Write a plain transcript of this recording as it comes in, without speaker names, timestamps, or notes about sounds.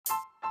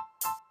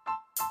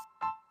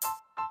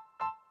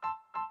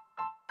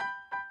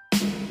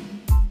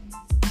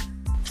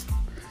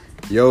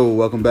Yo,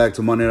 welcome back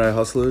to Monday Night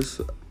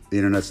Hustlers, the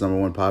internet's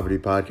 #1 poverty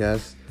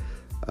podcast.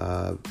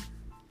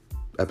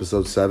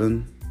 Episode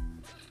 7.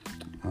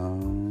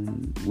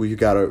 We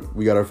got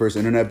our first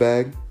internet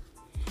bag.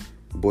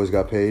 The boys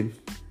got paid.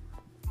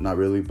 Not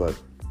really, but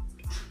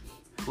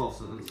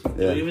Close enough.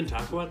 yeah. Did we even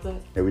talk about that?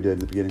 Yeah, we did in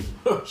the beginning.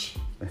 It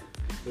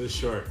was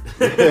short.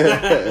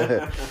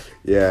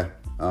 Yeah,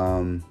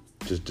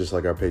 just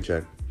like our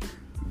paycheck.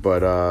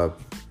 But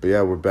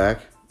yeah, we're back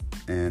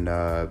and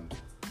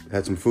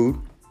had some food.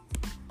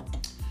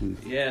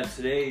 Yeah,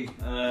 today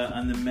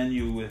on the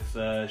menu with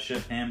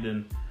Chef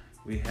Hamden,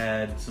 we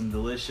had some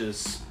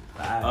delicious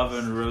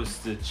oven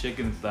roasted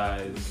chicken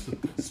thighs,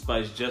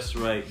 spiced just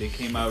right. They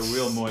came out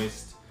real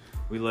moist.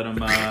 We let them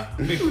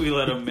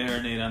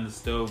marinate on the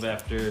stove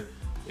after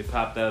they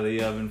popped out of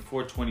the oven.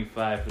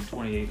 425 for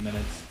 28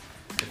 minutes.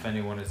 If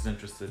anyone is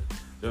interested.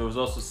 There was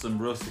also some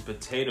roasted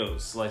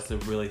potatoes sliced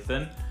up really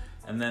thin,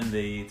 and then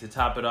to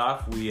top it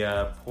off, we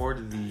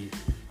poured the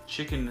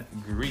chicken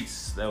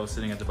grease that was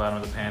sitting at the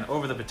bottom of the pan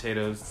over the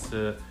potatoes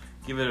to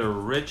give it a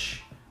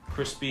rich,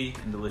 crispy,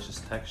 and delicious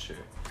texture.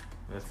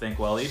 I think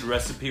Waleed,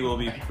 recipe will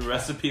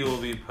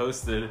be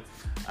posted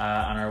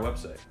on our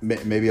website.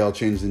 Maybe I'll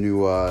change the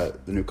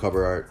new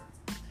cover art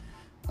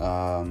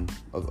of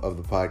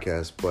the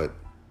podcast. But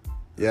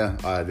yeah,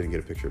 I didn't get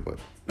a picture, but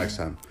next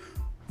time.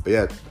 But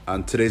yeah,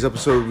 on today's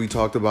episode, we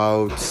talked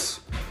about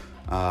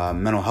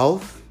mental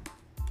health.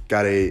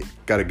 Got a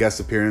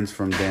guest appearance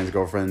from Dan's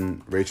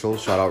girlfriend, Rachel.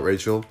 Shout out,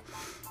 Rachel.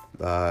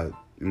 The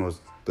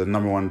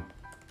 #1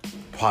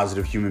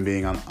 positive human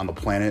being on the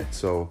planet.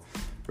 So,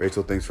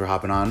 Rachel, thanks for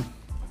hopping on.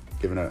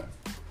 Giving a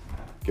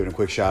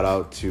quick shout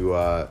out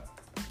to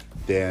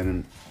Dan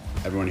and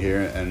everyone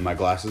here and my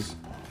glasses.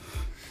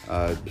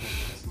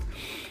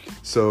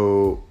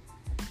 So,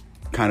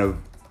 kind of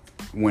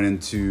went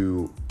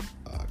into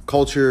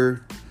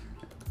culture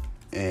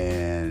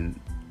and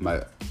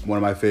one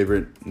of my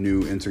favorite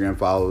new Instagram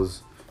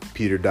follows,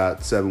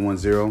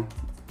 Peter.710.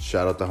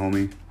 Shout out to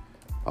homie.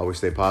 Always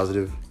stay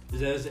positive. Is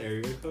that his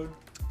area code?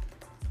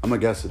 I'm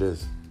gonna guess it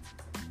is.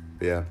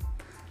 But yeah.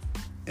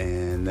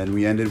 And then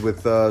we ended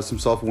with some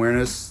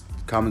self-awareness,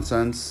 common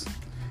sense,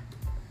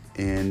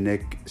 and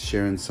Nick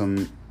sharing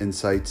some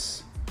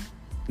insights.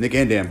 Nick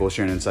and Dan both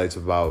sharing insights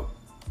about,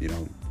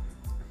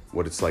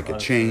 what it's like at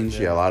Change.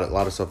 Yeah, a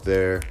lot of stuff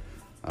there.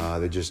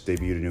 They just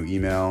debuted a new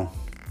email.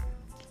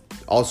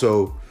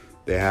 Also,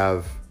 they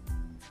have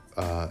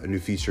a new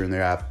feature in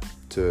their app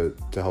to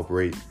help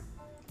rate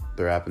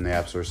their app in the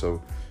App Store.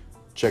 So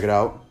check it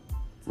out.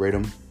 Rate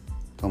them. Tell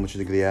them what you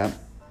think of the app.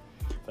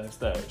 5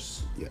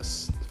 stars.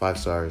 Yes, 5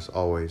 stars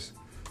always.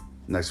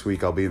 Next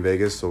week I'll be in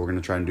Vegas, so we're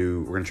gonna try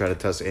to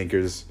test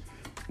Anchor's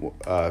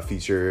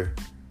feature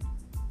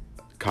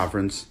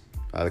conference,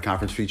 the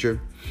conference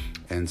feature,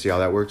 and see how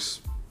that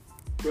works.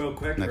 Real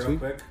quick.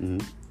 Mm-hmm.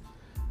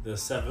 The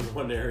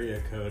 71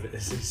 area code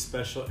is a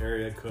special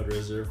area code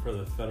reserved for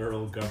the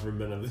federal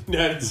government of the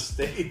United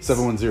States.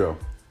 710.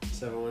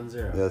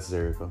 710. Yeah, that's the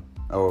area code.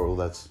 Oh,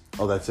 that's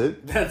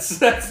it? That's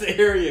the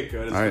area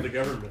code. It's All right. for the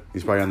government.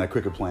 He's probably on that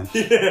Cricket plan.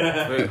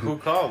 Yeah. Wait, who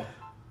called?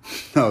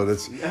 No,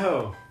 that's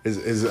No. his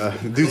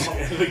dude.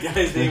 The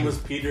guy's name was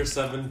Peter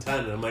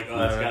 710. I'm like,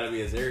 that's got to be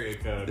his area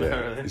code.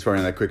 Yeah, he's probably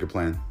on that Cricket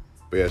plan.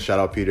 But yeah, shout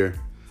out Peter.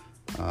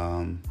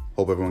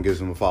 Hope everyone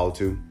gives him a follow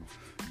too.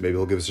 Maybe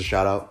he'll give us a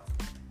shout out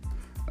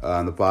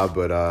on the pod.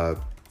 But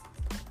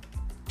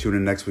tune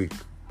in next week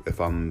if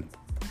I'm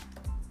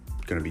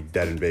gonna be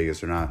dead in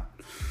Vegas or not.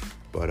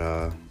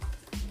 But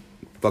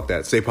fuck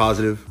that. Stay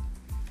positive.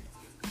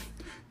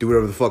 Do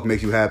whatever the fuck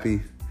makes you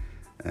happy.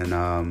 And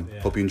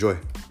hope you enjoy.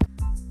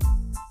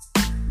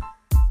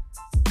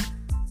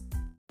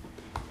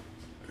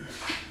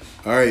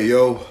 All right,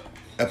 yo.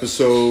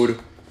 Episode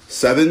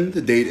 7.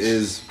 The date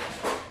is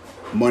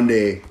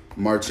Monday,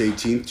 March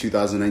 18th,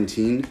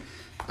 2019.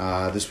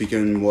 This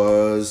weekend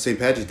was St.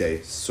 Patrick's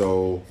Day.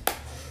 So,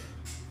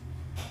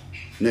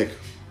 Nick,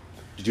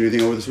 did you do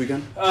anything over this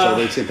weekend?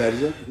 Celebrate St.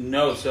 Patrick's Day?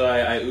 No, so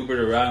I Ubered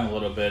around a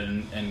little bit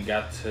and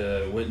got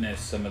to witness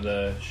some of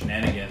the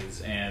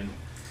shenanigans, and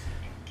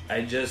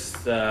I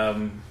just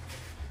I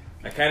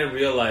kind of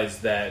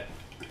realized that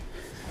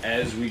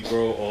as we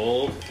grow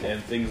old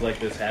and things like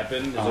this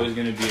happen, there's always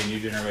going to be a new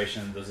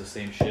generation that does the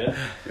same shit.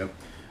 Yep.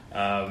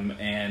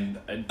 And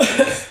I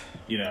just,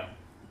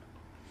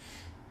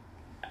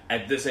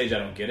 at this age I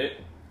don't get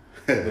it,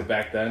 but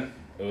back then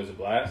it was a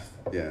blast.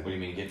 Yeah. What do you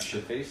mean, getting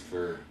shit-faced?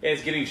 For Yeah,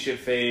 it's getting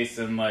shit-faced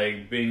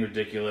and being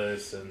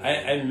ridiculous. And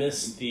I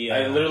missed the...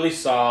 I literally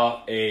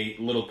saw a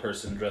little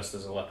person dressed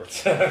as a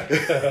leprechaun.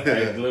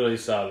 I literally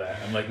saw that.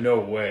 I'm like, no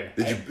way.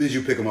 Did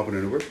you pick him up in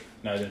an Uber?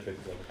 No, I didn't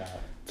pick the leprechaun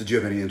up. Did you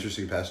have any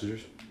interesting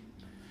passengers?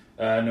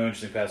 No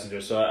interesting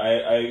passengers. So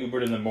I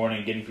Ubered in the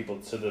morning, getting people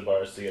to the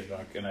bars to get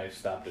drunk, and I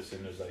stopped as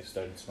soon as I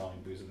started smelling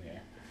booze in the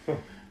air.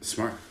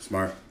 Smart.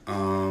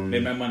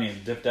 Made my money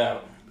and dipped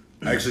out.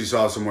 I actually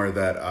saw somewhere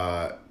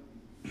that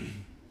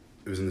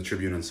it was in the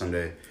Tribune on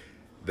Sunday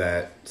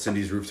that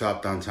Cindy's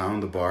Rooftop downtown,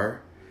 the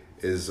bar,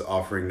 is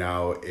offering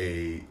now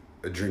a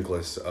drink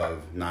list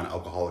of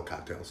non-alcoholic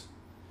cocktails.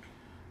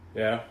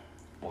 Yeah.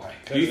 Why?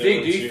 Do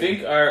you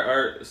think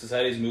our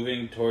society is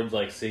moving towards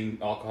like seeing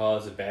alcohol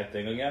as a bad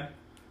thing again?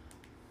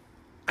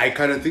 I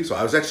kind of think so.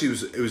 I was actually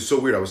it was so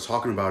weird. I was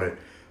talking about it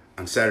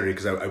on Saturday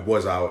because I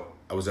was out.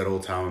 I was at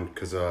Old Town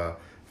because a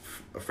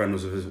friend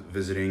was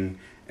visiting,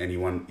 and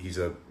he's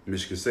a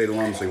Michigan State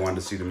alum, so he wanted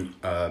to see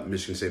the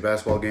Michigan State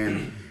basketball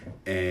game,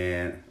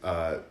 and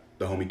the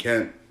homie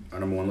Kent, our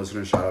number one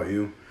listener, shout out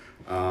you.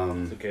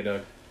 It's okay,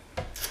 Doug.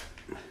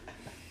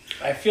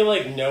 I feel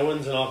like no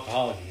one's an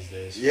alcoholic these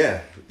days.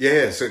 Yeah.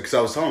 So, because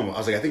I was telling him, I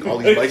was like, I think all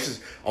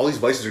these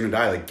vices are gonna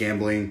die, like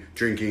gambling,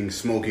 drinking,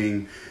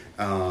 smoking.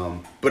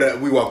 But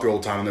we walked through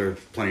Old Town, and there were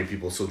plenty of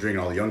people still drinking,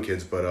 all the young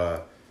kids.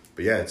 But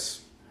yeah,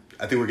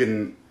 I think we're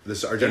getting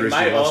our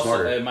generation a lot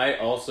smarter. It might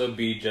also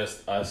be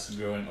just us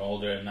growing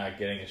older and not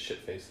getting as shit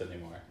faced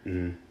anymore.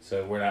 Mm-hmm.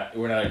 So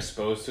we're not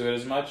exposed to it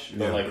as much.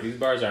 But like these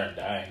bars aren't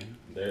dying;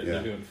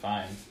 they're doing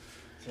fine.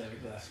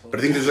 But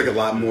I think there's like a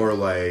lot more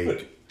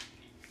like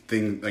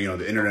thing. You know,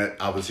 the internet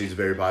obviously is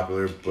very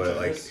popular, but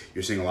like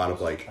you're seeing a lot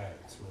of like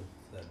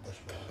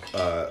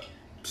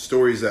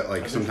stories that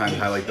like sometimes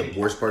highlight the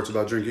worst parts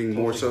about drinking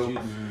more so.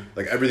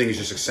 Like everything is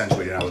just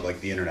accentuated now with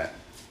like the internet.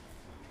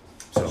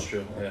 So that's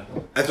true. Yeah,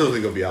 I still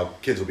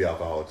think kids will be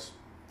alcoholics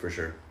for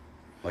sure.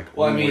 Like,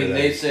 well, I mean,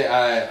 they say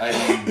I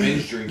mean,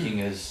 binge drinking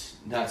is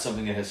not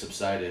something that has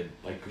subsided,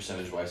 like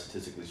percentage-wise,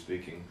 statistically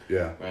speaking.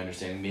 Yeah. I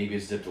understand. Maybe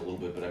it's dipped a little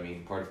bit, but I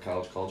mean, part of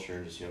college culture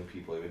and just young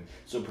people, I mean,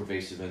 so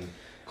pervasive in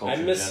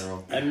culture in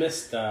general. I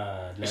missed.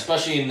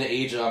 Especially in the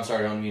age of, I'm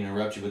sorry, I don't mean to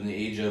interrupt you, but in the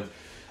age of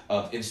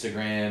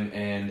Instagram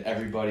and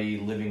everybody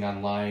living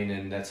online,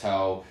 and that's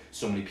how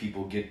so many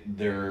people get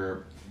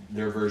their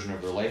version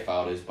of their life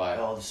out is by,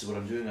 oh, this is what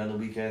I'm doing on the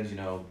weekends, you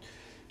know,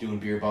 doing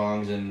beer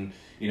bongs and,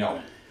 you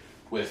know,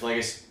 with,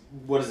 like,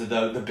 what is it,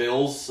 the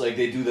Bills? Like,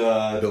 they do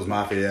the Bills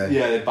Mafia, yeah.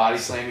 Yeah, they body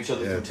slam each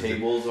other through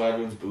tables while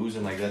everyone's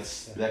boozing. Like,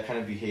 that kind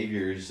of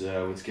behavior is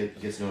what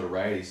gets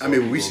notoriety. So I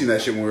mean, we seen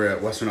that shit when we were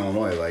at Western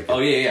Illinois. Like, oh,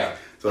 yeah.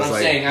 So but I'm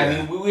like, saying, I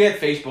mean, we had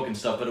Facebook and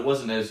stuff, but it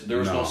wasn't there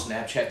was no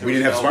Snapchat. We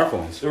didn't have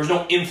smartphones. There was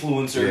no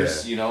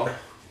influencers, you know?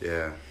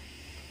 Yeah,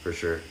 for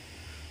sure.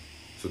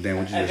 So Dan,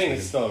 what you I think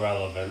it's still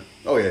relevant.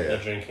 Oh yeah. The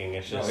drinking,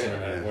 it's just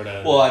we're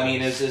not. Well, I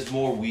mean, as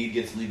more weed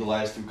gets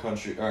legalized through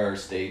country or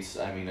states,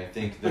 I mean, I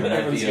think there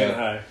might be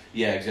high.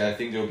 Yeah, exactly. I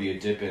think there'll be a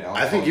dip in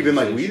alcohol. I think even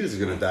like weed is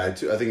gonna die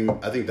too. I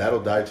think that'll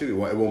die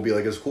too. It won't be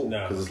like as cool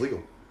because it's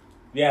legal.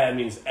 Yeah, it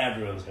means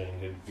everyone's going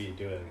to be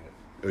doing it.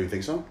 Oh, you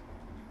think so?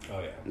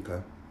 Oh yeah.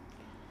 Okay.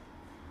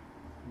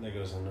 That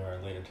goes into our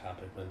later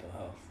topic, mental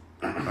health.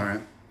 All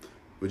right.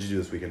 What'd you do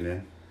this weekend,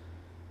 Dan?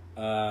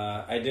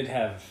 I did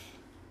have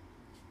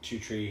 2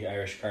 tree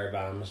Irish car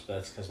bombs, but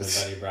that's because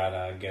my buddy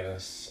brought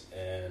Guinness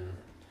and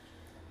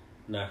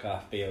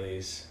knockoff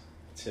Baileys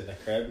to the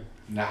crib.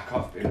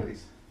 Knockoff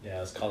Baileys? Yeah,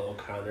 it was called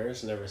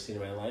O'Connor's. Never seen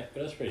it in my life,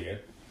 but it was pretty good.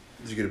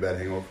 Did you get a bad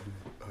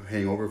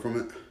hangover from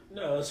it?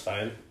 No, it was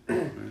fine.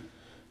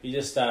 He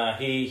just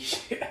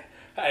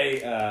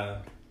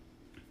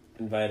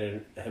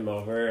invited him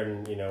over,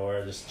 and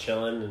we're just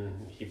chilling,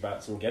 and he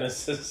brought some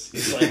Guinnesses.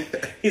 He's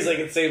like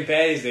it's St.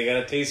 Patty's Day,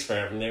 got a taste for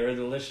them, and they were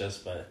delicious.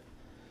 But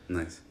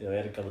nice. We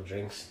had a couple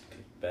drinks,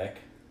 kicked back.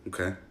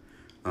 Okay.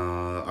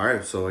 All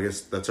right, so I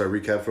guess that's our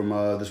recap from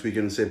this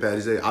weekend in St.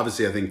 Patty's Day.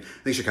 Obviously, I think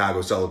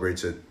Chicago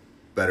celebrates it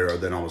better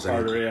than almost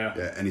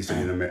any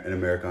city in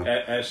America.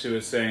 Ashley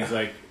was saying, it's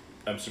like,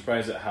 I'm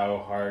surprised at how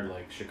hard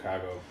like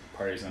Chicago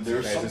parties on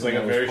St. Patty's. It's like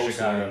a very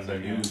Chicago on the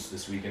thing. news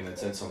this weekend that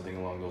said something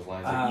along those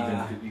lines.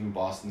 Like even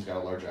Boston's got a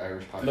larger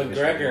Irish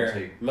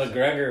population.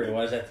 McGregor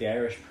was at the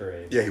Irish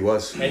parade. Yeah, he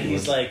was. And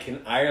he's like,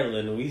 in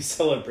Ireland, we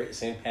celebrate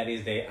St.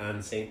 Patty's Day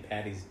on St.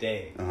 Patty's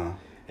Day. Uh-huh.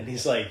 And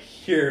he's like,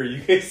 here, you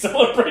guys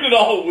celebrate it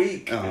all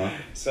week. Uh-huh.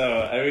 So,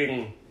 I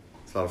mean...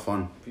 It's a lot of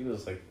fun.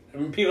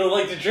 People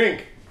like to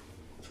drink.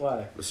 That's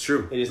why. It's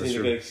true. They just need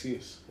a good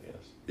excuse.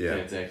 Yeah,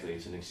 exactly.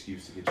 It's an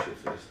excuse to get shit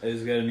faced. I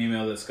just got an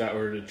email that Scott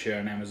ordered a chair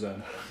on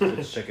Amazon.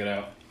 Let's check it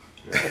out.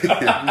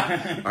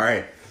 All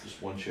right.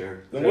 Just one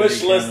chair. The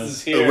wish list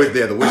is here.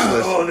 The wish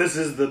list. Oh, this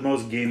is the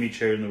most gamey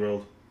chair in the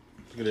world.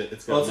 Look at it.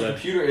 It's a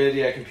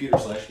computer.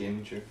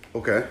 Computer/gaming chair.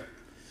 Okay.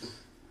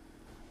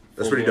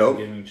 That's pretty dope.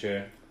 Gaming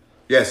chair.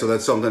 Yeah, so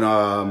that's something.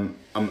 I'm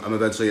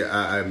eventually.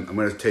 I'm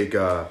gonna take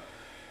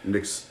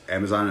Nick's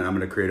Amazon and I'm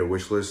gonna create a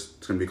wish list.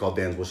 It's gonna be called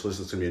Dan's Wish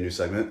List. It's gonna be a new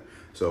segment.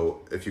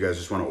 So if you guys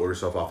just want to order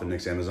stuff off of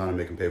Nick's Amazon and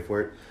make him pay for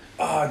it.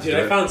 Oh, dude,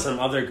 I found some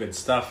other good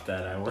stuff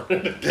that I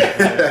wanted to get.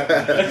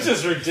 That's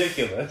just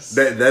ridiculous.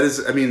 That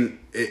is, I mean,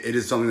 it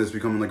is something that's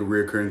becoming like a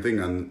reoccurring thing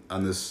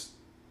on this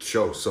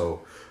show.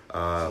 So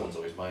someone's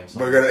always buying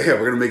something.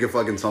 we're gonna make a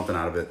fucking something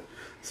out of it.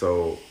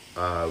 So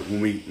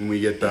when we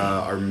get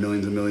our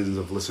millions and millions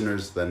of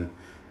listeners, then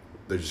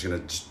they're just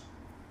gonna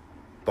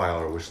buy all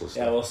our wish list.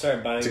 Yeah, we'll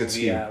start buying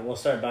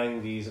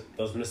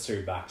those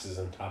mystery boxes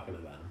and talking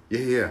about them.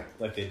 Yeah.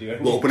 Like they do.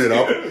 We'll open it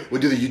up. We'll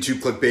do the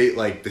YouTube clickbait,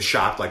 like the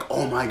shop, like,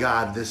 oh my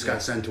god, this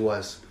got sent to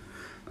us.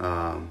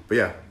 But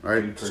yeah, all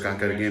right. Scott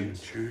got a game.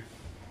 Sure.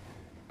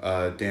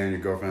 Dan, your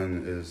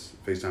girlfriend is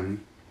FaceTiming.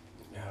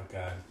 Oh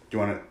god. Do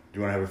you want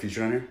to have her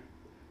featured on here?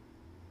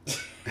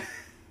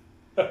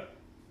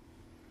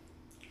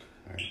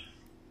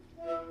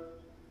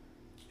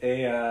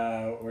 Hey,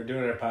 we're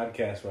doing our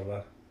podcast,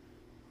 Bubba.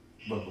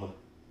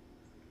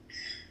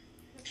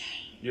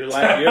 You're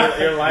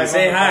live.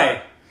 Say on the hi.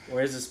 pod.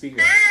 Where's the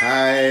speaker?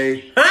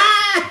 Hi. Oh,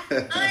 I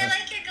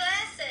like your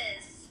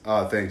glasses.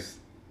 Oh, thanks.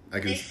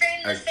 They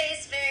frame the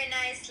face very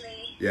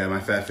nicely. Yeah, my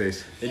fat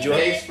face. Did you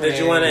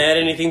want to add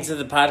anything to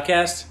the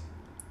podcast?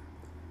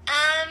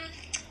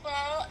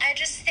 Well, I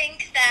just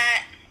think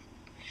that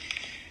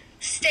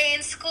stay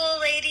in school,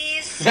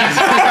 ladies.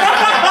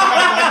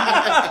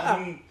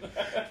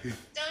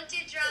 Don't do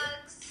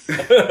drugs.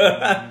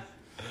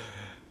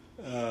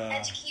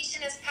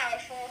 Education is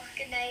powerful.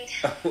 Good night.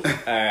 All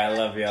right, I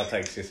love you. I'll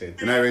text you soon.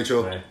 Good night,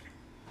 Rachel. Bye.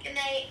 Good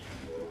night.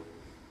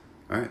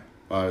 All right.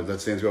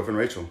 That's Dan's girlfriend,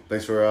 Rachel.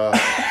 Thanks for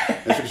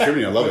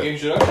contributing. I love Quick it.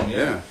 introduction,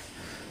 Yeah.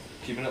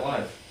 Keeping it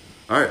live.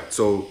 All right,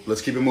 so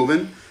let's keep it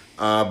moving.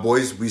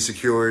 Boys, we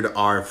secured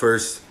our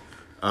first,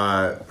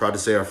 proud to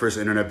say, our first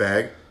internet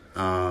bag.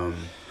 I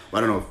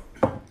don't know,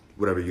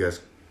 whatever you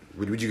guys,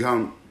 would you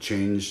count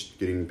change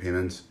getting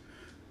payments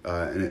in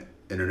an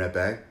internet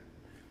bag?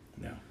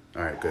 No.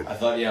 All right, good. I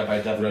thought, by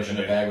definition,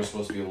 a bag was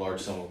supposed to be a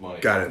large sum of money.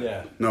 Got it.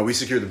 Yeah. No, we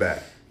secured the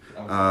bag.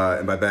 Okay.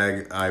 In my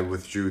bag, I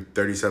withdrew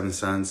 37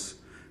 cents,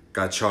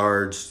 got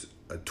charged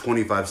a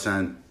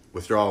 25-cent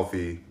withdrawal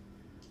fee,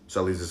 so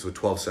that leaves us with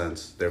 12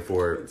 cents.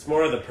 Therefore, It's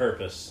more of the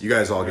purpose. you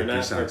guys all Or get 3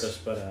 not cents. purpose,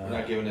 but We're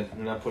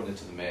not putting it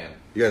to the man.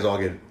 You guys all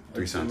get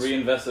 3 It's cents.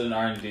 reinvested in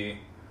R&D,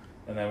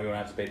 and then we won't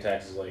have to pay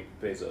taxes like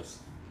Bezos.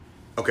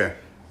 Okay,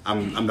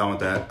 I'm done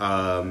with that.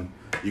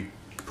 You can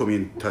put me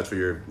in touch with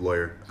your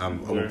lawyer. I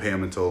won't pay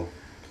him until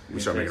we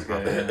start making a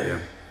profit. Yeah. Yeah.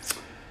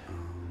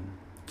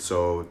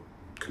 So,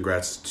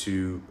 congrats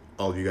to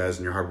all of you guys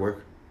and your hard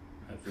work.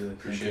 I really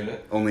Appreciate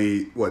it.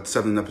 Only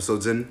 7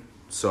 episodes in,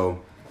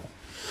 so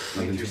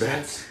nothing too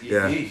bad.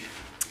 Yeah.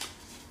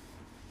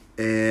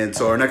 And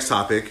so our next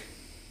topic,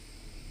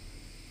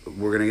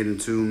 we're gonna get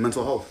into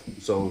mental health.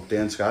 So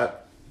Dan,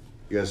 Scott,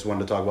 you guys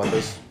wanted to talk about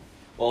this?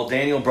 Well,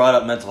 Daniel brought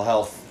up mental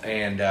health,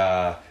 and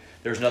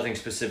there's nothing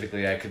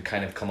specifically I could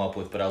kind of come up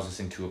with, but I was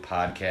listening to an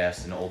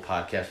old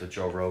podcast with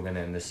Joe Rogan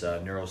and this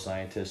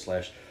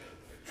neuroscientist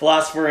 /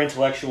 philosopher,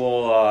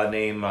 intellectual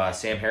named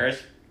Sam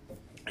Harris.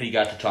 He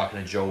got to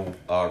talking to Joe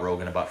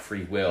Rogan about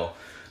free will.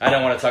 I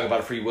don't want to talk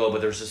about free will,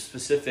 but there's a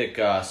specific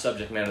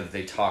subject matter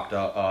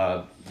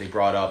that they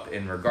brought up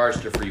in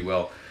regards to free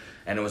will,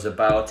 and it was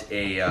about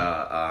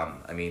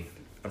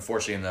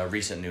unfortunately in the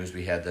recent news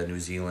we had the New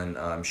Zealand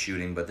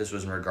shooting, but this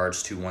was in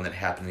regards to one that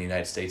happened in the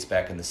United States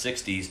back in the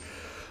 60s.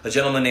 A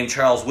gentleman named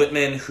Charles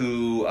Whitman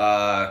who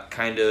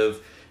kind of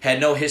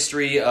had no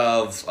history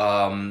of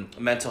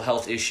mental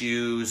health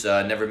issues,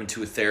 never been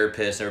to a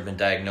therapist, never been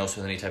diagnosed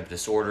with any type of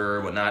disorder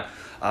or whatnot,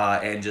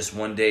 and just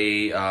one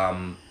day,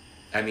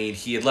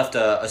 he had left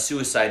a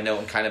suicide note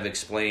and kind of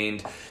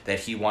explained that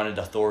he wanted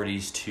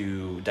authorities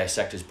to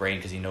dissect his brain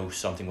because he knew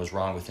something was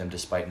wrong with him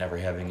despite never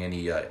having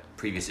any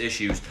previous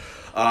issues.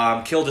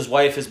 Killed his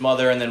wife, his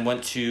mother, and then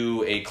went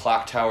to a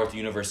clock tower at the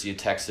University of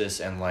Texas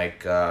and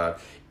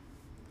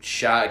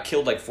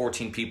killed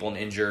 14 people and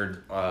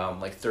injured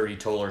 30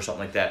 total or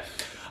something like that.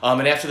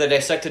 And after they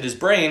dissected his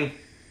brain,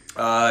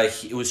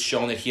 it was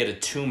shown that he had a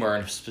tumor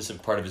in a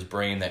specific part of his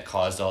brain that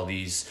caused all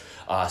these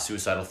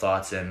suicidal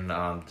thoughts and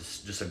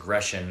just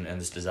aggression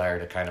and this desire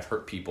to kind of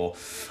hurt people.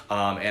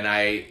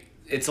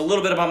 It's a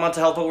little bit about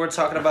mental health what we're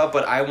talking about,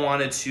 but I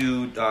wanted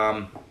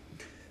to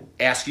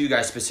ask you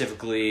guys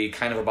specifically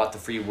kind of about the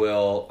free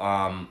will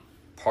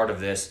part of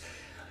this.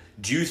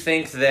 Do you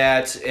think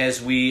that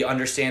as we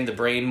understand the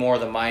brain more,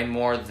 the mind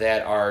more,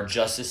 that our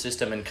justice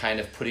system and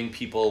kind of putting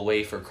people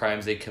away for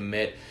crimes they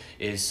commit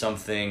is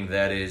something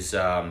that is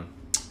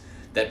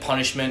that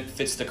punishment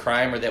fits the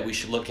crime, or that we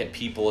should look at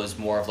people as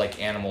more of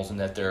like animals and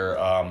that they're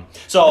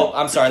So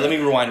I'm sorry, let me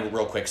rewind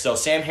real quick. So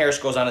Sam Harris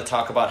goes on to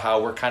talk about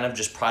how we're kind of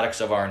just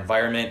products of our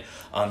environment,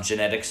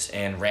 genetics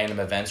and random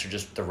events, or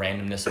just the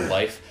randomness of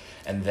life.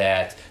 And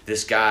that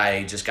this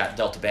guy just got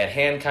dealt a bad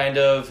hand, kind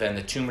of, and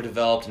the tumor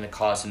developed, and it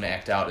caused him to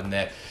act out. And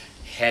that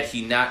had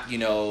he not,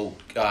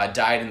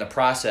 died in the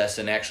process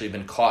and actually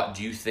been caught,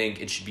 do you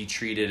think it should be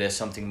treated as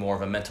something more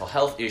of a mental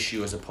health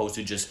issue as opposed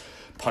to just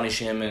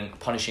punishing him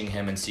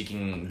and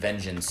seeking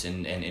vengeance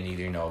and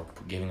either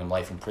giving him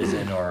life in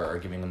prison or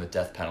giving him the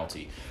death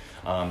penalty?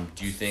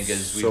 Do you think You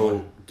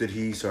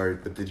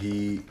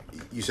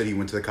said he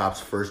went to the cops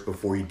first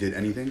before he did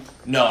anything?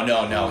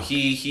 No.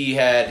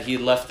 He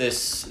left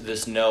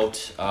this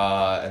note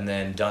and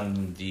then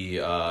done the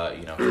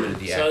committed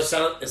the act.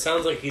 So it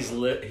sounds like he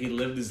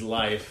lived his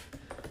life,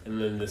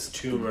 and then this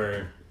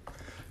tumor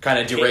kind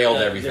of derailed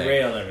everything.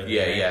 Yeah, right?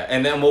 yeah.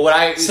 And then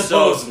right?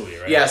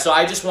 Yeah, so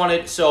I just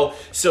wanted so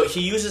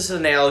he uses this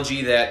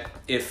analogy that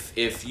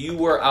if you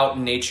were out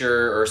in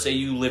nature, or say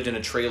you lived in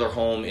a trailer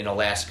home in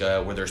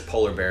Alaska where there's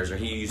polar bears, or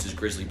he uses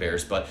grizzly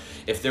bears, but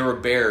if there were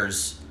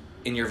bears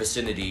in your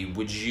vicinity,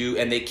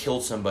 and they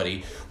killed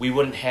somebody, we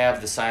wouldn't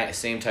have the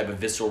same type of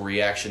visceral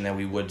reaction that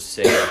we would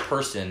say a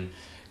person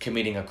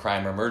committing a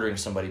crime or murdering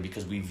somebody,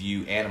 because we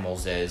view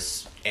animals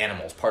as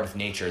animals, part of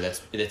nature.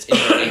 That's in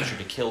their nature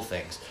to kill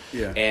things.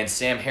 Yeah. And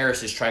Sam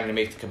Harris is trying to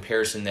make the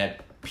comparison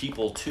that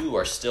people too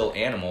are still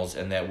animals,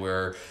 and that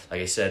we're,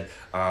 like I said,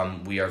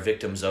 we are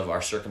victims of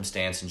our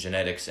circumstance and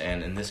genetics,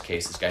 and in this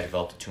case, this guy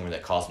developed a tumor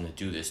that caused him to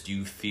do this. Do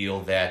you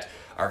feel that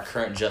our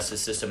current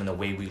justice system and the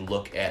way we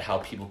look at how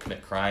people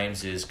commit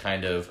crimes is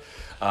kind of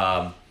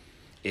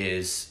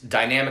is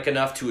dynamic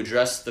enough to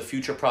address the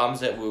future problems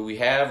that we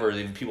have, or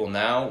the people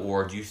now,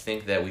 or do you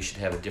think that we should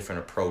have a different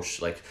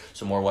approach, like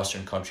some more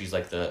Western countries,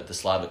 like the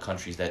Slavic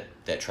countries that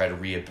try to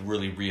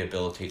really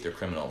rehabilitate their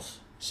criminals?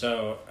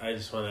 So I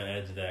just want to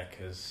add to that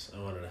because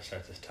I wanted to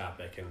start this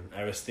topic, and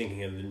I was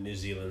thinking of the New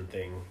Zealand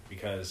thing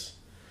because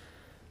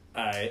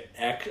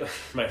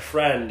my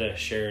friend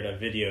shared a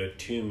video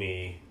to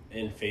me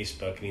in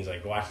Facebook, and he's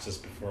like, watch this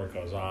before it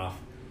goes off,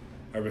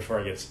 or before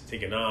it gets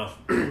taken off,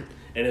 and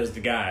it was the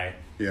guy.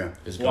 Yeah.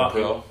 His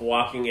GoPro?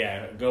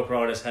 GoPro?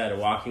 GoPro on his head,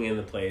 walking in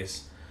the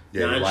place,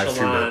 Yeah, live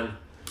streamed nonchalant,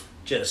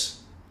 just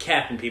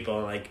capping people.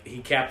 And, like,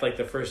 he capped, like,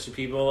 the first two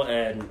people,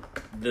 and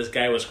this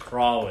guy was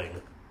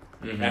crawling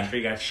after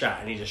he got shot,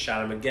 and he just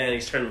shot him again.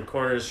 He's turning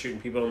corners, shooting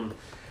people,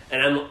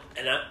 and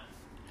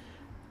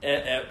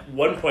at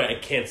one point I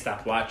can't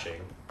stop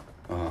watching,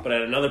 but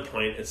at another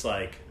point it's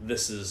like,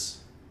 this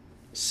is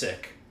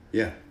sick.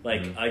 Yeah.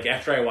 Like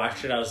after I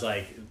watched it, I was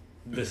like,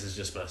 this is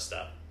just messed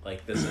up.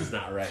 Like, this is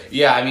not right.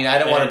 Yeah, I mean, I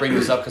don't want to bring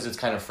this up because it's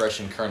kind of fresh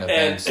in current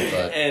events,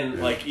 but...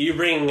 And, like, you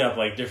bringing up,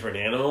 like, different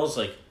animals,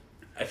 like,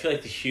 I feel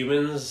like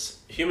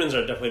humans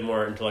are definitely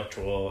more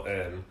intellectual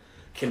and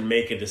can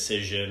make a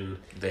decision.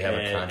 They have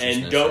a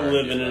consciousness. And don't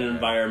live in an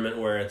environment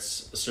where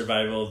it's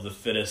survival of the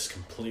fittest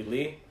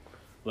completely.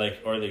 Like,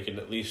 or they can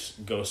at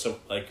least go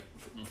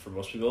for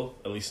most people,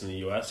 at least in the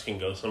U.S., can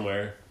go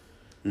somewhere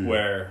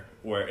where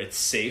it's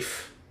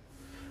safe.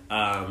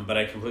 But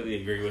I completely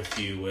agree with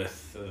you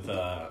with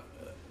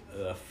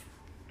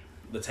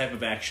the type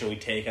of action we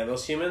take on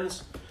those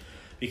humans,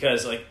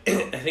 because like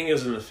I think it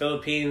was in the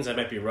Philippines, I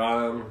might be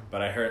wrong,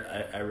 but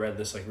I read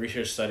this like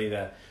research study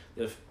that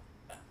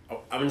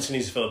I'm just gonna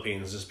use the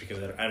Philippines just because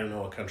I don't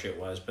know what country it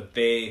was, but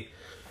they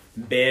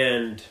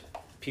banned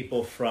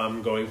people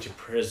from going to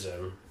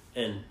prison,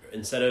 and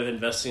instead of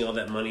investing all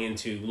that money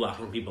into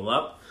locking people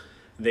up,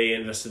 they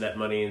invested that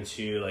money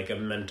into like a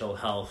mental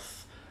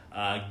health,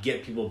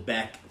 get people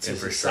back to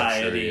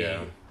society,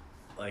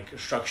 like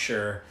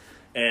structure.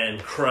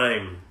 And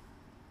crime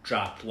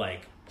dropped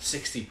like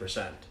 60%.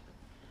 Wow.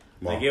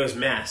 Like, it was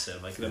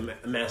massive. Like, the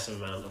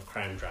massive amount of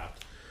crime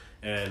dropped.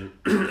 And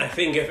I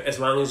think as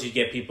long as you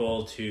get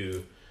people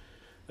to,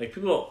 like,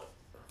 people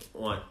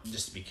want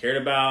just to be cared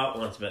about,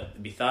 want to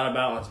be thought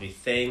about, want to be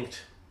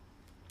thanked.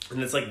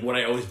 And it's like what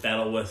I always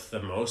battle with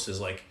the most is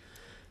like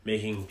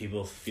making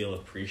people feel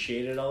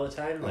appreciated all the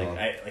time. Like,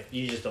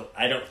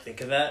 I don't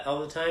think of that all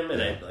the time.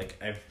 And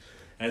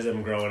as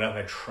I'm growing up,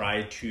 I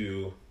try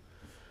to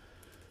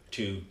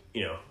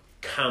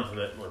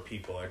compliment more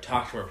people or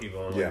talk to more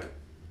people. And like,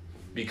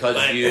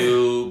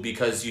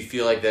 because you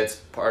feel like that's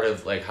part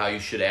of like how you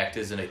should act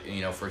as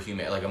for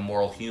human, like a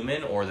moral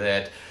human, or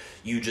that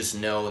you just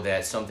know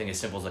that something as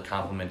simple as a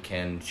compliment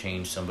can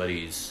change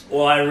somebody's.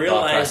 Well, I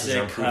realized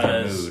it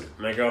because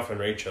my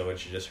girlfriend Rachel,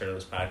 which you just heard on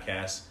this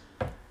podcast,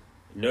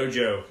 no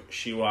joke,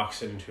 she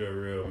walks into a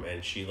room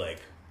and she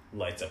like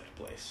lights up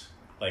the place.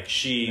 Like,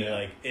 she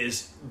like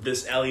is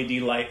this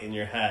LED light in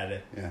your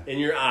head, in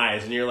your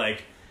eyes, and you're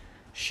like,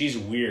 she's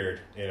weird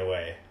in a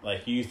way.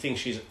 Like, you think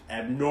she's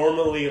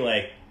abnormally,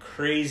 like,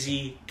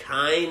 crazy,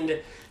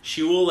 kind.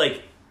 She will,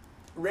 like,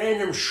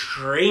 random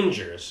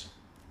strangers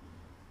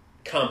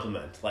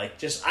compliment, like,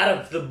 just out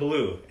of the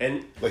blue.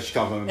 And like, she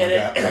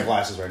complimented my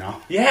glasses right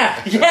now.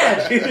 Yeah, dude,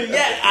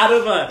 out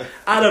of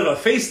a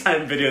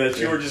FaceTime video that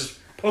you were just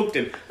poked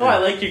in. Oh, I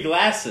like your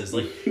glasses.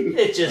 Like,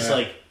 it just,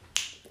 like,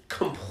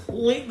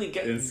 completely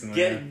gets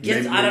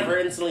out of her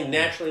instantly,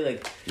 naturally,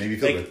 like maybe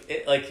feel good.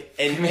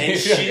 And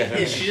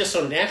she's just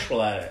so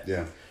natural at it.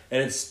 Yeah,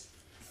 and it's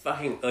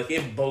fucking like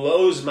it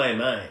blows my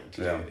mind.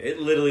 Dude. Yeah, it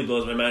literally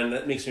blows my mind. And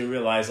that makes me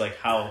realize like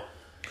how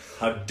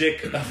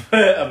dick of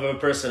a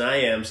person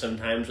I am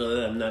sometimes.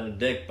 Whether I'm not a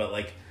dick, but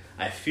like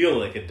I feel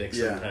like a dick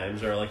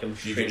sometimes, or like I'm.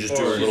 You can just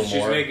do a little more.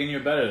 She's making you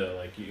better though.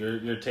 Like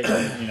you're taking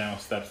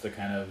steps to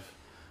kind of.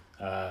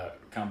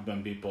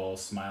 Compliment people,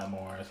 smile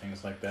more,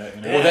 things like that.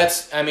 You know? Well,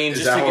 that's, I mean,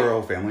 is that how her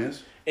whole family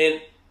is?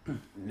 And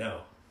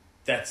no,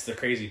 that's the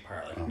crazy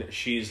part. Like,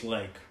 she's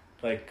like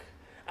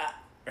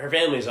her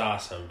family's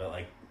awesome, but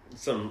like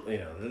some,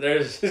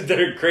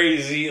 they're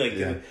crazy. Like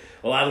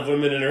a lot of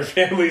women in her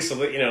family, so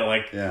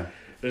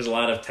there's a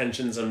lot of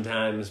tension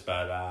sometimes,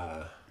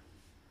 but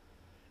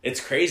it's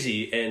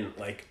crazy. And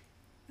like,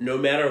 no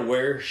matter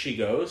where she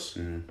goes,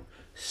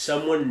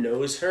 someone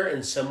knows her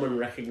and someone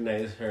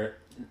recognizes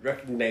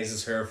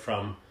her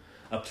from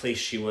a place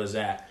she was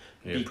at,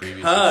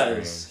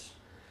 because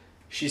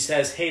she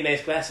says, "Hey,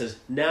 nice glasses."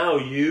 Now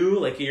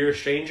you're a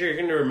stranger,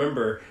 you're gonna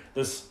remember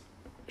this.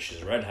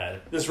 She's a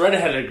redhead. This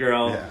redheaded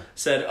girl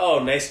said,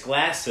 "Oh, nice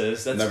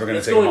glasses." That's never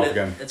gonna take them off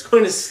again. It's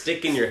going to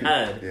stick in your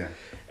head. Yeah.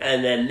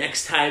 And then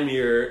next time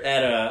you're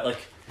at a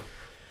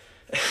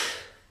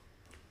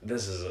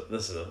this is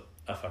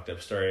a fucked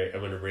up story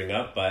I'm gonna bring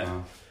up, but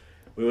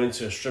we went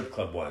to a strip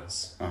club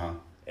once.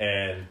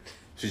 And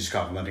She's just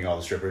complimenting all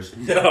the strippers.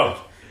 no.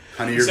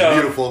 Honey, you're So-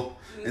 beautiful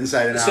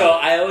inside and out. So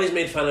I always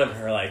made fun of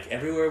her, like,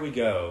 everywhere we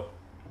go,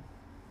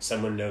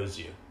 someone knows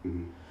you.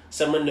 Mhm.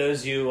 Someone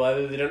knows you,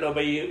 whether they don't know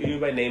by you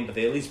by name, but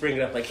they at least bring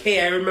it up, like,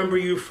 hey, I remember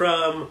you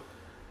from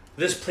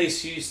this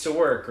place you used to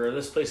work, or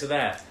this place or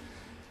that.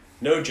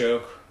 No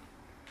joke.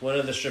 One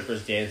of the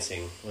strippers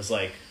dancing was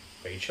like,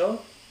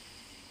 Rachel?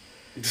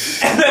 And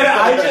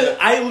then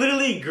I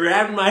literally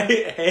grabbed my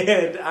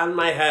hand on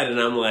my head, and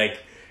I'm like,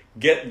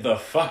 get the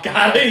fuck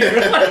out of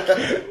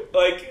here.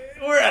 like,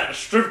 we're at a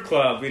strip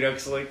club,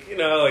 because,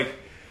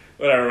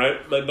 whatever,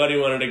 my buddy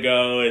wanted to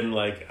go, and,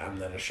 I'm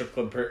not a strip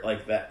club,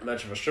 that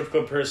much of a strip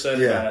club person.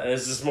 Yeah.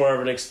 This is more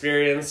of an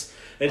experience.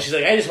 And she's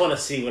like, I just want to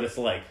see what it's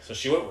like. So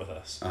she went with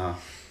us. Uh-huh.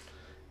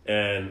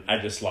 And I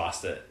just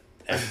lost it.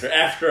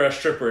 After a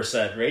stripper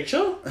said,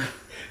 Rachel?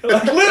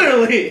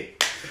 Literally.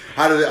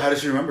 How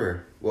does she remember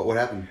her? What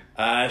happened?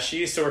 She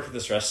used to work at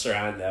this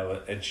restaurant,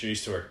 and she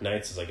used to work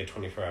nights as, a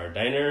 24-hour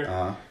diner.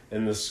 Uh-huh.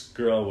 And this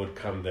girl would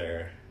come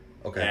there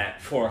Okay.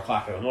 at 4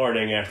 o'clock in the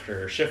morning after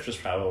her shift was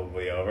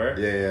probably over.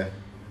 Yeah.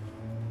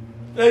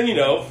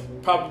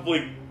 And,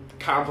 probably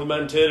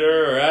complimented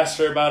her or asked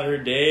her about her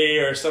day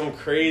or some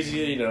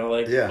crazy,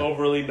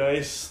 overly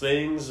nice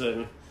things.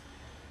 And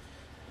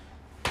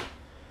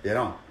Yeah,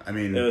 no. I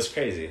mean, it was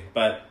crazy.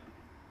 But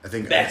I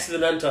think back to the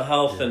mental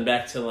health and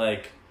back to,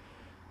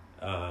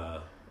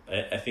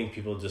 I think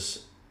people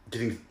just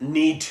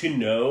need to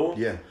know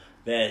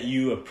that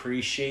you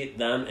appreciate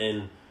them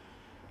in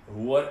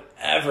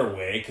whatever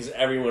way, because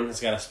everyone has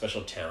got a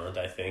special talent,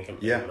 I think, in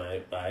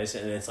my eyes.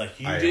 And it's like,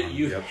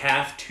 you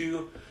have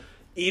to,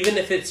 even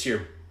if it's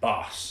your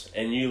boss,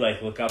 and you,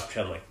 look up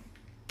to them,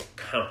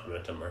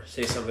 compliment them, or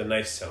say something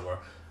nice to them, or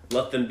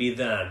let them be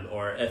them.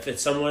 Or if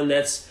it's someone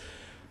that's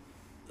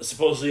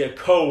supposedly a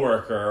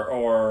coworker,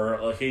 or,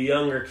 a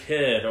younger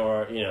kid,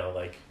 or,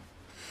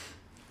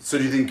 So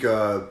do you think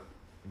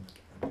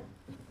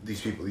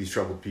these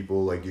troubled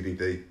people, you think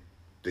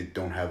they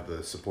don't have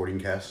the supporting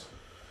cast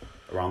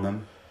around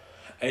them?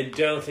 I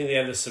don't think they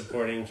have the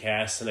supporting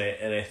cast, and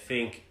I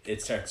think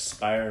it starts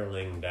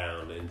spiraling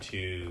down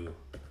into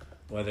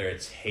whether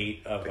it's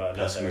hate of another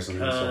pessimism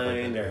and stuff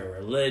like kind, that, or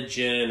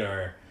religion,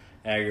 or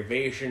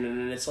aggravation,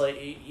 and it's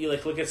you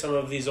look at some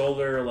of these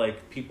older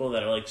people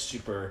that are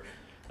super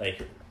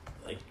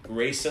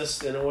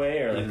racist in a way,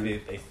 or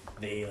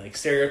they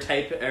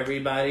stereotype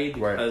everybody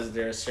because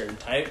they're a certain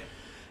type.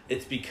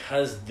 It's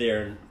because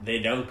they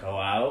don't go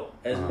out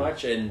as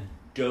much and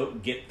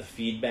don't get the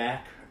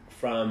feedback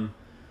from,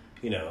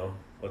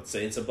 let's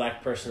say it's a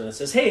black person that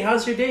says, hey,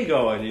 how's your day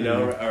going?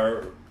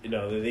 Or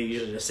they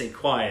usually just stay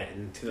quiet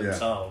and to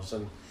themselves,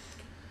 and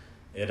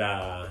it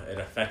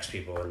affects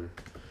people. And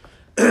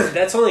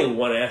that's only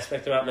one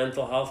aspect about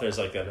mental health. There's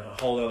a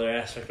whole other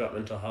aspect about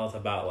mental health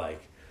about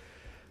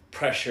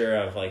pressure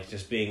of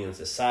just being in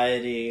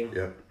society.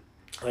 Yep.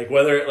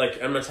 Whether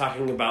I'm not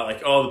talking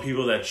about all the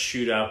people that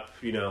shoot up,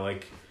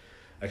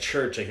 a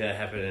church that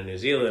happened in New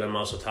Zealand. I'm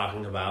also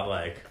talking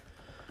about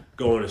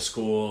going to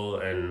school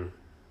and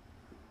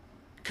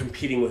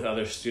competing with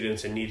other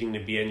students and needing to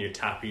be on your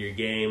top of your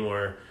game,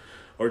 or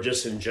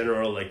just in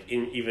general,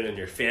 even in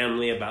your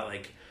family, about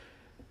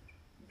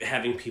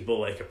having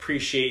people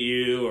appreciate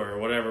you or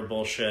whatever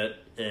bullshit,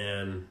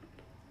 and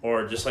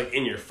or just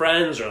in your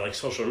friends or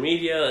social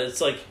media.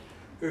 It's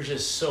there's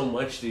just so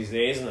much these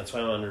days, and that's why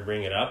I wanted to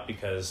bring it up,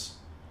 because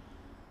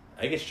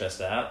I get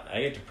stressed out, I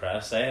get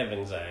depressed, I have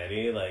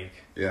anxiety,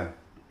 Yeah,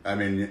 I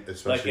mean,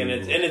 especially and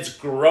it's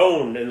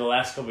grown in the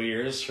last couple of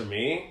years for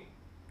me.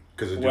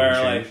 Because of doing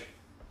change?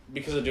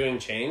 Because of doing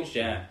change,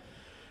 yeah.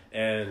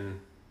 And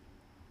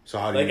so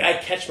how do you... I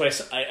catch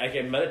myself, I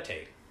can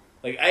meditate.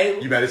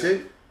 You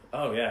meditate?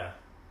 Oh, yeah.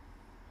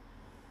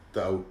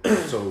 So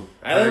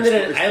I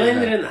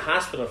landed in the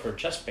hospital for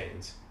chest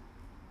pains.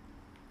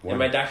 When? And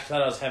my doctor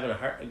thought I was going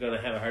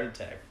to have a heart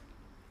attack.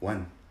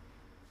 When?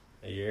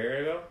 A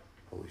year ago.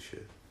 Holy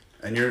shit!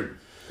 And you're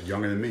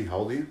younger than me. How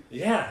old are you?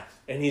 Yeah,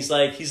 and he's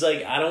like,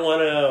 I don't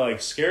want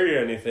to scare you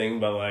or anything,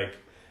 but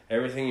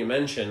everything you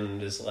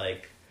mentioned is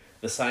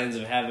the signs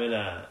of having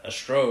a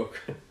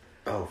stroke.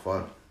 Oh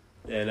fuck!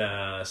 And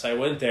so I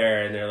went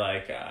there, and they're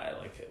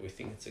we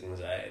think it's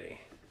anxiety.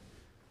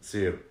 So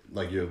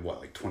you're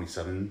what,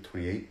 27,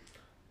 28?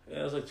 Yeah,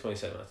 I was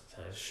 27 at the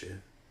time. Shit,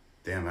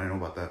 damn! I didn't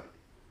know about that.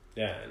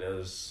 Yeah, and it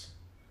was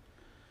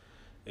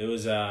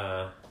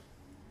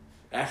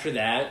after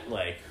that,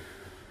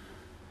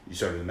 you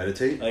started to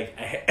meditate? I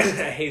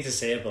hate to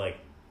say it, but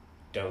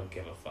don't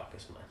give a fuck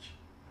as much.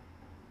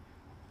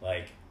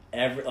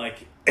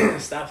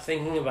 Stop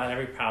thinking about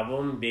every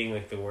problem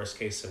being the worst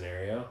case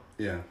scenario.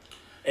 Yeah.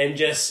 And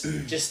just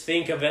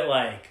think of it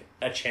like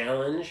a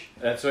challenge.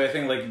 That's why I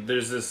think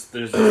there's this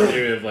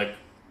theory of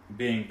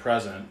being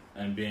present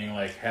and being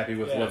happy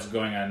with what's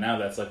going on now.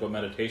 That's what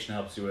meditation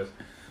helps you with.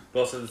 But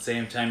also at the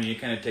same time, you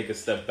kind of take a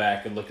step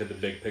back and look at the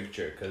big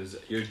picture, because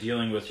you're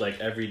dealing with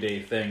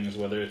everyday things,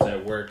 whether it's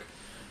at work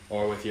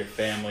or with your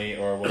family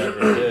or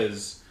whatever it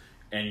is,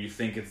 and you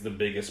think it's the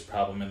biggest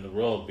problem in the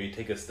world. But you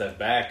take a step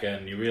back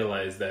and you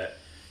realize that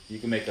you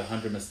can make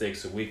 100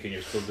 mistakes a week and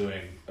you're still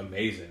doing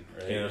amazing,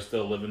 right? Yeah. You're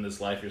still living this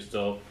life. You're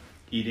still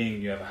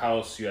eating. You have a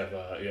house. You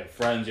have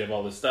friends. You have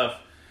all this stuff.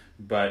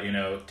 But, you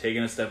know,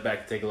 taking a step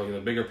back to take a look at the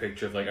bigger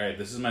picture of like, all right,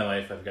 this is my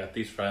life. I've got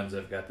these friends.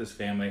 I've got this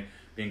family.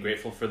 Being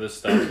grateful for this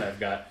stuff. I've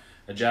got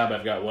a job.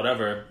 I've got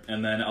whatever.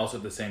 And then also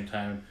at the same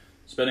time,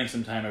 spending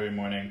some time every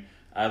morning.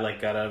 I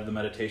got out of the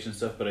meditation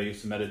stuff, but I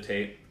used to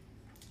meditate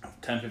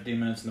 10, 15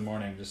 minutes in the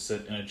morning. Just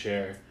sit in a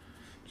chair.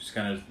 Just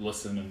kind of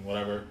listen and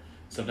whatever.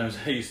 Sometimes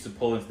I used to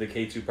pull into the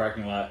K2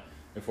 parking lot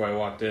before I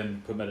walked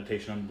in, put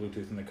meditation on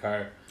Bluetooth in the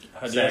car.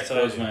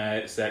 Close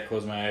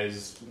my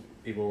eyes.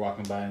 People were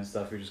walking by and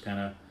stuff. You just kind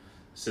of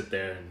sit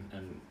there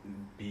and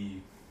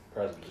be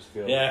present. Just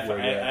feel. Yeah,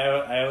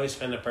 I always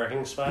find a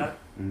parking spot,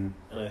 and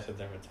I sit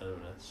there for 10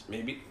 minutes.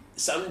 Maybe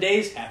some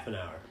days half an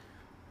hour.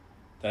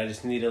 That I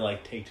just need to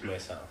like take to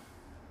myself.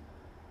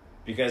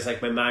 Because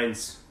like my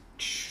mind's.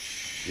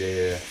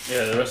 Yeah.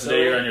 The rest of the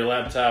day you're on your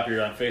laptop,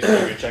 you're on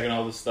Facebook, you're checking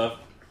all this stuff.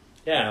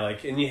 Yeah,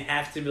 like, and you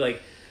have to be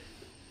like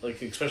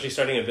especially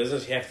starting a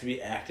business, you have to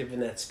be active in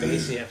that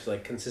space. You have to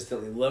like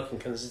consistently look and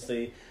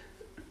consistently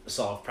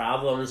solve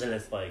problems, and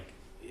it's like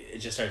it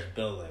just starts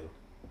building.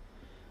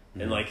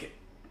 And like,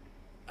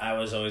 I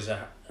always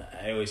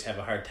have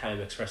a hard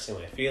time expressing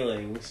my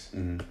feelings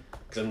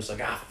because I'm just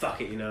like, fuck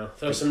it, you know,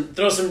 throw some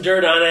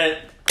dirt on it,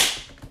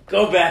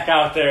 go back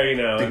out there, you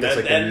know, and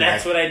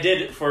that's what I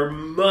did for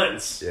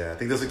months. Yeah, I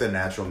think that's like the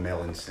natural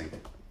male instinct.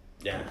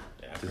 Yeah,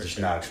 to just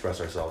not express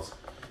ourselves.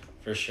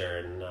 For sure,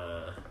 and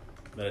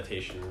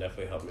meditation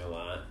definitely helped me a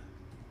lot.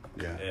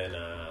 Yeah. And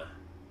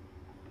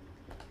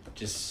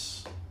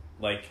just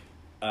like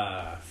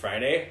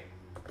Friday,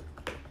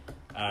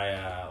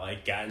 I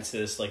like got into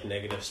this like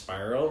negative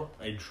spiral.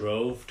 I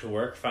drove to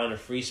work, found a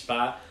free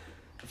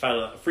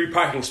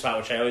parking spot,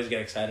 which I always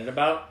get excited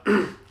about.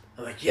 I'm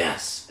like,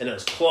 yes, and it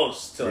was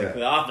close to like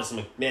the office. I'm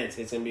like, man,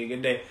 today's gonna be a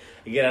good day.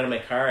 I get out of my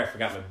car, I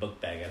forgot my book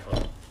bag at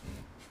home,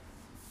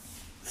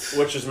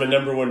 which was my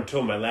number one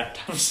tool. My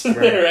laptop's in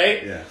there,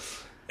 right? Yeah.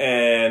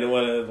 And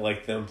one of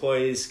like the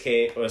employees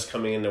was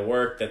coming into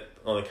work that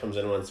only comes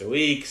in once a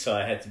week, so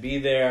I had to be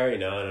there, you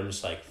know. And I'm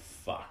just like,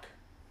 fuck.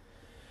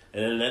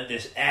 And then that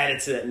just added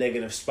to that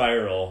negative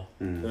spiral.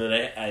 And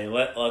then I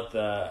let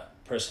the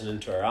person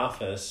into our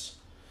office.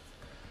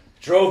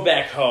 Drove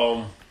back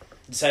home.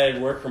 Decided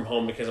to work from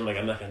home because I'm like,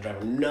 I'm not going to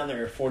drive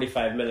another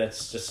 45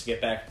 minutes just to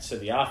get back to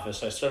the office.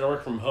 So I started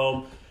work from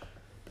home.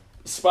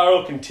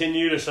 Spiral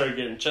continued. I started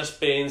getting chest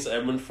pains.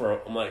 I'm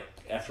like,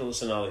 after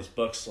listening to all these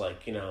books,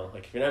 like, you know,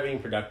 like if you're not being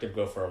productive,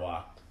 go for a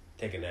walk,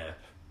 take a nap,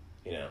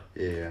 you know,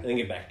 and then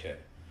get back to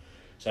it.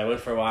 So I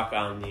went for a walk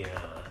on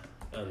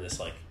this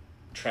like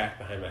track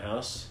behind my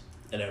house,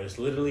 and I was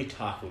literally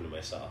talking to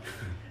myself.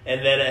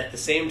 And then at the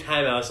same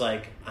time, I was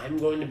like, I'm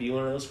going to be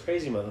one of those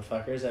crazy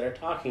motherfuckers that are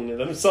talking to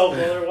themselves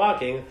while they're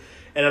walking,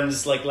 and I'm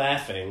just like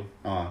laughing.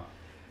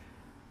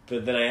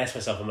 But then I asked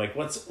myself, I'm like,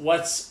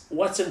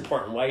 what's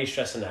important? Why are you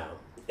stressing out?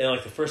 And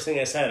like the first thing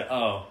I said,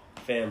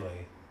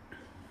 family,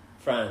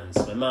 friends,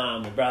 my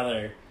mom, my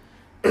brother,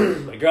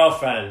 my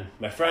girlfriend,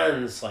 my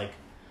friends. Like,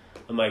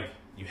 I'm like,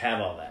 you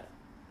have all that.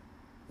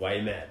 Why are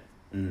you mad?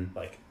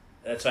 Like,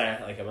 that's why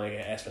I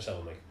ask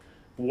myself, I'm like,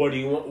 what do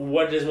you want?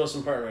 What is most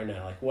important right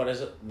now? Like, what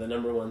is the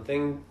number one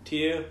thing to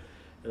you?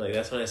 And like,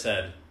 that's when I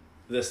said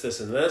this,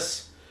 and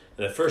this.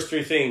 And the first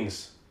three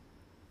things,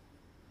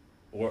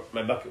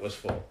 my bucket was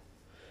full.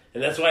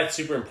 And that's why it's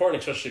super important,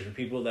 especially for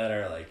people that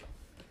are like,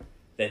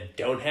 that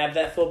don't have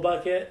that full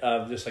bucket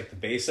of just like the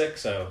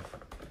basics of,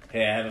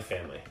 hey, I have a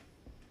family.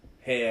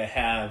 Hey, I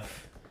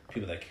have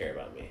people that care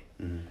about me.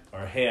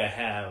 Or hey, I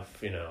have,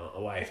 you know,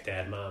 a wife,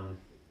 dad, mom,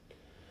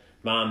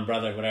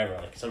 brother, whatever.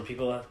 Like some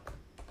people,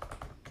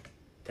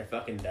 they're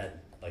fucking dead.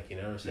 Like, you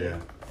know what I'm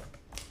saying?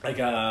 Yeah. Like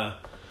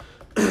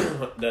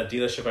the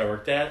dealership I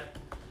worked at,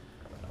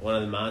 one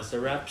of the Mazda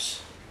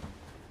reps,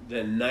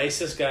 the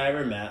nicest guy I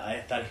ever met.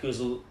 I thought he was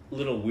a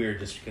little weird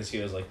just because he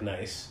was like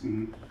nice.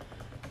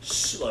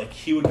 So, like,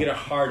 he would get a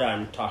hard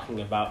on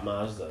talking about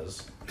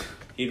Mazdas.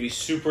 He'd be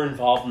super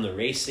involved in the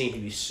racing.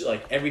 He'd be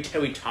like, every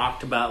time we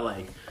talked about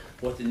like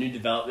what the new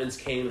developments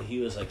came, he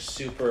was like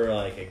super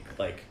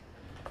like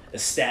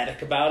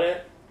ecstatic about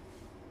it.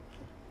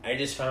 I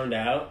just found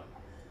out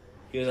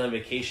he was on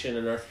vacation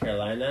in North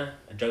Carolina.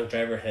 A drunk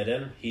driver hit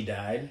him. He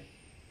died.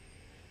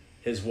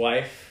 His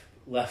wife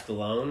left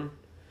alone,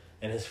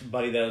 and his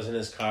buddy that was in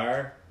his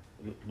car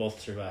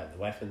both survived. The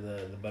wife and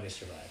the buddy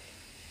survived.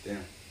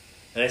 Damn.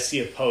 And I see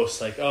a post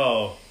like,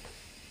 oh,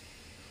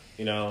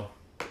 you know,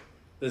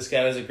 this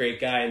guy was a great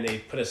guy, and they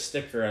put a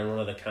sticker on one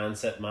of the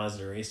concept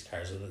Mazda race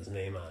cars with his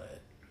name on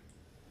it.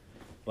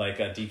 Like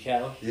a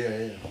decal.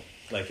 Yeah.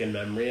 Like in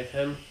memory of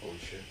him. Holy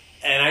shit.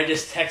 And I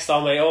just text all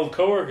my old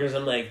coworkers.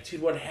 I'm like,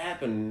 dude, what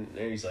happened?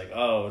 And he's like,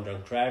 oh, a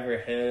drunk driver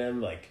hit him.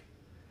 Like,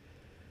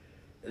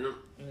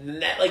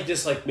 and that like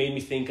just like made me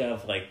think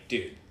of like,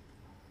 dude,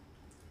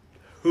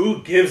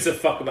 who gives a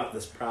fuck about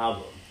this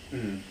problem?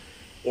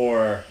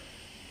 Or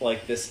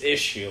like this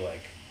issue?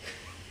 Like,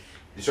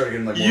 you started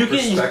getting like more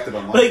perspective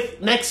on life.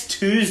 Like next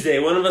Tuesday,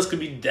 one of us could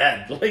be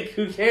dead. Like,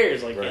 who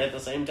cares? Like at the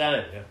same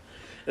time. Yeah.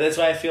 And that's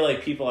why I feel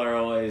like people are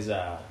always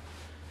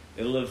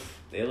they live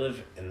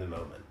in the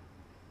moment,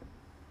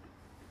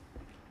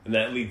 and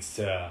that leads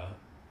to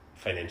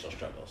financial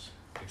struggles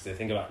because they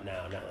think about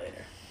now, not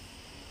later.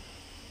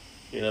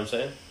 You know what I'm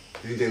saying?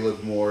 Do you think they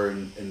live more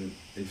in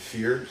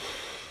fear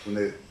when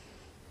they?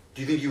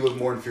 Do you think you live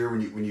more in fear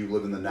when you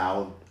live in the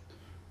now,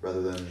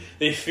 rather than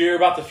they fear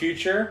about the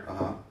future?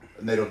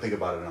 And they don't think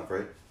about it enough,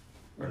 right?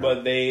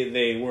 But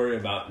they worry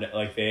about,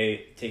 like,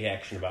 they take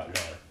action about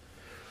now.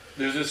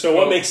 There's this so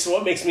what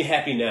makes me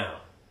happy now?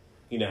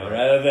 You know, right.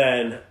 Rather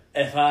than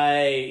if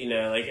I, you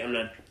know, like, I'm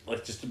not,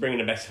 like, just to bring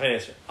it back to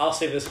finance, I'll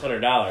save this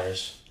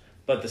 $100,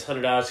 but this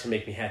 $100 can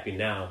make me happy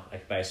now. I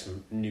can buy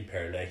some new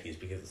pair of Nikes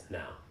because it's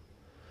now.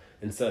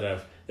 Instead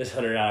of this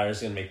 $100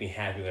 is going to make me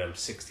happy when I'm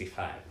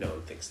 65. No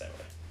one thinks that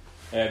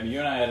way. You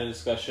and I had a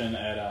discussion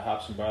at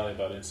Hops and Barley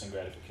about instant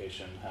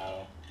gratification,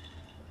 how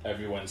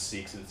everyone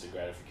seeks instant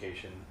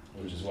gratification,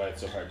 which is why it's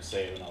so hard to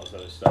save and all this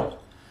other stuff.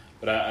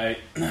 But I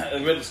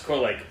read this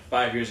quote like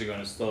 5 years ago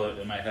and it's still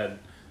in my head.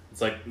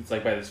 It's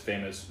like by this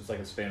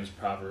famous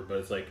proverb, but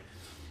it's like,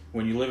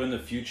 when you live in the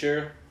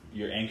future,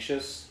 you're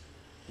anxious.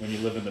 When you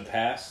live in the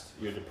past,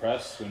 you're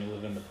depressed. When you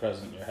live in the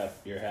present,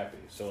 you're happy.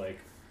 So like,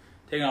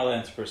 taking all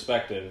that into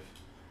perspective,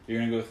 you're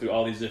gonna go through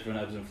all these different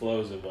ebbs and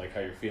flows of like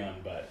how you're feeling,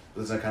 but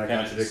does that kind of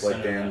contradict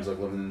like Dan's like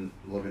living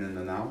in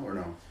the now, or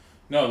no?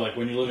 No, like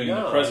when you're living in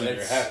the present,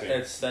 you're happy.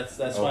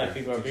 That's why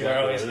people are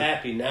always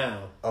happy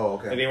now. Oh,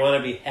 okay. Like they want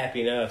to be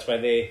happy now. That's why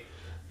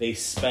they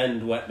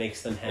spend what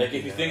makes them happy. Like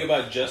if you think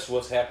about just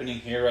what's happening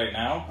here right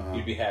now,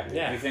 you'd be happy.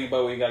 Yeah. If you think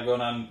about what you got going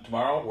on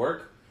tomorrow,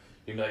 work,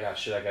 you'd be like, oh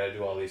shit, I gotta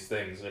do all these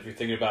things. And if you're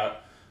thinking about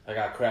like,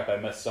 oh crap, I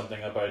messed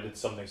something up, I did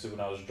something stupid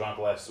when I was drunk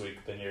last week,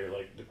 then you're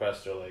like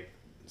depressed or like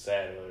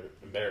sad or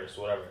embarrassed,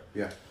 whatever.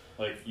 Yeah.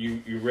 Like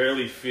you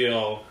rarely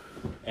feel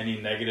any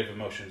negative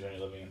emotions when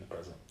you're living in the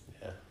present.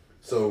 Yeah.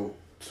 So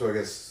I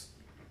guess,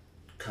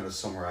 kind of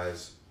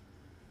summarize,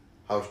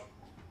 how,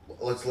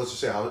 let's just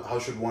say how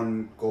should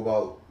one go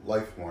about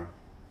life more?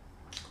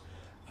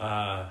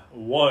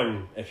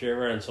 One, if you're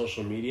ever on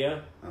social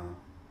media,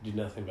 do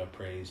nothing but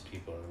praise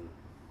people and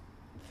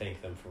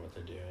thank them for what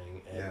they're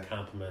doing and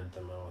compliment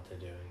them on what they're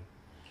doing,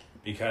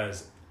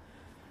 because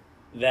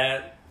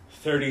that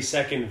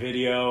 30-second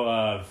video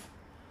of,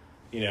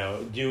 you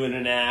know, doing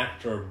an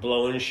act or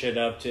blowing shit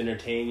up to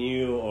entertain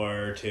you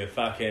or to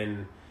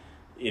fucking,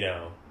 you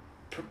know,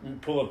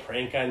 pull a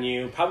prank on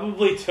you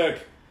probably took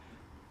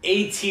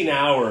 18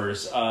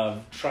 hours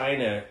of trying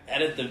to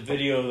edit the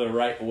video the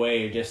right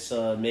way just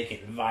to make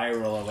it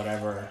viral or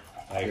whatever.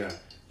 Like,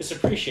 just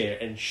appreciate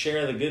it and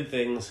share the good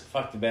things,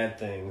 fuck the bad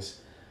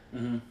things.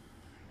 Mm-hmm.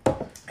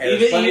 Hey,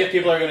 there's plenty of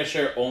people are going to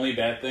share only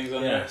bad things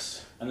on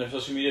their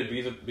social media.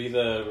 Be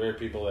the rare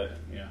people that,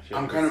 you know.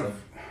 I'm kind of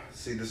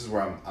see. This is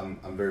where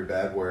I'm very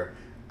bad. Where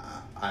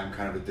I'm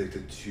kind of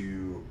addicted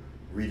to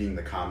reading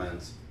the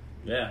comments.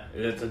 Yeah,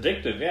 it's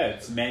addictive. Yeah,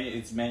 it's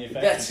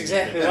manufactured. That's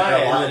exactly why.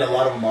 A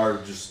lot of them are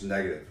just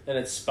negative. And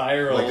it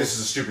spirals. Like, this is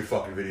a stupid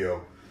fucking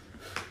video.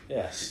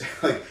 Yes.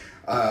 Like,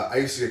 I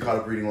used to get caught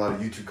up reading a lot of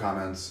YouTube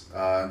comments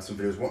and some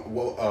videos.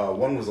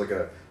 One was like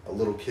a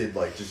little kid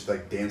like just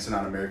like dancing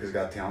on America's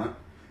Got Talent,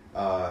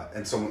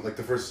 and someone like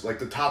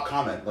the top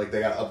comment, like they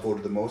got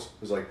upvoted the most,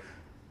 was like,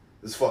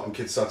 "This fucking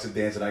kid sucks at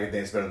dancing. I can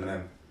dance better than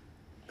him."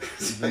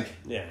 It's like,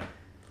 yeah.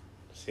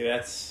 See,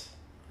 that's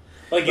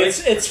like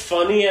it's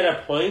funny at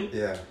a point.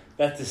 Yeah.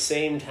 But at the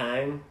same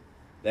time,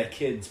 that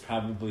kid's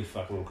probably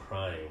fucking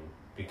crying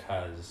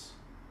because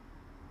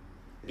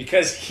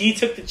he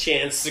took the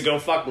chance to go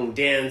fucking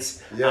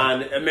dance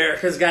on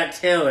America's Got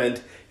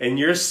Talent, and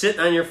you're sitting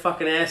on your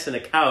fucking ass in a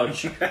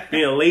couch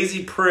being a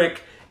lazy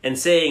prick and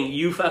saying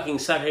you fucking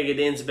suck, I can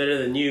dance better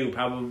than you,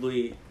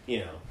 probably, you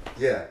know.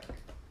 Yeah.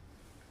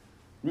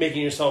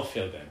 Making yourself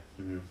feel good.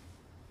 Mm-hmm.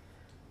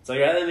 It's like,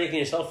 rather than making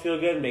yourself feel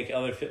good, make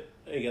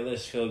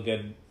others feel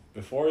good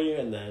before you,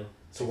 and then...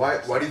 So why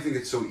do you think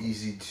it's so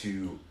easy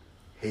to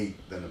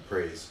hate than to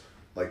praise,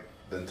 like,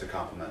 than to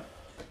compliment?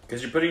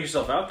 Because you're putting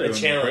yourself out there when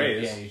you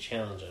praise. Yeah, you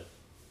challenge it.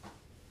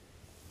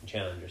 You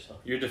challenge yourself.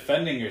 You're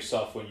defending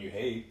yourself when you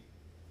hate.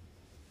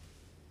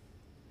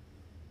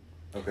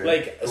 Okay.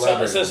 Like,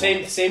 so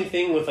same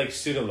thing with, like,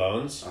 student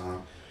loans. Uh-huh.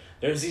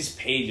 There's these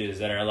pages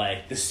that are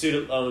like, the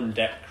student loan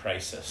debt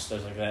crisis.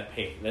 There's like that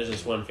page. There's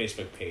this one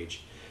Facebook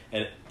page.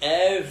 And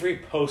every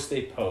post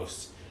they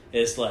post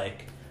is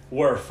like,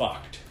 we're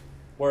fucked.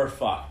 We're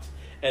fucked.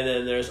 And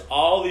then there's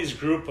all these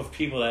group of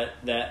people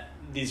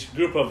these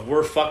group of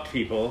we're fucked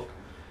people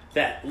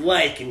that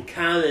like and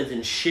comment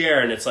and share,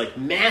 and it's like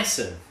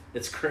massive.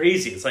 It's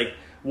crazy. It's like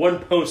one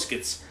post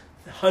gets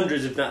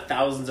hundreds, if not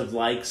thousands of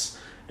likes,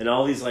 and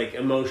all these like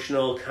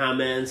emotional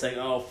comments like,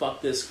 oh,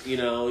 fuck this, you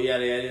know,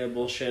 yada, yada,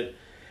 bullshit.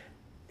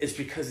 It's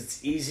because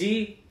it's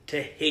easy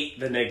to hate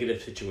the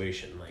negative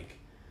situation. Like,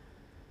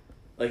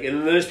 and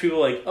then there's people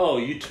like, oh,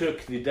 you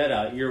took the debt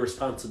out, you're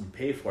responsible to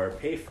pay for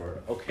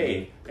it.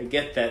 Okay, I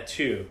get that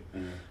too.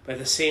 Mm-hmm. But at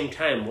the same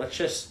time, let's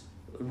just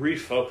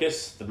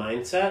refocus the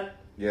mindset.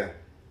 Yeah.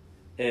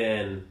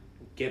 And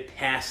get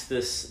past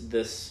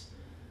this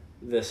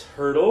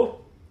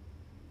hurdle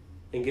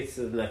and get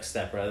to the next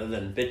step rather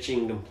than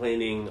bitching,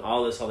 complaining,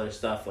 all this other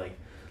stuff. Like,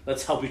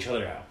 let's help each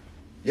other out.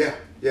 Yeah.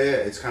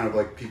 It's kind of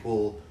like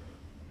people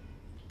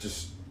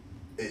just,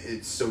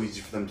 it's so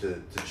easy for them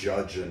to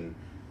judge, and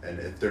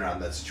if they're not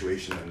in that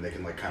situation, then they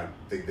can like kind of,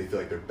 they feel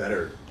like they're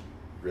better,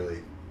 really,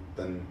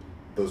 than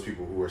those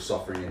people who are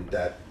suffering in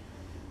debt.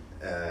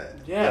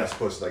 As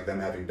opposed to like them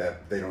having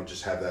debt, they don't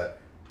just have that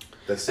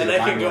state and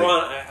of I mind can go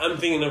like, on. I'm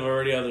thinking of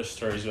already other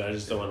stories, but I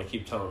just don't want to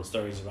keep telling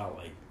stories about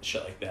like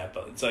shit like that.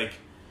 But it's like,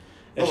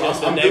 it's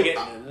just a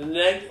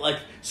negative. Like,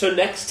 so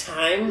next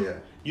time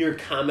you're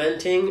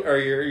commenting or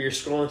you're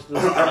scrolling through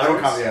those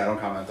comments. I don't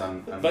comment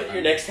on But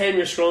your next time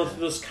you're scrolling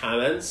through those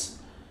comments,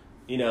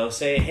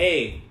 say,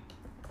 hey,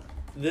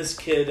 this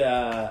kid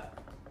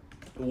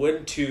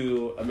went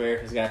to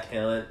America's Got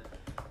Talent.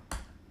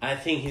 I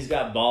think he's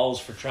got balls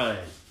for trying.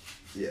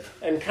 Yeah.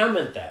 And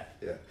comment that.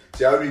 Yeah.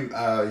 See, I would be,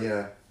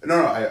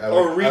 No, I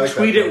or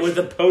retweet it with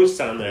a post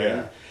on there.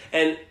 Yeah.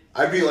 And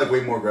I'd be like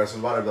way more aggressive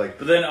about it. I'd be like,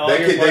 but then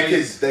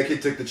that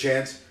kid took the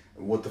chance.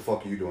 What the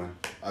fuck are you doing?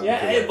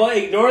 But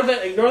ignore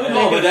the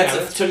No, but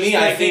that's to me.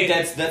 I think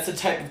that's the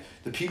type of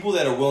the people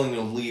that are willing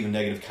to leave a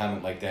negative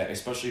comment like that,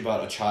 especially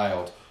about a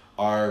child,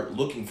 are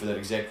looking for that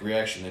exact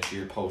reaction that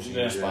you're posting,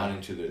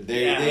 responding to.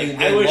 These are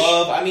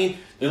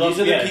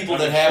the people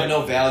that have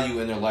no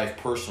value in their life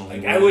personally.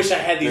 Like, I wish I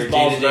had these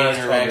balls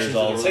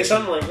interactions. Say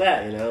something like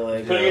that,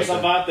 like putting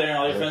yourself out there, and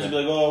all your friends will be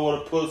like, "Oh,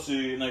 what a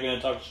pussy," and they're gonna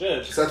talk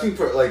shit. Because I think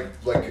for like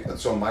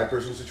so my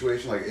personal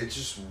situation, like it's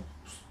just,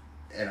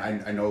 and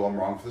I know I'm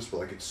wrong for this, but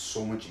like it's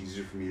so much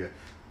easier for me to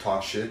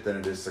talk shit than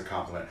it is to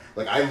compliment.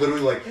 Like I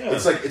literally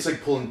it's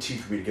like pulling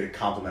teeth for me to get a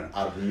compliment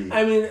out of me.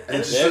 I mean, and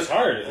it's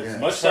hard. It's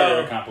much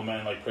harder to compliment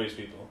and like praise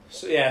people.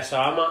 So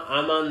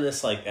I'm on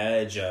this like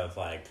edge of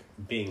like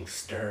being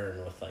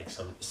stern with like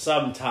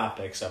some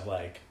topics of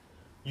like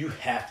you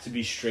have to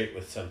be straight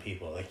with some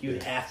people. Like you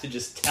have to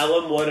just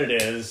tell them what it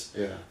is.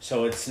 Yeah.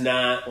 So it's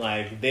not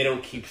like they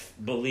don't keep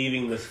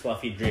believing this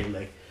fluffy dream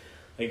like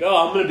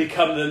oh, I'm gonna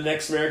become the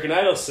next American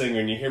Idol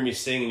singer, and you hear me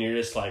sing and you're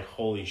just like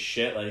holy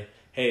shit, like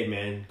hey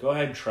man, go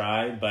ahead and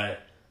try,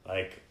 but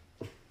like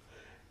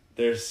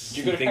there's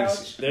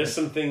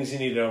some things you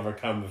need to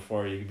overcome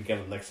before you become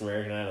the next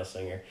American Idol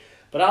singer.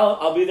 But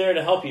I'll be there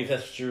to help you if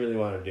that's what you really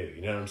want to do.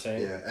 You know what I'm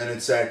saying? Yeah, and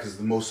it's sad because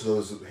most of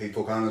those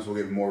hateful comments will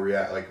get more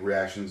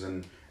reactions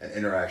and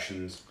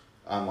interactions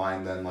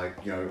online than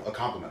a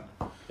compliment.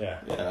 Yeah.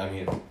 Yeah, I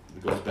mean,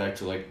 it goes back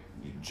to like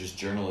just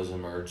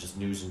journalism or just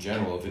news in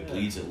general. If it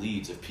bleeds, it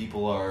leads. If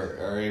people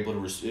are able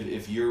to,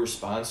 if your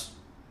response,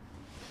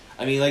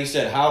 I mean, like you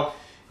said,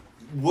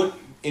 what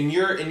in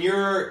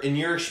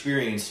your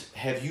experience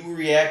have you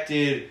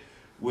reacted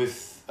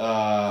with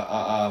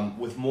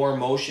more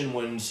emotion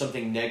when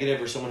something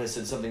negative or someone has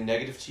said something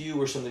negative to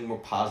you or something more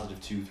positive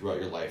to you throughout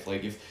your life?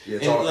 Like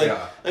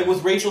like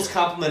with Rachel's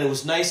compliment, it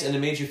was nice and it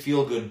made you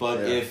feel good.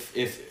 But if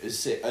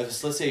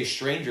let's say a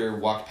stranger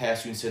walked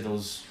past you and said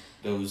those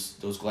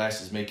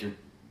glasses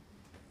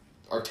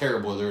are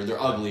terrible, they're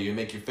ugly, you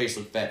make your face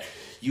look fat,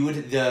 you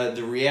would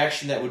the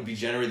reaction that would be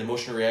generated, the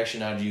emotional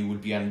reaction out of you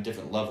would be on a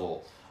different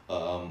level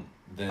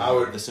than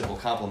the simple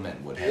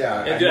compliment would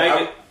have.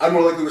 Yeah, I'd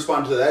more likely to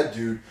respond to that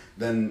dude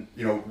than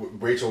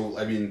Rachel.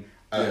 I mean,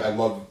 I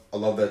love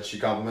that she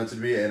complimented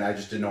me, and I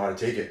just didn't know how to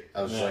take it.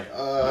 I was just like,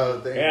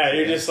 thanks. Yeah,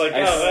 you're just like,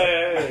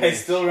 I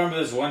still remember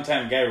this one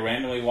time, a guy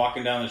randomly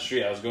walking down the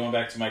street. I was going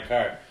back to my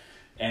car,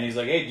 and he's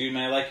like, "Hey, dude,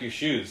 man, I like your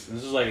shoes." And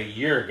this was like a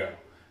year ago.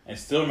 I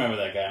still remember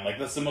that guy. I'm like,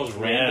 that's the most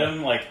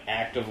random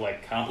act of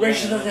compliment.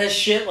 Rachel does that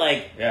shit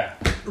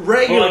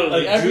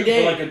regularly every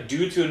day. But a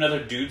dude to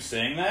another dude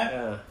saying that.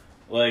 Yeah.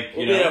 We'll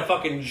be in a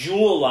fucking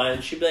Jewel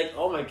line. She'd be like,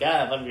 "Oh my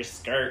god, I love your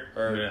skirt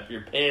or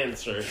your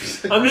pants." Or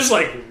I'm just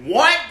like,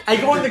 "What?" I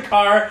go in the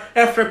car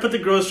after I put the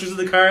groceries in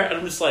the car, and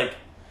I'm just like,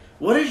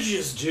 "What did you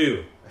just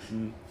do?"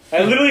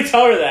 I literally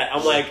tell her that.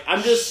 I'm like,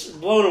 I'm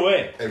just blown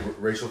away. Hey,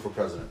 Rachel for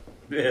president.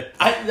 Yeah.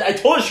 I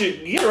told her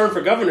you gotta run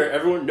for governor.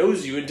 Everyone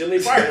knows you until they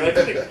fire you.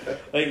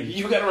 Like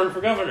you gotta run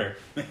for governor.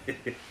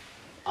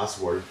 I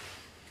support.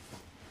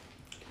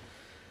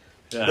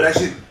 Yeah. But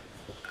actually,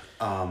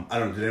 I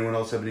don't know. Did anyone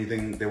else have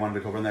anything they wanted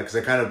to cover on that? Because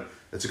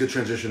it's a good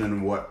transition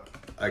in what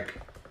I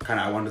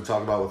wanted to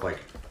talk about with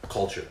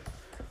culture,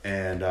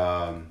 and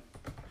can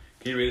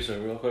you read this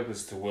real quick?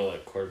 This is to Will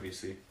at Core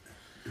BC.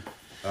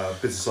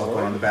 Business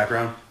software on the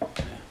background,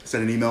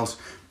 sending emails,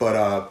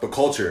 but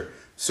culture.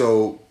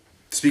 So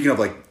speaking of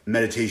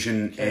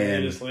meditation Can I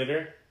read this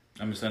later?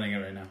 I'm sending it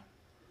right now.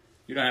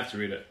 You don't have to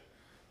read it.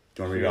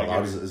 Do you want to read it out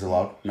loud? Is it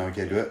loud? No, we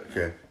can't do it.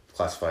 Okay,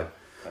 classified.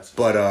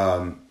 But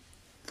let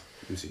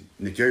me see.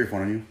 Nick, do you have your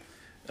phone on you?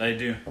 I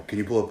do. Can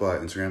you pull up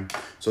Instagram?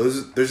 So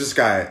there's this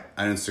guy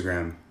on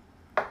Instagram.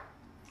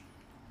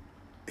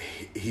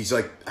 He's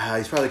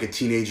he's probably a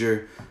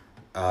teenager.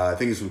 I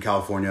think he's from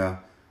California.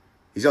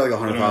 He's got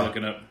 100,000. I'm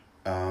looking up.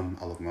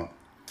 I'll look him up.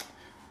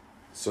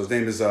 So his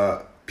name is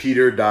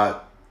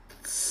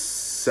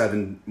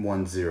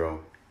Peter.710.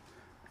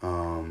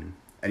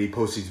 And he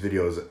posts these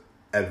videos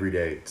every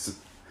day.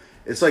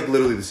 It's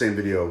literally the same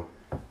 3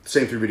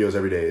 videos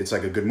every day. It's a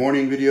good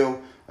morning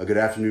video, a good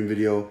afternoon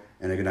video,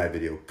 and a goodnight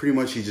video. Pretty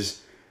much he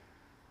just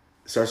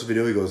starts the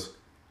video, he goes,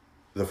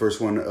 the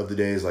first one of the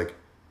day is like,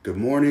 good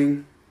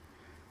morning.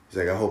 He's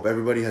like, I hope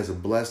everybody has a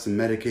blessed and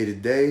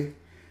medicated day.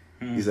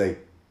 He's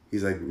like,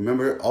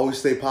 remember, always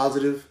stay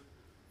positive.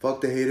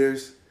 Fuck the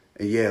haters.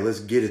 And yeah, let's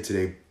get it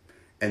today.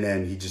 And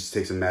then he just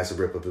takes a massive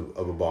rip of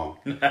a bong.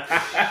 And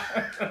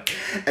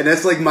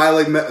that's like my,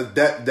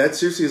 that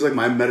seriously is like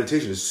my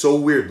meditation. It's so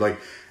weird. Like,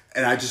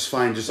 and I just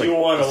find just like. You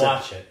want to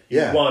watch it.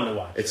 You want to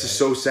watch it. It's just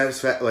so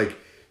satisfying. Like,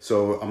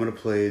 so I'm going to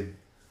play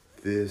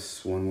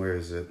this one. Where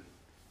is it?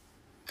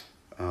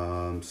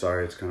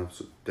 Sorry, it's kind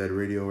of dead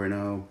radio right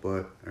now,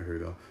 but here we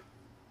go.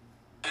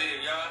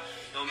 Y'all,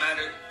 no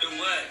matter do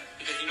what,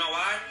 because you know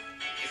why?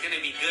 It's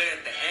gonna be good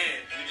at the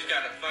end. You just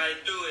gotta fight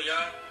through it,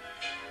 y'all.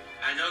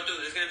 I know,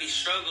 dude, there's gonna be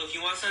struggle. If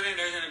you want something,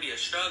 there's gonna be a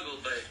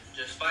struggle, but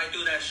just fight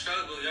through that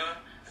struggle, y'all.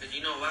 Because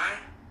you know why?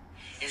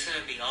 It's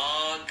gonna be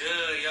all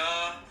good,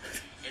 y'all.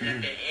 And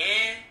at the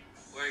end,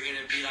 we're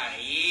gonna be like,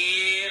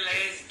 yeah,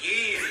 let's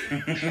get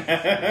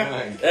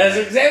it. That's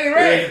exactly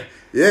right.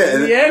 Yeah,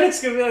 in the end,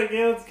 it's gonna be like,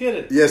 yeah, let's get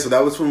it. Yeah, so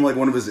that was from like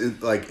one of his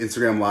like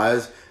Instagram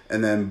lives,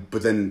 and then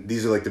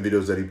these are like the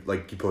videos that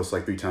he posts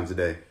like 3 times a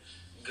day.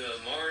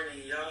 Good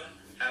morning, y'all.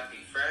 Happy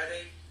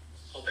Friday.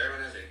 Hope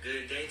everyone has a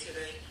good day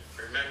today.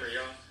 Remember,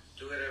 y'all,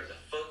 do whatever the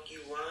fuck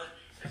you want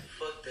and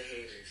fuck the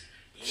haters.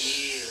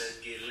 Yeah, let's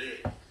get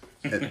lit.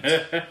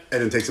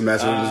 And then takes a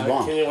massive of his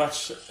bong. Can you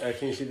watch?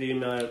 Can you see the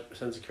email I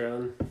sent to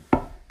Carolyn?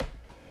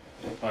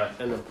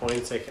 And the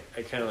points, I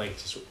kind of like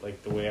just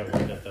like the way I've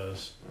looked at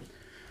those.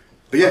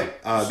 But yeah,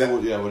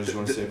 what did you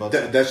want to say about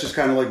that? That's just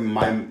kind of like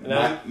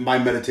my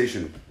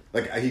meditation.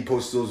 Like he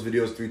posts those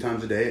videos 3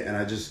 times a day, and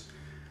I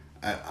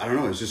don't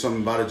know. It's just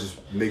something about it just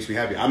makes me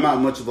happy. I'm not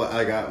much of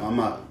like I'm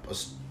not a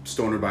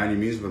stoner by any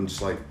means, but I'm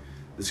just like,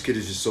 this kid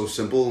is just so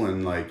simple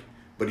and like,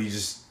 but he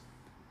just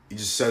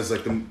says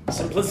like the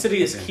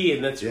simplicity is key,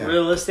 and that's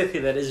realistically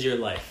that is your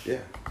life.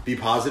 Yeah, be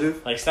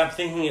positive. Like, stop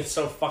thinking it's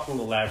so fucking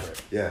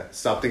elaborate. Yeah,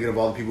 stop thinking of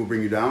all the people who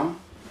bring you down.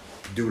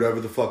 Do whatever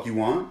the fuck you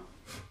want.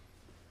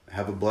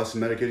 Have a blessed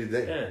and medicated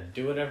day. Yeah,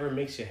 do whatever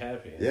makes you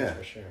happy. Yeah, that's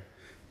for sure.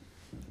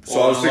 So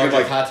I was thinking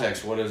like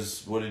context. What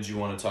did you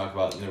want to talk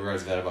about in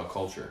regards to that about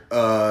culture?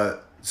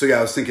 So yeah,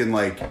 I was thinking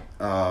like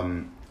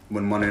when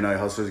Monday Night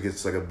Hustlers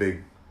gets like a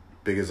big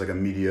as like a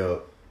media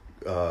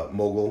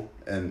mogul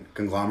and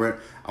conglomerate,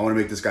 I want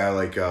to make this guy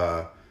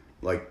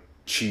like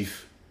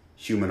chief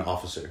human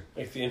officer.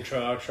 Like the intro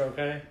outro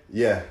guy.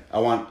 Yeah, I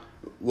want.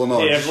 Well, no.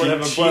 Hey, everyone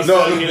have a blessed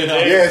day.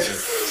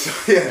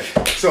 Yeah.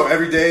 So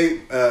every day,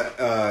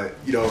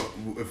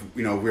 if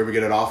we ever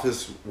get an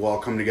office, we'll all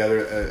come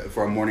together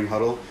for our morning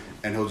huddle,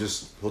 and he'll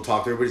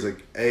talk to everybody. He's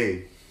like,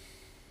 "Hey,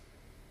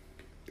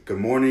 good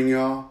morning,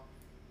 y'all.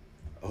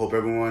 I hope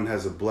everyone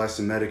has a blessed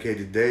and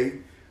medicated day.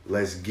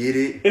 Let's get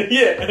it."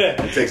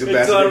 Yeah. It takes a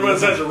until everyone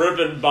starts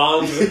ripping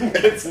bombs and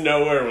gets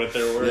nowhere with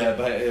their work. Yeah,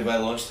 by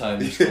lunchtime,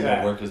 you still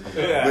won't work as much.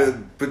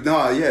 But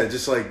no, yeah,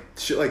 just like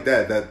shit like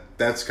that.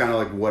 That's kind of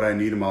like what I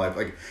need in my life.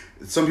 Like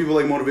some people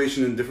like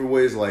motivation in different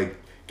ways, like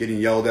getting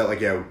yelled at. Like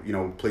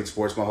played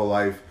sports my whole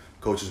life.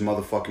 Coach is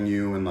motherfucking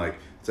you and like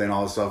saying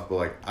all this stuff. But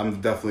like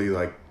I'm definitely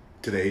like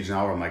to the age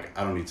now where I'm like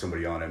I don't need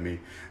somebody yelling at me.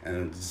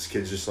 And this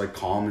kid's just like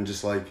calm and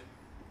just like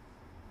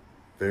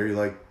very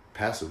like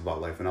passive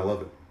about life, and I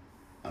love it.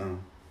 I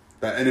don't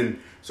know.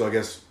 So I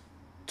guess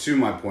to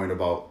my point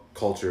about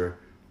culture,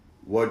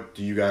 what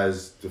do you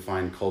guys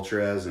define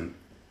culture as? And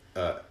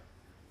what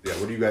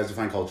do you guys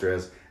define culture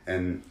as?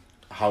 And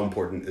how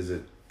important is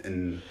it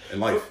in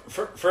life?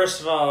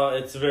 First of all,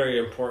 it's very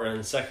important.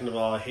 And second of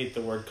all, I hate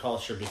the word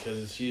culture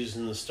because it's used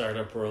in the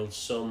startup world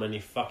so many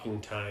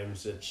fucking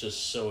times. It's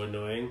just so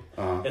annoying.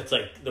 It's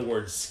like the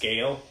word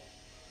scale.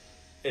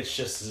 It's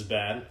just as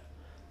bad.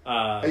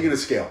 How you gonna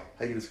scale?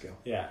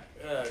 Yeah.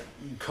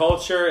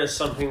 Culture is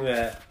something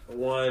that,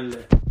 one,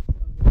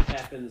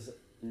 happens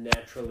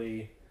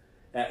naturally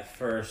at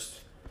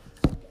first,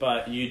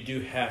 but you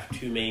do have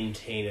to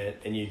maintain it,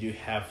 and you do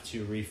have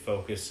to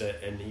refocus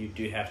it, and you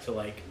do have to,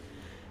 like,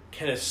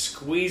 kind of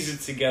squeeze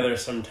it together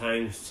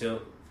sometimes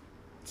to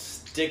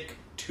stick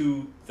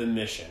to the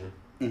mission.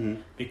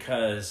 Mm-hmm.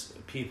 Because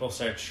people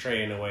start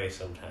straying away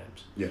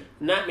sometimes. Yeah.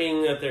 Not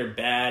meaning that they're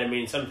bad. I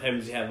mean,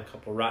 sometimes you have a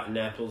couple rotten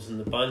apples in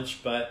the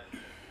bunch, but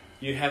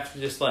you have to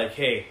just like,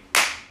 hey,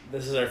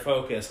 this is our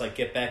focus. Like,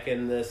 get back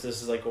in this.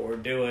 This is like what we're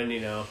doing, you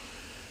know.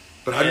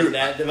 But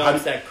that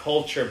develops that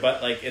culture.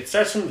 But like, it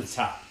starts from the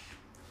top.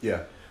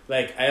 Yeah.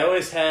 Like, I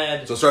always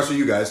had. So it starts with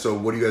you guys. So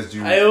what do you guys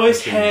do? I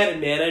always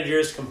had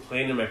managers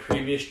complain in my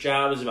previous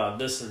jobs about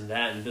this and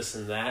that and this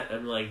and that.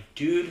 I'm like,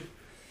 dude,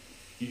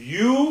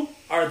 you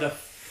are the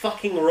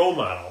fucking role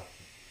model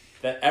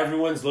that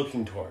everyone's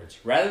looking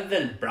towards. Rather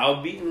than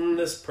browbeating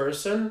this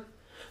person,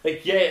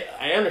 like, yeah,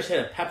 I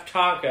understand a pep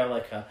talk,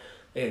 like a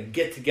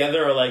get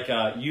together, or like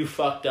a you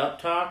fucked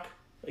up talk,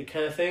 like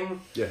kind of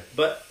thing. Yeah.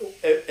 But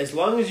as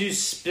long as you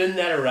spin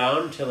that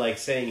around to like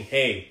saying,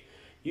 hey,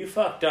 you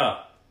fucked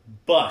up,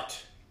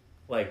 but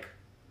like,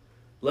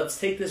 let's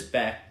take this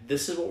back.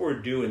 This is what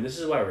we're doing. This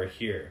is why we're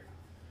here.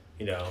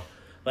 You know,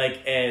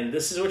 like, and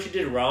this is what you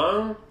did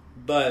wrong,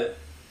 but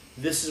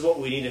this is what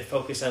we need to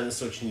focus on. This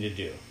is what you need to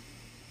do,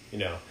 you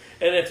know.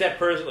 And if that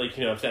person, like,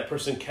 you know, if that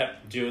person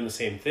kept doing the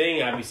same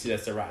thing, obviously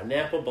that's a rotten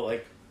apple. But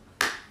like,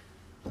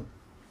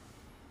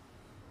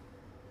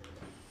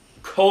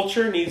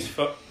 culture needs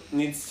to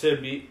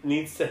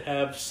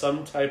have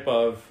some type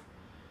of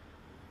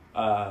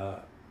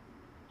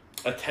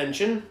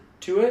attention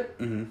to it.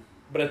 Mm-hmm.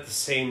 But at the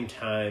same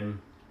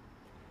time,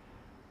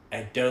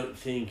 I don't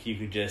think you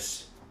could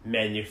just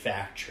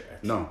manufacture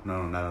it. No,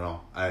 not at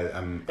all. I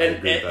agree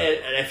And with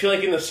that. I feel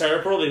like in the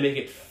startup world, they make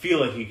it feel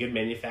like you can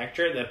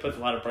manufacture it. That puts a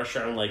lot of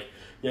pressure on, like,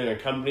 younger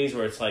companies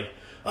where it's like,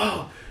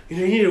 oh, you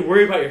know, you need to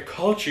worry about your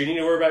culture. You need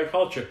to worry about your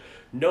culture.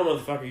 No,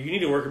 motherfucker, you need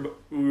to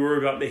worry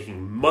about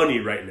making money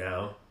right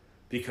now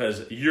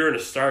because you're in a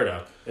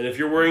startup. And if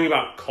you're worrying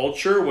about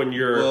culture when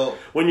you're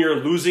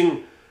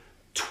losing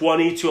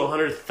 $20,000 to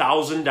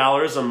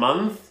 $100,000 a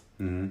month,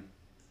 Mm-hmm.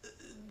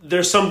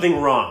 there's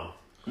something wrong.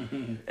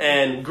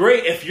 And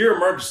great, if you're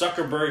Mark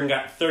Zuckerberg and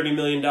got $30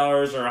 million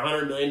or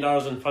 $100 million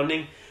in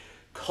funding,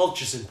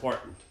 culture's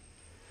important.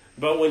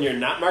 But when you're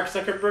not Mark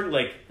Zuckerberg,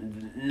 like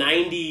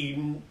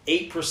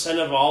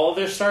 98% of all of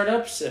their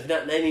startups, if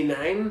not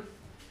 99%,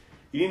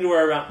 you need to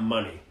worry about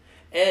money.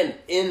 And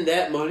in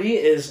that money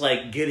is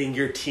like getting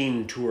your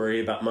team to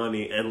worry about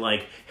money and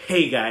like,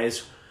 hey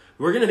guys,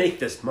 we're going to make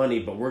this money,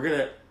 but we're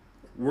going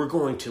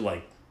to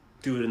like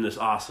do it in this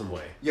awesome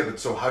way. Yeah, but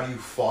so how do you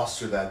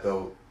foster that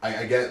though?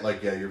 I get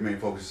like, yeah, your main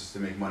focus is to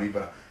make money,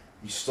 but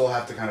you still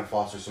have to kind of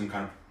foster some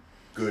kind of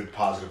good,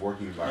 positive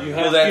working environment. You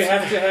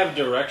have to have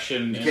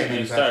direction in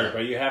a startup,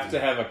 right? You have to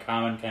have a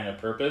common kind of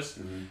purpose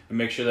and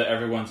make sure that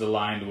everyone's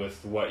aligned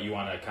with what you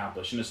want to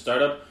accomplish. In a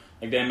startup,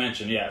 like Dan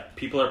mentioned, yeah,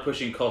 people are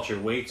pushing culture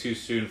way too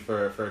soon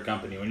for a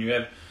company. When you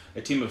have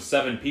a team of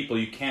 7 people,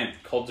 you can't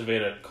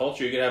cultivate a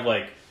culture. You could have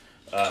like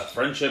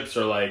friendships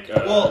or like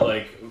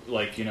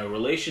you know,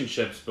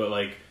 relationships, but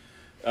like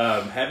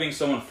having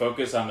someone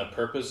focus on the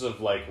purpose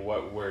of like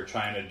what we're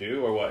trying to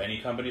do or what any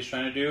company's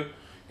trying to do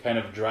kind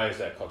of drives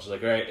that culture.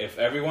 Like, all right, if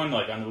everyone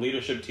like on the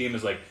leadership team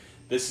is like,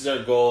 this is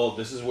our goal,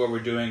 this is what we're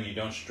doing, you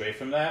don't stray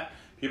from that,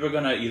 people are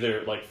gonna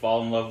either like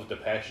fall in love with the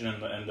passion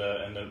and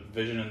the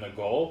vision and the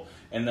goal,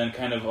 and then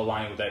kind of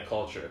align with that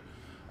culture.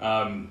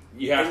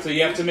 You have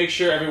to make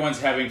sure everyone's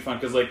having fun,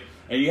 because like,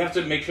 and you have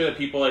to make sure that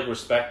people like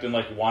respect and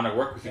like want to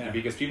work with you,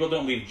 because people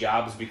don't leave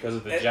jobs because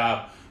of the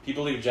job.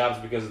 People leave jobs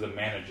because of the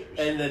managers.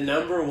 And the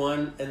number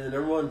one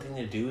thing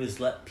to do is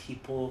let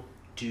people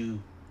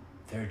do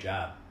their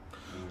job.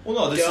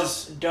 Well, no,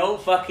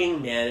 don't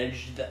fucking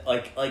manage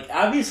like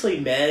obviously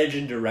manage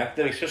and direct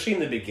them, especially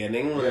in the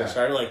beginning when they're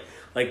starting,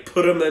 like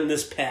put them in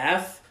this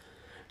path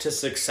to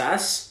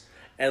success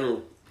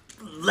and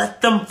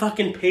let them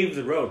fucking pave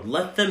the road.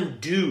 Let them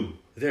do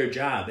their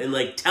job and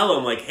like tell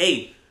them like,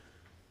 hey,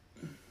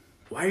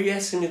 why are you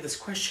asking me this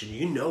question?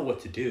 You know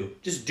what to do.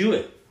 Just do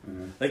it.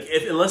 Mm-hmm. Like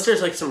unless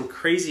there's like some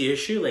crazy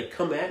issue, like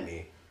come at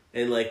me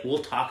and like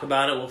we'll talk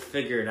about it. We'll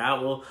figure it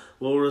out.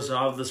 We'll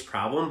resolve this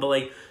problem. But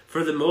like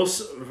for the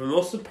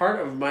most part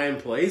of my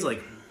employees,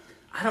 like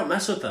I don't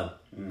mess with them.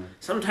 Mm.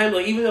 Sometimes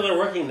like even though they're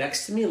working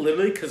next to me,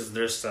 literally because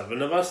there's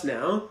 7 of us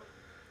now,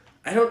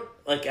 I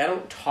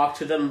don't talk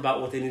to them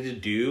about what they need to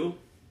do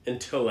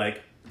until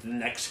like the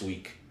next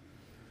week.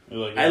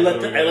 Like, I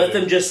let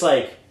them just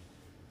like,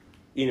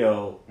 you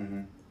know,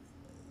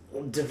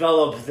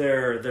 develop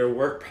their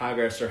work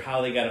progress or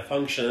how they got to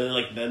function, and then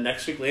like the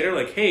next week later,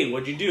 like, hey,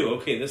 what'd you do?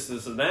 Okay, this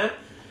and that.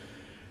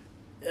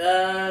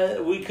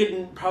 We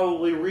could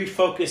probably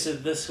refocus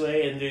it this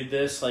way and do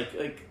this.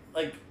 Like,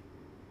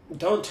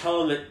 don't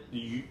tell them that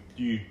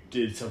you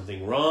did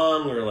something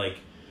wrong or like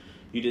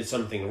you did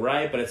something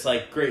right, but it's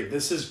like, great,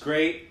 this is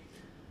great,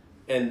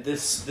 and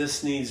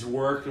this needs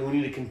work, and we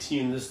need to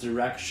continue in this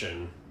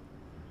direction,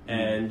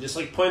 and just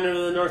like point them to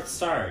the North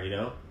Star, you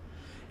know,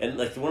 and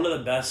like one of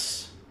the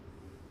best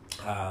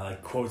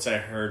like quotes I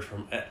heard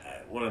from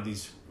one of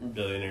these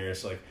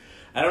billionaires, like,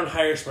 I don't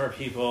hire smart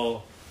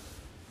people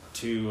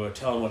to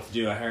tell them what to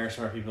do. I hire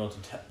smart people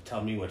to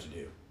tell me what to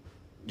do.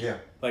 Yeah.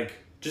 Like,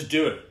 just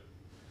do it.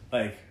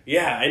 Like,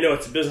 yeah, I know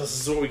it's a business.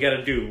 This is what we got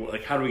to do.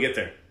 Like, how do we get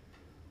there?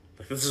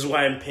 Like, this is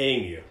why I'm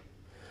paying you.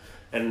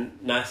 And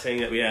not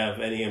saying that we have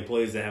any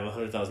employees that have a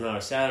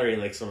 $100,000 salary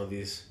like some of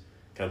these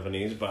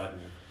companies, but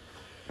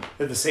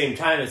at the same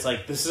time, it's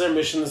like, this is our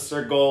mission. This is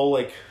our goal.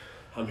 Like,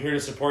 I'm here to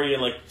support you.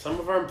 And like some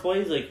of our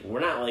employees, like, we're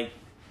not like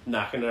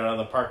knocking it out of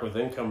the park with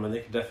income, and they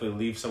could definitely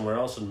leave somewhere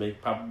else and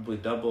make probably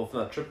double, if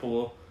not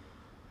triple,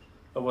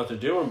 of what they're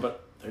doing,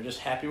 but they're just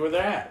happy where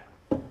they're at.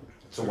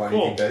 So why do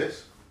you think that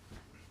is?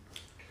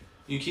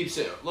 You keep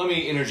saying, let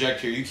me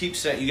interject here. You keep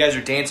saying, you guys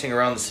are dancing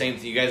around the same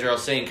thing. You guys are all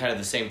saying kind of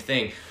the same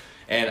thing.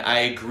 And I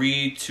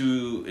agree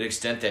to an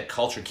extent that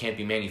culture can't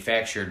be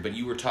manufactured, but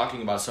you were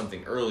talking about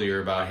something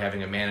earlier about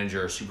having a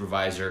manager or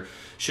supervisor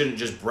shouldn't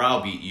just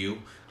browbeat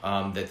you.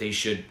 that they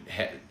should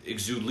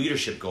exude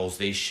leadership goals.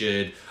 They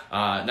should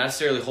not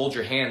necessarily hold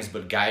your hands,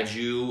 but guide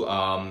you,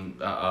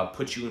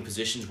 put you in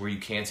positions where you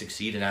can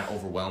succeed and not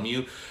overwhelm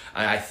you.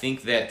 I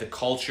think that the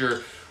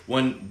culture,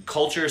 when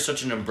culture is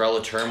such an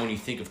umbrella term, when you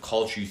think of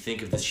culture, you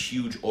think of this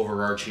huge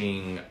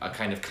overarching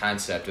kind of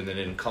concept, and then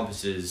it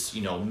encompasses,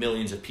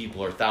 millions of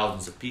people or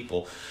thousands of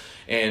people.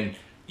 And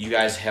you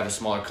guys have a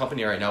smaller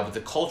company right now, but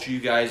the culture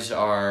you guys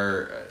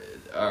are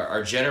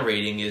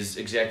generating is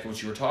exactly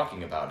what you were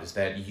talking about, is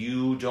that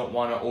you don't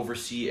want to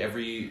oversee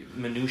every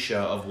minutia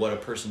of what a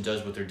person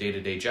does with their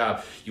day-to-day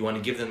job. You want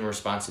to give them the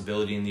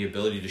responsibility and the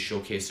ability to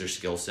showcase their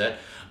skill set,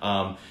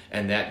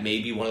 and that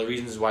may be one of the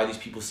reasons why these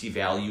people see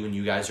value and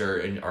you guys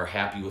are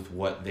happy with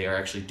what they are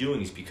actually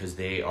doing, is because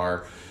they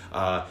are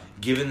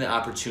given the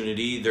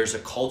opportunity. There's a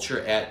culture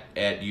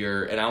at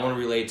your, and I want to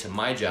relate to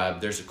my job,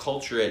 there's a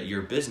culture at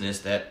your business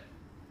that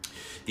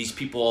these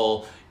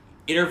people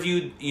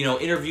interviewed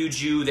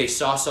you, they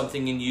saw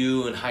something in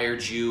you and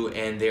hired you,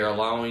 and they're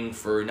allowing,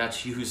 for not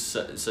to use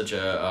such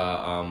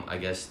a I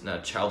guess not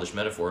a childish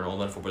metaphor, an old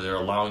metaphor, but they're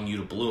allowing you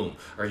to bloom,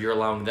 or you're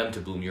allowing them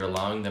to bloom. You're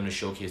allowing them to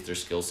showcase their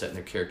skill set and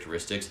their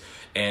characteristics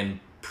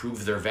and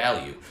prove their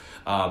value.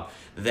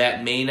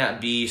 That may not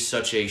be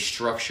such a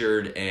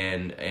structured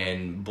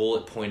and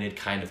bullet pointed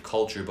kind of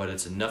culture, but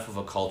it's enough of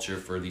a culture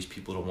for these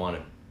people to want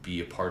to be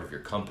a part of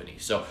your company.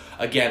 So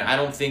again, I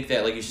don't think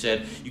that, like you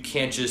said, you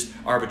can't just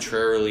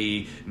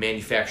arbitrarily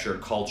manufacture a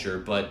culture,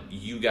 but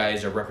you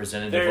guys are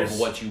representative of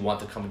what you want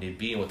the company to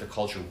be and what the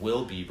culture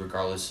will be,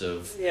 regardless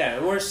of... Yeah,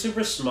 and we're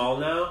super small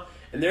now,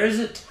 and there is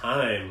a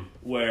time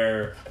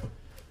where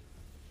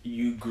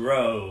you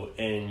grow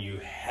and you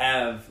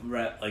have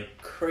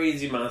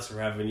crazy amounts of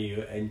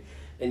revenue,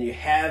 and you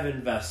have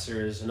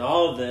investors and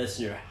all of this,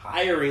 and you're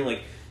hiring,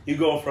 you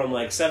go from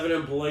 7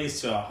 employees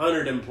to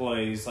 100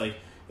 employees,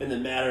 in the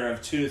matter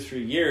of 2 to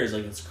 3 years.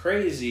 It's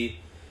crazy.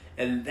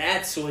 And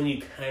that's when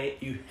you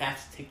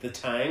have to take the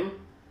time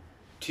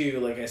to,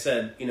 like I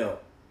said,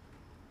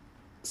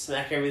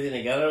 smack everything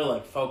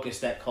together, focus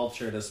that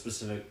culture in a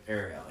specific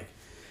area.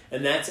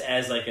 And that's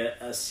as a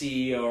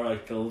CEO or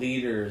the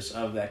leaders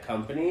of that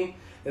company,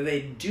 that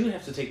they do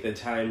have to take the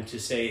time to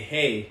say,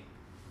 hey,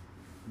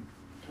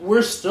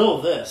 we're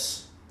still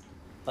this.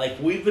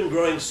 We've been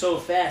growing so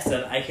fast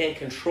that I can't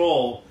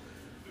control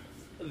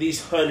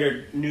these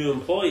 100 new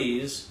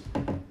employees,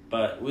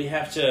 but we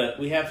have to,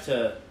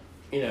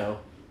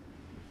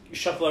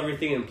 shuffle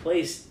everything in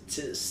place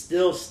to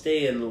still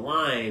stay in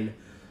line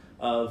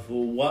of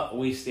what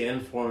we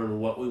stand for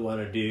and what we want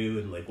to do,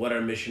 and what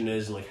our mission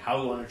is, and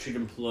how we want to treat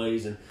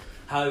employees and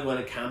how we want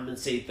to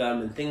compensate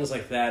them and things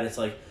like that. It's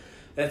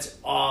that's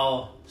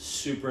all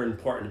super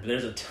important, but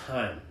there's a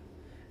time.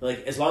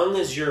 As long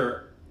as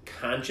you're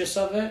conscious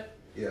of it,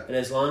 yeah, and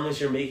as long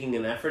as you're making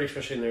an effort,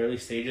 especially in the early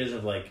stages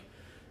of a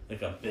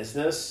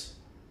business,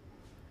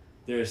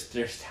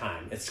 there's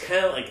time. It's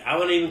kind of I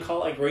wouldn't even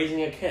call it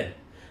raising a kid.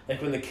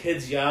 When the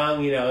kid's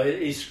young,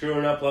 he's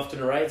screwing up left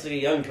and right. It's a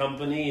young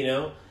company,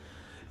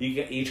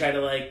 You try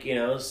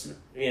to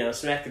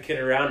smack the kid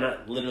around,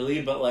 not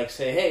literally, but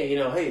say, hey,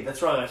 hey,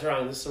 that's wrong,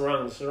 this is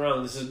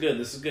wrong, this is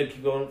good,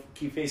 keep going,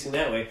 keep facing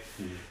that way.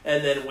 Mm-hmm.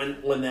 And then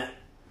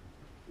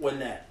when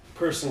that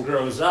person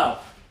grows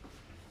up,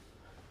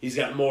 he's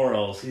got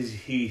morals,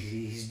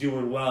 he's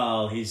doing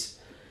well, he's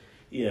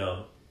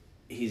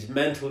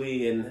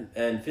mentally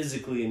and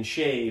physically in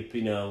shape,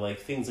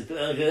 things like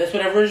that. That's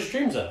what everyone just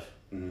dreams of.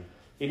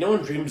 Mm-hmm. No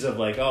one dreams of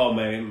oh,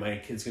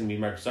 my kid's gonna be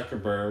Mark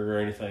Zuckerberg or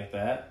anything like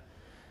that.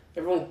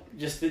 Everyone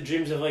just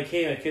dreams of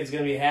hey, my kid's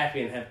gonna be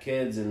happy and have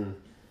kids and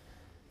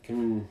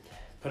can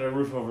put a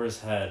roof over his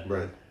head,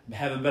 right?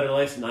 Have a better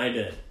life than I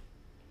did.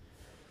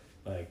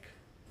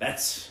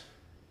 That's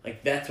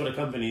what a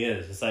company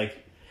is. It's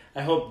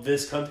I hope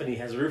this company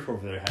has a roof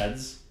over their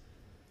heads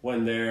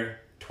when they're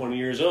 20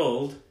 years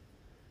old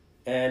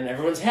and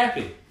everyone's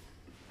happy.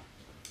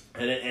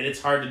 And it's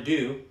hard to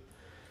do.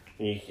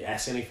 You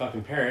ask any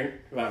fucking parent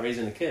about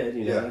raising a kid,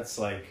 it's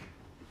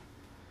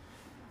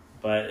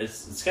but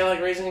it's kind of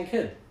like raising a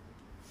kid.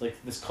 It's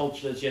this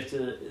culture that you have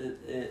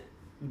to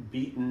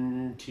beat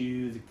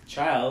into the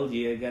child,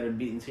 you got to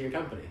beat into your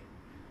company.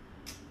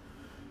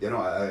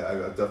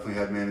 I've definitely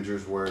had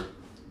managers where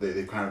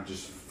they kind of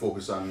just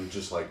focus on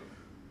just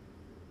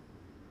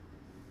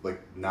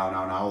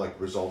now,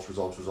 results,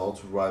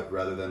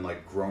 rather than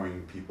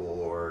growing people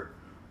or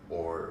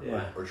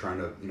trying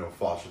to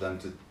foster them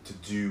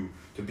to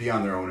be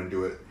on their own and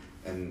do it,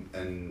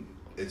 and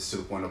it's to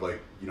the point of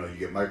you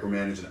get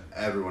micromanaged, and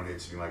everyone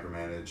hates to be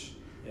micromanaged.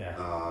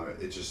 Yeah.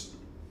 It just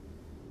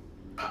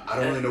I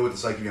don't really know what the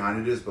psyche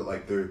behind it is, but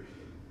they're.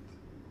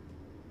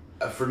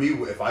 For me,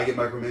 if I get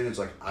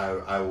micromanaged,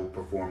 I will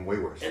perform way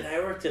worse. And I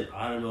worked in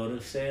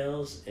automotive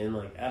sales, and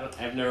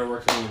I've never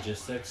worked in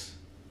logistics.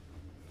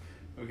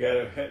 We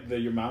got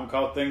your mom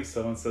called things.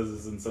 Someone says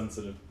it's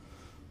insensitive.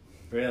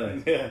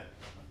 Really? Yeah.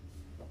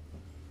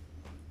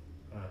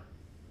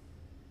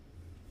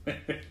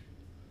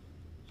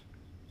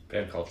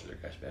 Bad culture there,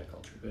 guys. Bad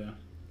culture. Yeah.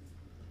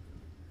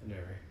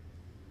 Never.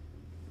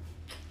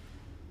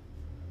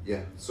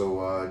 Yeah.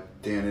 So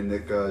Dan and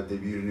Nick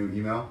debuted a new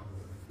email,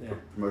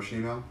 promotion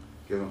email.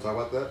 You guys want to talk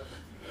about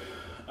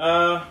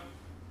that?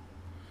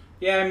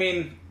 Yeah, I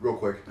mean, real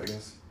quick, I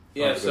guess.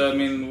 Yeah, so I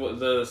mean,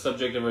 the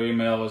subject of our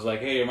email was like,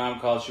 "Hey, your mom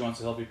called. She wants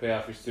to help you pay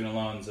off your student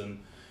loans."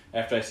 And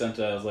after I sent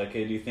it, I was like,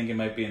 "Hey, do you think it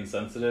might be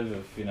insensitive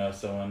if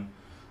someone's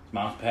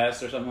mom's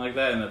passed or something like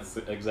that?" And that's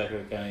exactly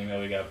the kind of email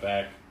we got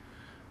back.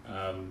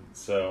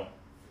 So,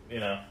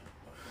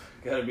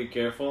 gotta be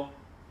careful,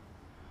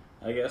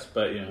 I guess.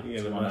 But you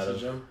have a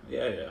message them.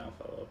 Yeah, I'll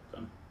follow up with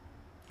them.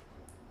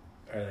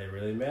 Are they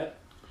really mad?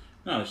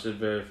 No, it's just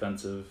very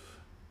offensive.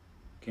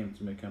 Came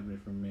to make company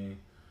from me.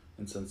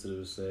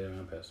 Insensitive to say, "My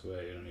mom passed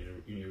away.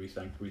 You need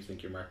to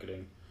rethink your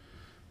marketing."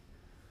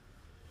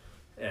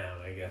 Yeah,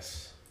 I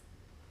guess.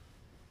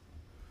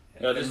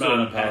 Yeah, just do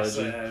an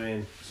apology. I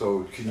mean,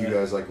 so can you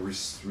guys like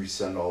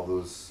resend all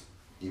those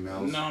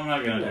emails? No, I'm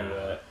not gonna do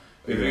that.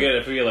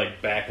 If we get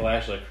like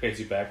backlash, like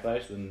crazy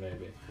backlash, then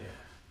maybe.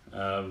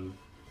 Yeah.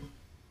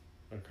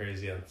 Or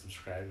crazy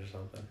unsubscribed or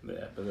something.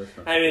 Yeah, but that's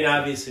not. I mean,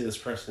 obviously, this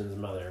person's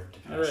mother.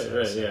 Right,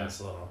 yeah. It's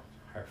a little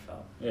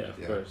heartfelt. Yeah,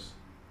 of course.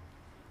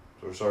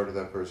 So we're sorry to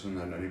that person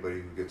and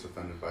anybody who gets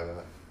offended by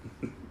that.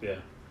 Yeah.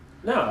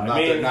 No, I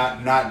mean...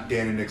 Not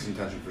Dan and Nick's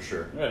intention, for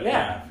sure. Right.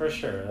 Yeah, for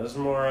sure. It was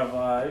more of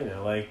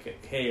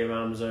like, hey, your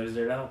mom's always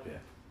there to help you.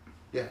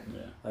 Yeah.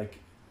 Like,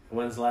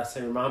 when's the last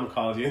time your mom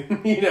called you?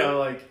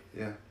 Like...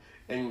 Yeah.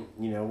 And,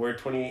 we're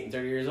 28 and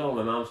 30 years old.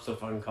 My mom still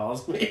fucking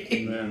calls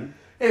me. Man.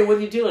 Hey, what are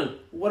you doing?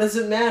 What does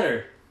it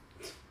matter?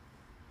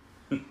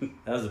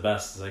 That was the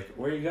best. It's like,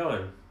 where are you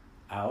going?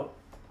 Out?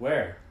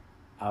 Where?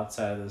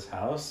 Outside of this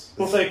house?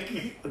 Like,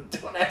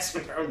 don't ask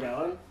me where I'm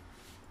going.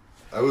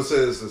 I will say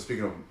this,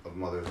 speaking of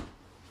mothers,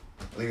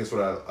 I think that's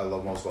what I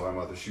love most about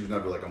my mother. She was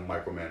never like a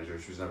micromanager.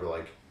 She was never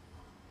like,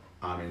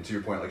 to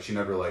your point, like she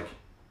never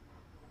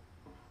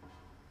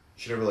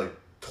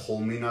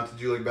told me not to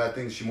do like bad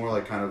things. She more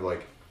like kind of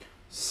like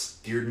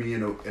steered me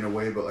in a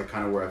way, but like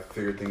kind of where I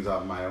figured things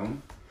out on my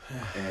own.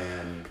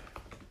 And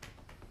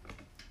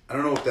I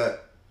don't know if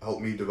that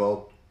helped me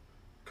develop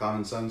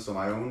common sense on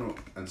my own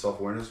and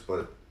self-awareness,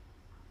 but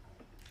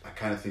I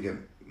kind of think it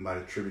might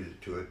attribute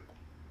it to it.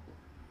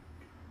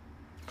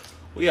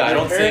 Well, yeah, I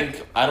don't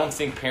think a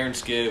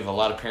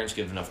lot of parents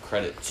give enough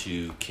credit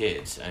to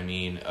kids. I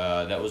mean,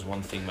 that was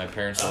one thing my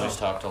parents always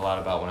talked a lot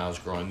about when I was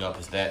growing up,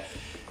 is that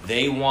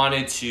they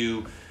wanted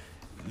to,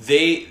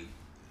 they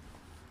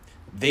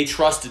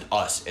trusted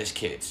us as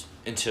kids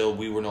until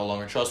we were no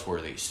longer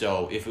trustworthy.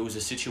 So if it was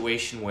a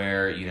situation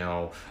where, in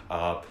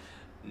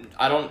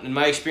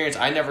my experience,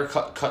 I never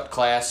cut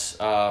class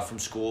from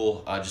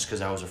school just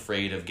because I was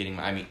afraid of getting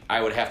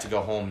I would have to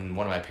go home and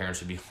one of my parents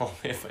would be home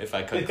if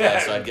I cut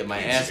class, so I'd get my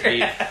ass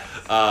beat.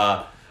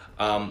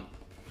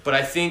 But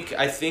I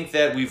think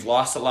that we've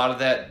lost a lot of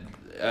that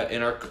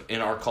in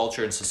our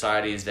culture and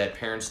society, is that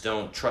parents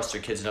don't trust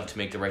their kids enough to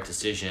make the right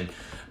decision.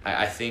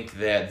 I think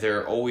that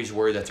they're always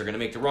worried that they're going to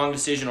make the wrong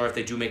decision, or if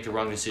they do make the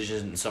wrong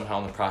decision, and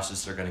somehow in the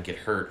process they're going to get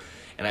hurt.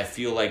 And I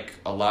feel like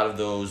a lot of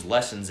those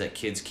lessons that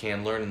kids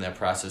can learn in that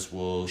process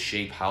will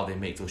shape how they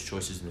make those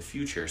choices in the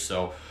future.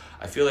 So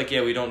I feel like,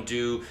 we don't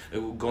do,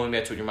 going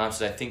back to what your mom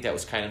said, I think that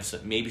was kind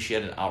of, maybe she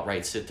had an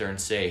outright sit there and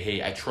say,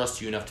 hey, I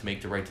trust you enough to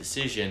make the right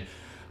decision.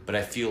 But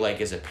I feel like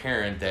as a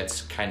parent,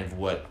 that's kind of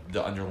what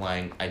the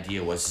underlying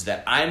idea was, is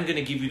that I'm going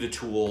to give you the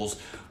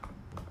tools,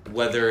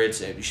 whether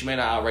it's, she might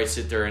not outright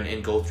sit there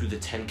and go through the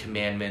 10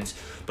 Commandments,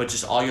 but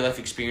just all your life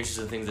experiences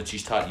and things that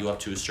she's taught you up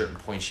to a certain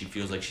point, she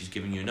feels like she's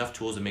giving you enough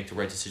tools to make the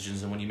right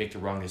decisions, and when you make the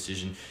wrong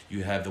decision,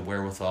 you have the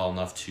wherewithal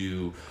enough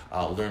to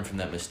learn from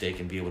that mistake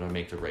and be able to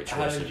make the right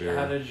choice.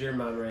 How did your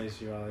mom raise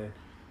you, Ollie?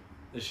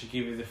 Did she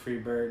give you the free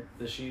bird?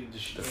 Did she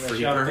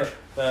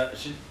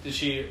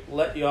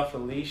let you off the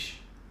leash?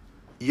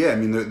 Yeah, I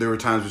mean, there were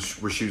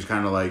times where she was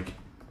kind of like,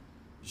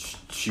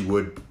 she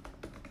would,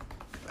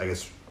 I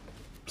guess,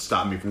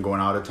 stop me from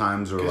going out at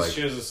times, or like,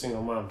 she was a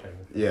single mom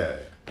technically. Yeah.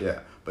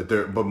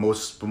 But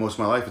most of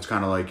my life, it's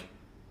kind of like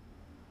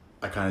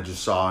I kind of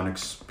just saw and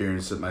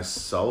experienced it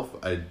myself.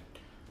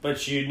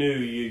 But you knew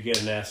you'd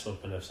get an ass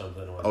whooping if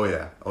something went. Oh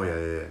yeah.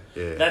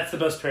 That's the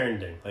best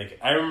parenting. Like,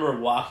 I remember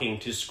walking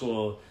to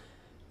school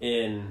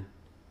in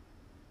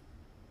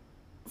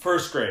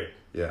first grade.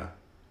 Yeah.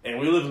 And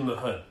we lived in the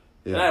hood.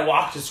 Yeah. And I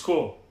walked to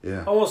school.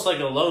 Yeah. Almost like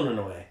alone in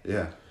a way.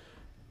 Yeah.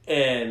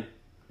 And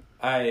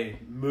I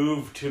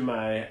moved to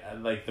my,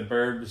 the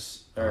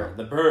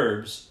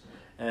burbs,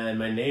 and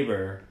my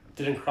neighbor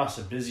didn't cross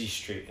a busy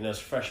street, and it was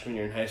freshman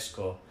year in high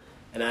school.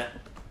 And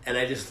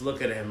I just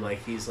look at him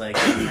like he's like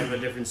of a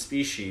different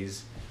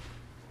species.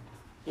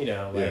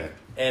 Yeah.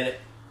 And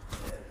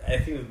I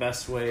think the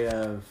best way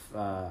of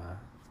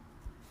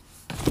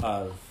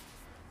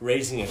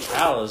raising a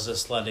child is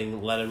just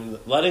letting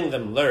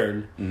them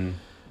learn,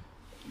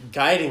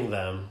 guiding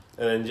them,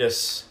 and then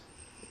just,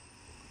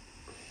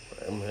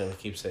 I'm gonna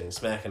keep saying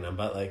smacking them,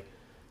 but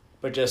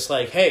just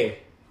like, hey,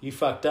 you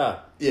fucked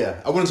up.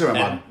 Yeah, I wouldn't say my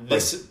mom.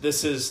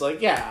 This is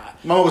like, yeah.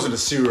 My mom wasn't a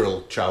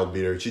serial child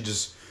beater. She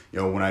just,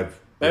 when I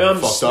my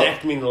mom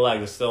smacked me in the leg.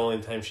 That's the only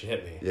time she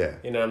hit me. Yeah,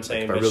 you know what I'm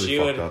saying. But really she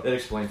would. That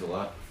explains a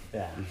lot.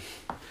 Yeah.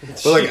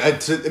 But like,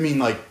 I mean,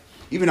 like,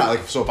 even not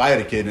like, so if I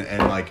had a kid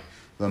and like,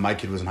 when my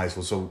kid was in high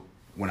school, so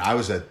when I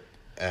was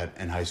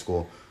in high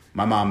school,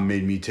 my mom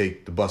made me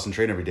take the bus and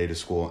train every day to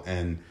school,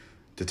 and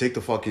to take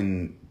the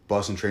fucking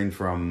bus and train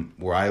from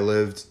where I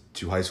lived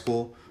to high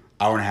school,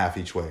 hour and a half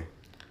each way.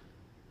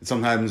 And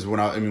sometimes when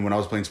I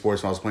was playing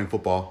sports, when I was playing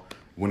football,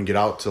 wouldn't get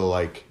out till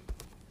like,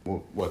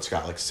 what,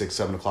 Scott, like 6,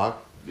 7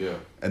 o'clock? Yeah.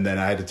 And then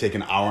I had to take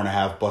an hour and a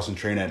half bus and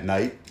train at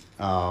night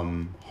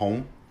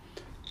home.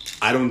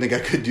 I don't think I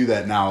could do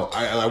that now.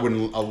 I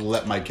wouldn't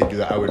let my kid do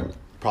that. I would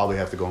probably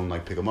have to go and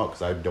like pick him up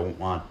because I don't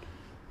want.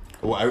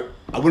 Well,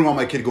 I wouldn't want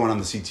my kid going on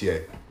the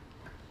CTA.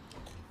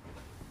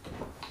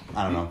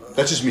 I don't know.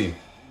 That's just me.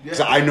 Because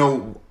I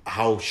know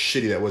how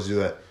shitty that was to do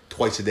that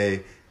twice a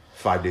day,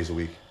 5 days a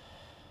week.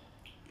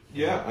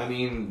 Yeah, I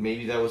mean,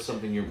 maybe that was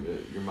something your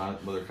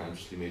mother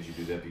consciously made you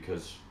do that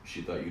because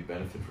she thought you'd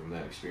benefit from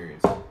that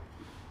experience.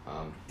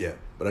 Yeah,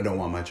 but I don't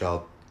want my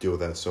child to deal with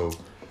that. So,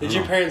 did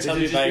your parents help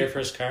you buy your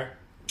first car?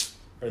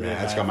 Or yeah,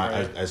 I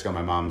just got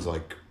my mom's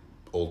like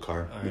old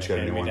car. All Which right,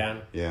 got a new one.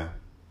 hand-me-down?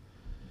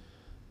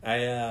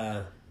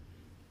 Yeah.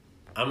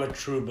 I'm a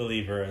true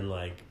believer in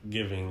like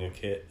giving a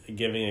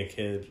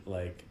kid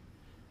like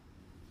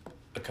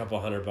a couple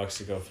 $100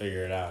 to go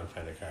figure it out and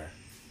find a car.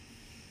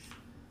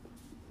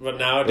 But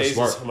nowadays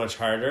it's so much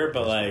harder.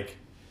 But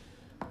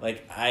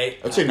I'd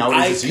say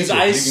nowadays it's easier.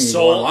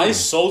 I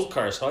sold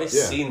cars, so I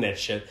seen that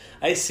shit.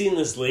 I seen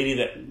this lady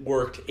that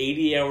worked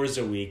 80 hours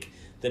a week.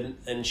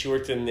 And she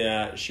worked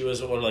in she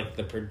was one of like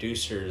the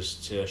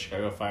producers to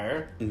Chicago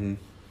Fire. Mm-hmm.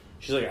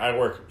 She's like, I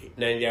work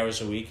 90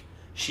 hours a week.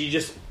 She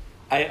just,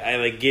 I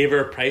like gave her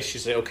a price.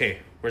 She's like, okay,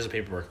 where's the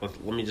paperwork? Let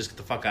me just get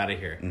the fuck out of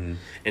here. Mm-hmm.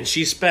 And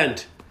she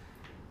spent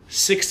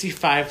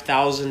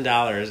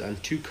 $65,000 on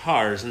 2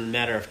 cars in a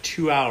matter of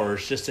 2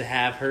 hours just to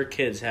have her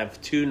kids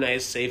have 2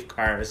 nice, safe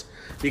cars.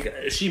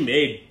 Because she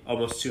made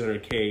almost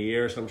 $200K a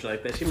year or something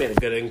like that. She made a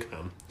good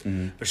income.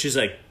 Mm-hmm. But she's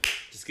like,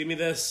 just give me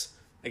this.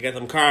 I got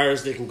them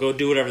cars. They can go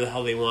do whatever the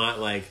hell they want.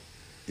 Like,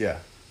 yeah.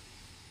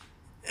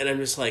 And I'm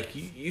just like,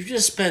 you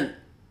just spent,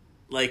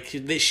 like,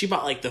 she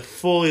bought like the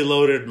fully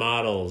loaded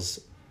models.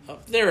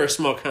 There are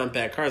small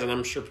compact cars, and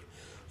I'm sure,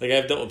 like,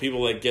 I've dealt with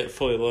people like get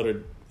fully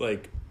loaded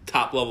like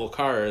top level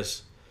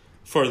cars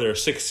for their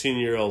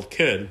 16-year-old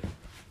kid.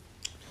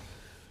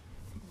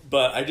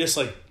 But I just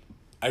like,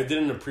 I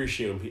didn't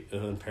appreciate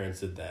when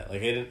parents did that.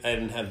 Like, I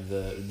didn't have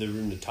the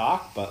room to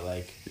talk, but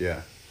like,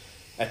 yeah.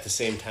 At the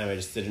same time, I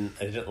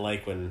didn't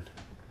like when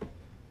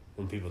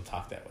people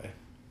talk that way.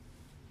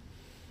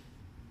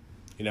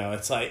 You know,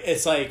 it's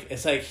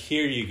like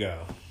here you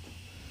go.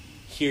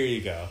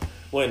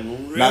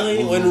 When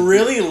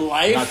really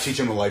life not teach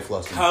them a life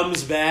lesson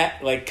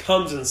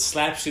comes and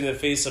slaps you in the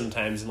face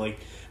sometimes, and like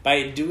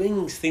by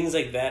doing things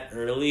like that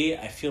early,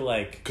 I feel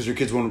like because your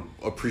kids won't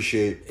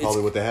appreciate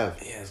probably what they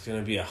have. Yeah, it's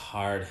gonna be a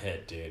hard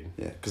hit, dude.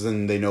 Yeah, because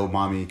then they know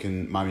mommy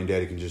and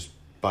daddy can just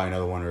buy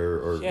another one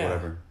or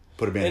whatever.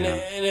 Put a band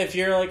and if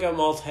you're like a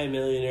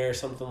multimillionaire or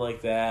something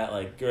like that,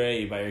 like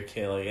great, you buy your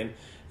kid, like and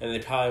they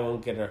probably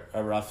won't get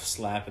a rough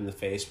slap in the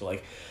face, but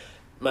like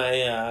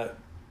my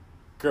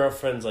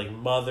girlfriend's like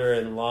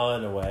mother-in-law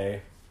in a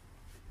way,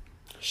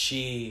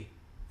 she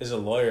is a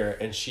lawyer,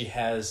 and she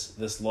has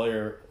this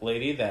lawyer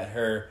lady that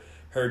her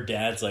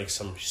dad's like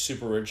some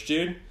super rich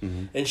dude,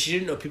 mm-hmm. and she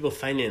didn't know people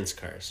finance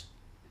cars.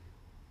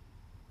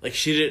 Like,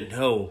 she didn't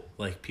know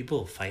like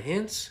people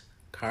finance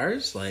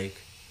cars. Like,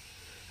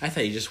 I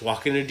thought you just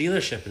walk into a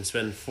dealership and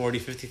spend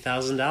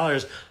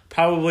 $40,000-$50,000.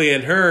 Probably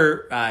in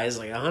her eyes,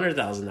 like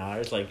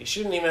 $100,000. Like,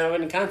 she didn't even have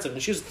any concept,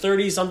 and she was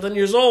 30-something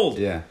years old.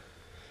 Yeah,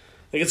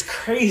 like, it's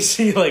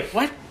crazy. Like,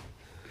 what?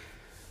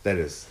 That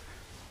is.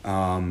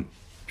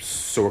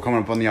 So we're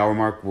coming up on the hour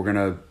mark. We're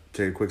gonna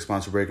take a quick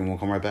sponsor break, and we'll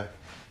come right back.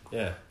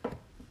 Yeah.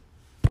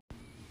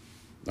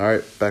 All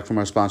right, back from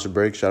our sponsor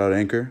break. Shout out to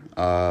Anchor.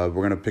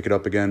 We're gonna pick it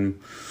up again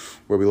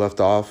where we left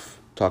off,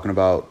 talking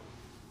about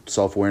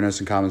self-awareness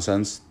and common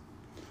sense.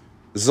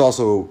 This is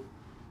also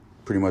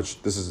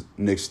this is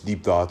Nick's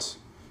deep thoughts.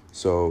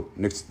 So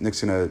Nick's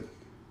gonna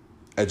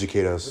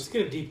educate us. Let's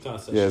get a deep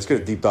thought session. Yeah, let's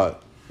get a deep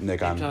thought, Nick.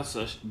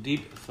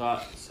 Deep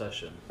thought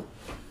session.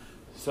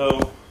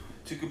 So,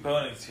 2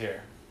 components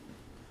here: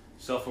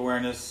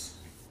 self-awareness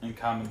and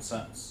common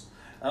sense.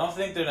 I don't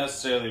think they're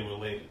necessarily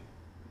related.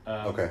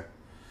 Okay.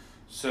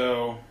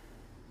 So,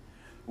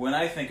 when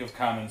I think of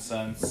common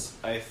sense,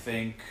 I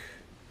think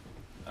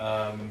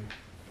not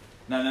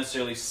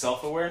necessarily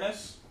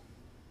self-awareness,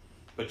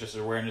 but just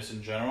awareness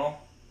in general.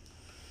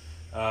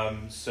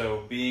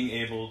 So being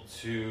able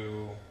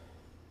to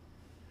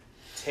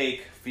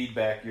take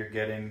feedback you're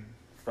getting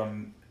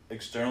from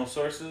external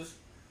sources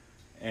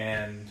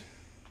and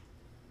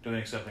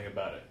doing something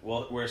about it.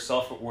 Well, where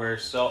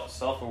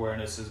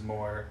self-awareness is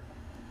more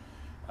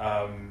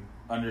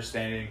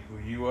understanding who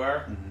you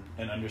are,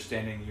 mm-hmm. and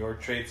understanding your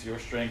traits, your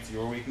strengths,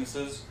 your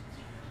weaknesses.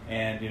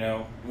 And, you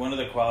know, one of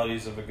the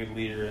qualities of a good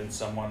leader and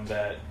someone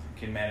that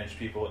can manage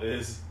people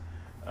is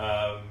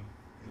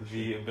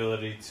the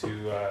ability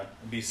to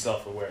be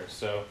self-aware.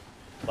 So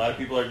A lot of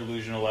people are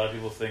delusional. A lot of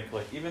people think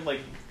like even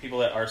like people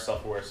that are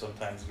self-aware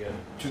sometimes get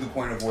To the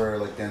point of where,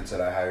 like Dan said,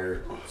 I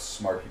hire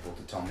smart people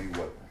to tell me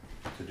what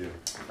to do.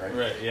 Right.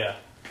 right. Yeah.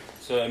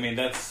 So I mean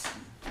that's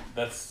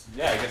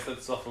yeah. I guess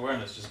that's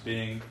self-awareness. Just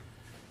being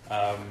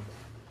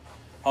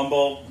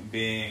humble,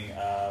 being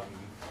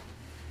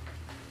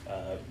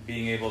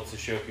able to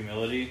show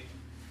humility,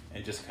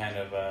 and just kind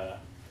of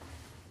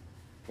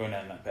going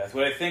down that path.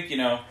 What I think, I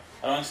don't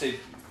want to say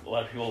a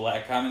lot of people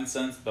lack common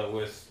sense, but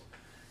with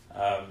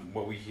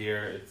what we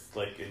hear, it's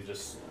like in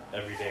just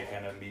everyday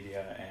kind of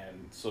media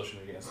and social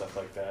media and stuff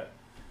like that.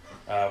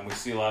 We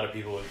see a lot of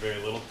people with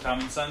very little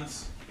common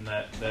sense, and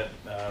that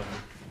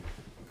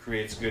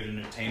creates good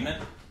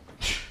entertainment.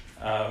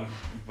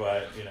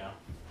 But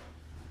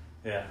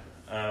yeah,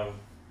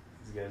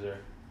 these guys are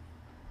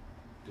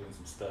doing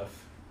some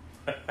stuff.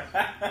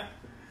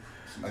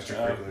 Some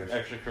extracurriculars.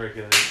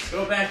 Extracurriculars.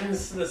 Go back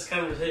into this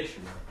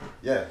conversation.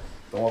 Yeah.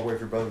 Don't walk away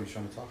from your brother. He's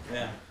trying to talk.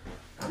 Yeah.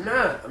 I'm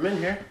not. I'm in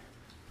here.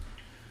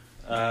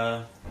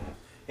 I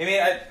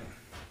mean, I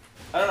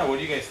don't know. What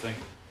do you guys think?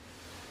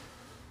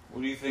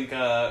 What do you think?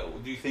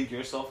 Do you think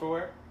you're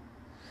self-aware?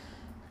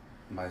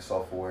 Am I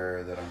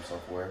self-aware that I'm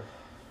self-aware?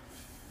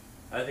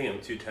 I think I'm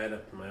too tied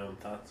up in my own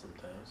thoughts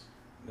sometimes.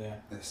 Yeah.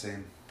 Yeah,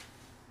 same.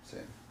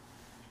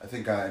 I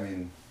think I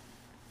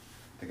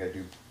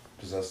do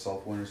possess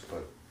self-awareness,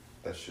 but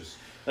that's just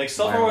Like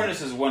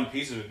self-awareness is one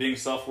piece of it. Being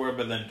self-aware,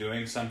 but then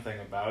doing something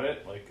about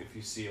it. Like if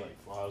you see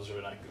like flaws,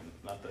 or not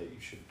that you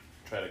should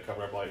try to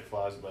cover up all your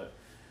flaws, but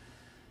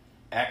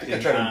I acting.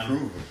 think I try to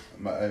improve.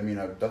 I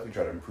definitely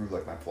try to improve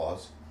like my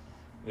flaws.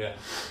 Yeah.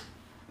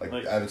 Like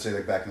I would say,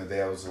 like back in the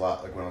day, I was a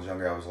lot like when I was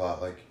younger. I was a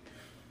lot like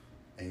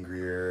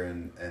angrier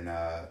and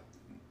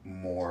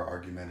more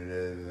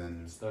argumentative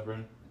and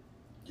Stubborn.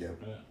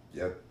 Yep. Yeah.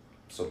 Yep.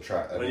 So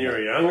When you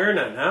were younger,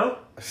 not now.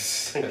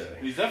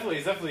 He's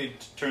definitely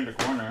turned a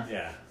corner.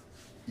 Yeah.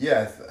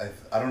 Yeah,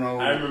 I don't know.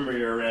 I remember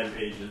your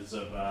rampages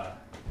of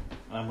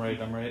I'm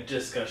right.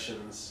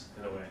 discussions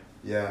in a way.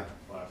 Yeah.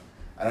 Wow.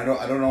 And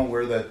I don't know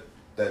where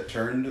that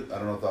turned. I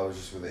don't know if that was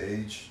just with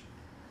age.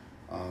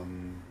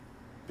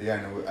 But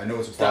yeah, I know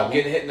it's a Stop problem.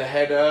 getting hit in the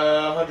head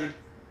 100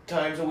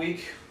 times a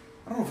week.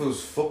 I don't know if it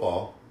was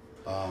football.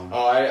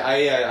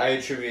 I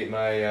attribute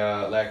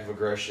my lack of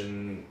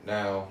aggression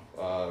now,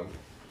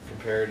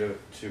 compared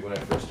to when I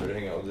first started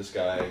hanging out with this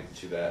guy,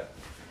 to that.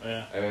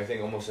 Yeah. I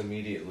think almost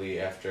immediately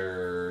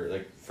after,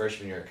 like,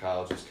 freshman year of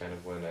college was kind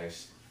of when I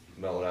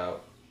mellowed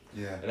out.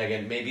 Yeah. And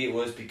again, maybe it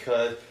was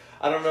because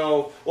I don't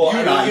know. Well, You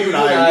and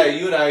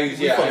I, we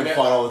fucking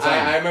fought all the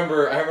time. I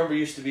remember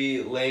used to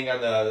be laying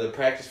on the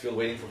practice field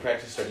waiting for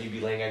practice to start. You'd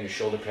be laying on your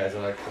shoulder pads,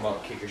 and I'd come out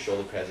and kick your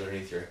shoulder pads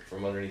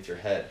from underneath your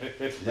head.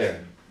 Yeah.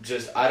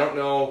 Just I don't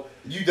know.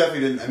 You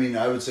definitely didn't. I mean,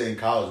 I would say in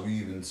college we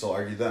even still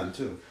argued then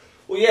too.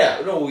 Well,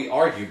 yeah, no, we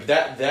argued, but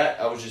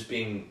that I was just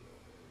being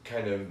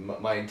kind of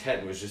my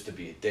intent was just to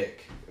be a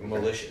dick,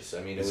 malicious.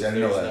 I mean, it was I there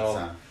know was that no.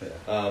 sound.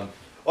 Yeah.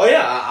 Oh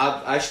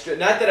yeah, I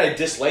not that I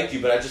disliked you,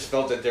 but I just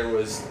felt that there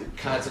was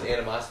constant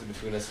animosity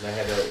between us, and I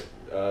had to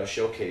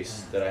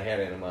showcase that I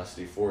had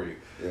animosity for you.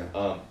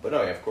 Yeah. But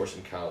no, yeah, of course,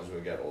 in college when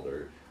we got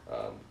older,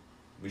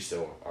 we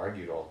still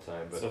argued all the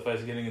time. But So if I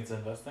was getting into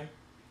investing?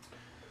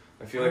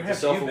 I feel Where like the have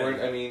you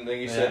self-awareness. been? I mean, like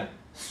you Yeah. said,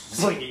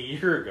 It's like a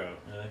year ago.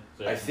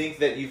 Really? I think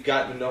that you've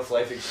gotten enough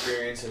life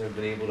experience and have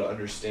been able to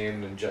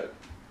understand and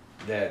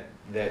that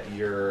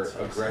your That's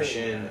what I'm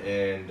aggression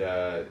saying,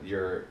 and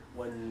your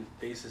One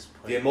basis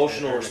point. the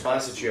emotional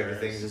response that you have to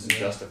things isn't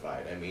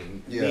justified. I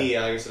mean, me,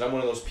 like I said, I'm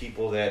one of those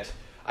people that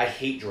I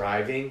hate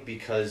driving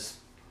because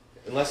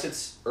unless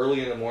it's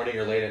early in the morning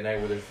or late at night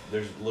where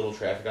there's little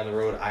traffic on the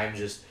road, I'm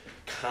just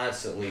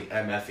constantly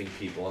MFing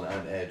people and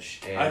on edge.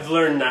 And I've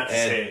learned not to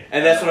say.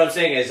 and that's what I'm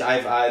saying is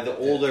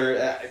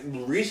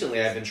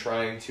recently I've been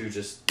trying to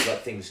just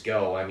let things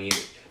go. I mean,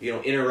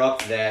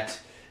 interrupt that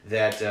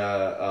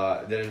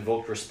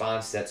invoked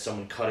response, that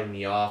someone cutting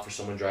me off or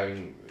someone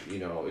driving,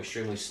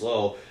 extremely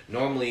slow.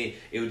 Normally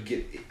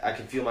I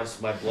could feel my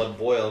blood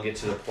boil and get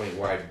to the point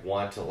where I'd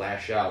want to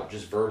lash out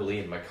just verbally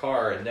in my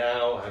car, and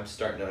now I'm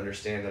starting to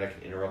understand that I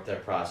can interrupt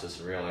that process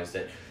and realize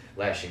that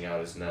lashing out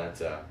is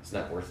not it's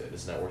not worth it.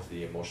 It's not worth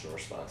the emotional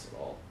response at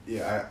all.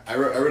 Yeah, I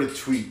read a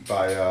tweet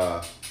by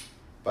a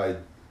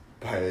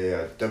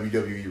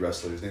WWE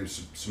wrestler. His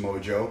name's Samoa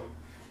Joe,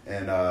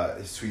 and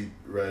his tweet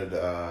read,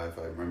 if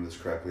I remember this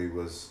correctly,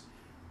 was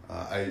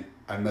I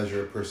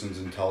measure a person's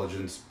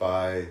intelligence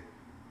by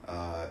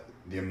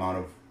the amount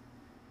of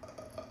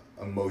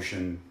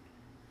emotion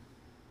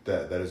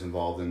that is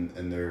involved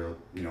in their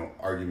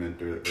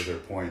argument or their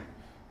point,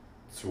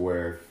 to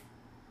where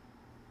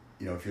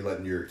if you're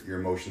letting your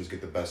emotions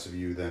get the best of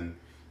you, then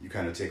you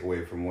kind of take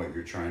away from what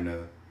you're trying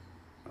to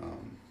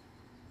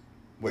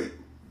what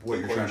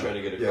you're trying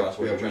to get across,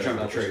 what you're trying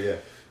to portray. Yeah.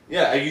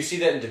 Yeah, you see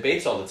that in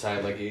debates all the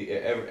time, like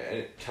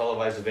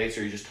televised debates,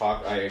 or you just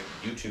talk.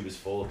 YouTube is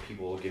full of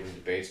people giving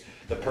debates.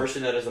 The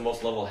person that is the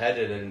most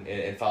level-headed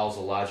and follows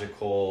a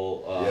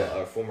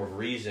logical form of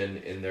reason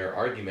in their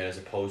argument, as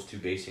opposed to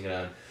basing it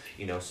on,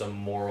 some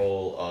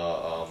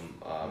moral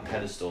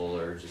pedestal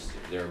or just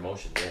their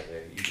emotions.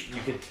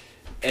 You can,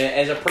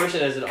 as a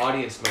person, as an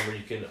audience member,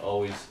 you can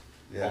always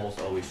almost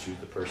always choose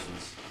the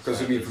person's.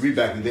 Because for me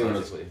back in the day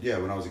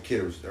when I was a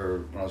kid,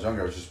 when I was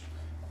younger,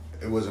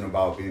 it wasn't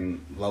about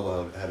being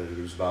level-headed.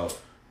 It was about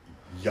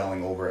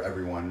yelling over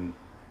everyone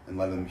and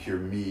letting them hear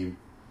me.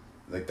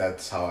 Like,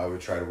 that's how I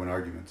would try to win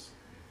arguments.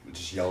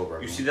 Just yell over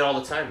everyone. You see that all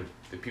the time.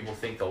 The people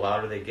think the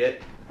louder they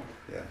get,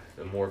 yeah,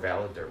 the more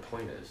valid their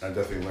point is. I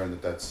definitely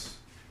learned that's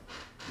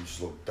you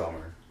just look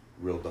dumber,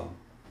 real dumb.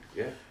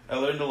 Yeah. I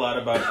learned a lot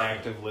about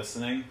active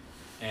listening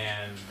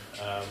and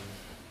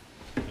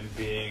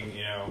being,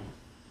 I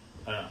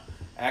don't know,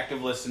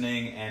 active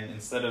listening, and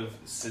instead of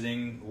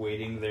sitting,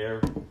 waiting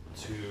there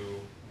to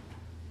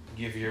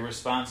give your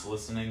response,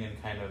 listening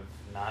and kind of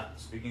not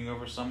speaking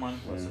over someone,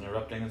 less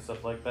interrupting and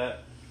stuff like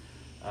that.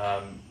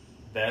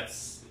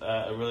 That's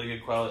a really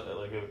good quality,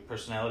 like a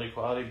personality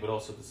quality, but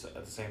also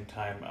at the same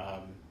time,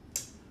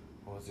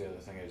 what was the other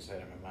thing I just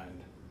had in my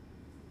mind?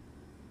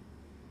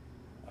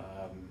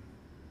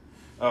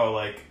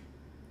 Like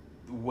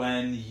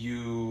when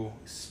you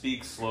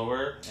speak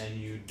slower and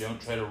you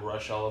don't try to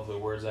rush all of the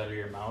words out of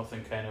your mouth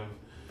and kind of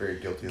very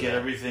guilty get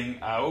everything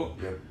out.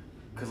 Yep.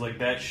 Because like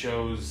that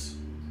shows,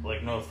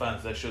 like, no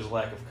offense, that shows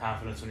lack of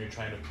confidence when you're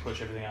trying to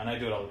push everything out. And I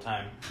do it all the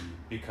time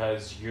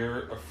because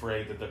you're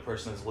afraid that the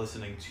person that's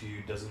listening to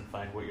you doesn't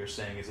find what you're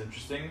saying is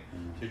interesting.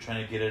 So you're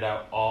trying to get it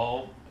out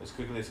all as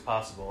quickly as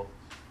possible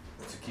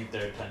to keep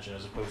their attention,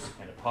 as opposed to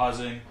kind of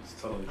pausing.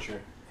 It's totally true.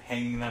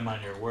 Hanging them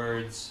on your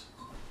words.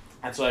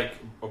 That's like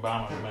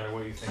Obama, no matter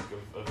what you think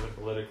of him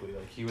politically.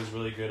 Like, he was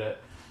really good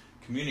at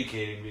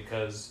communicating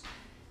because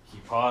he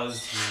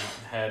paused, he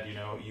had,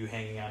 you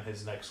hanging on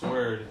his next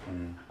word,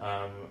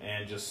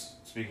 and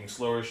just speaking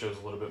slower shows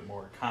a little bit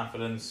more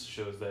confidence,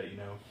 shows that,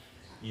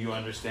 you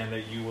understand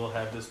that you will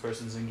have this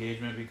person's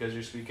engagement because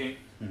you're speaking.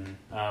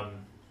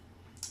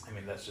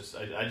 That's just,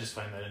 I just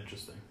find that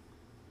interesting.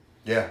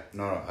 Yeah,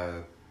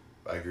 no,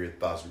 I agree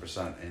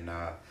 1,000%, and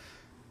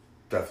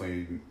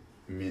definitely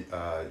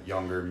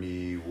younger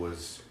me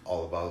was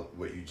all about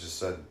what you just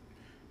said,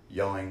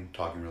 yelling,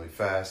 talking really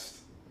fast.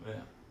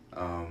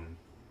 Yeah.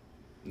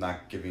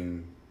 Not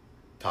giving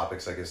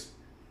topics, I guess,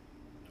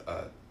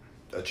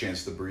 a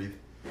chance to breathe,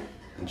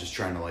 and just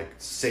trying to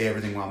say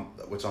everything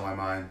what's on my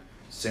mind,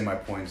 say my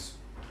points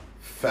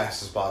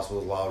fast as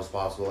possible, as loud as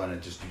possible, and you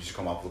just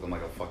come off looking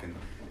like a fucking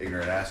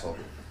ignorant asshole.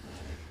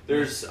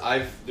 There's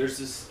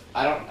this,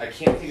 I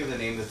can't think of the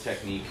name of the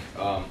technique.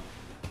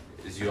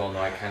 As you all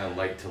know, I kind of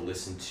like to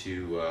listen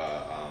to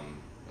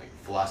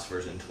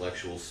philosophers and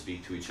intellectuals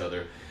speak to each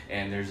other.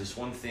 And there's this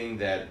one thing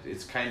that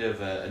it's kind of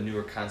a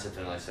newer concept,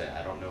 and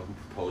I don't know who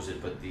proposed it,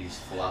 but these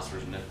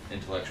philosophers and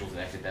intellectuals and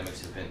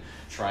academics have been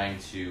trying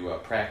to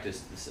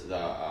practice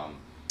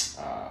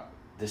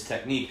this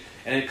technique.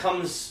 And it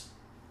comes,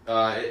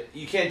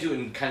 you can't do it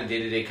in kind of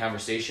day-to-day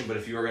conversation, but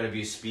if you are going to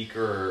be a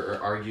speaker or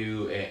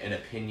argue an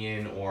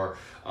opinion or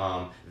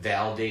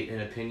validate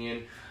an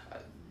opinion,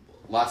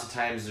 lots of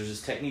times there's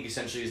this technique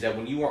essentially is that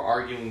when you are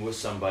arguing with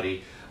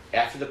somebody,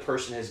 after the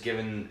person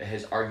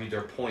has argued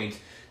their point,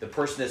 the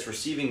person that's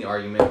receiving the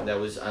argument, that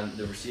was on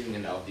the receiving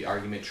end of the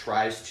argument,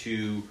 tries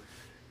to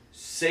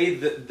say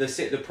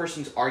the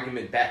person's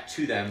argument back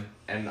to them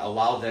and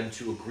allow them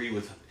to agree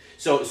with.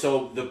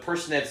 So the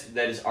person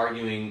that is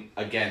arguing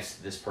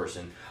against this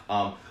person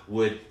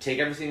would take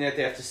everything that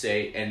they have to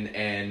say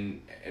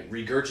and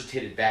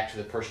regurgitate it back to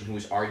the person who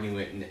is arguing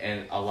it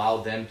and allow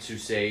them to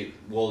say,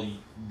 well,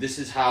 this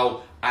is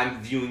how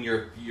I'm viewing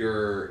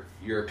your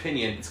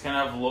opinion. It's kind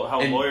of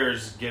how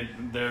lawyers get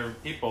their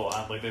people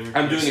on.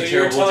 I'm doing a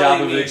terrible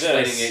job of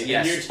explaining this, it.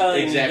 Yes, you're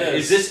telling exactly.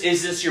 Me this.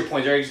 Is this your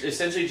point? They're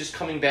essentially just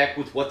coming back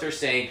with what they're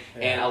saying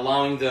and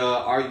allowing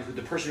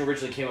the person who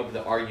originally came up with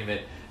the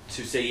argument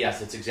to say, yes,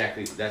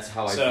 that's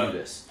how I view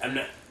this.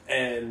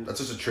 And that's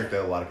just a trick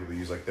that a lot of people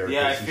use, therapists.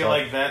 Yeah, I feel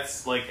like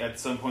that's at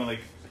some point,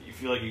 you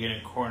feel like you're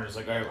getting cornered. It's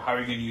all right, how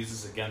are you going to use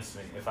this against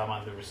me if I'm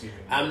on the receiving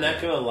end? I'm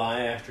not going to lie,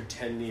 after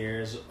 10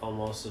 years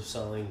almost of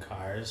selling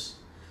cars,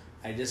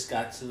 I just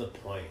got to the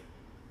point,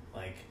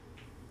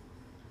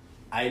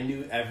 I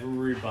knew every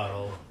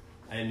rebuttal,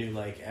 I knew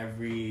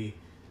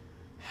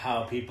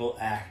how people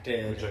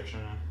acted,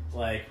 rejection,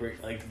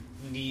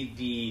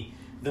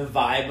 the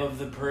vibe of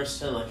the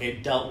person, I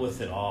dealt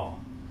with it all.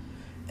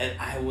 And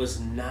I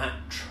was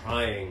not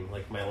trying,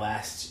 my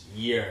last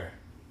year.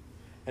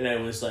 And I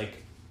was,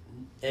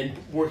 and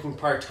working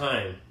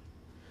part-time.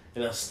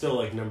 And I was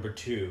still, number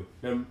 2.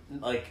 And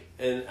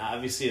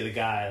obviously the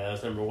guy that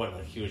was number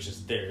 1, he was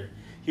just there.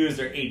 He was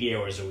there 80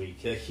 hours a week.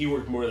 He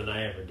worked more than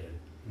I ever did.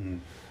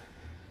 And,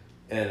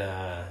 and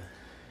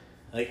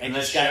and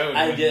that's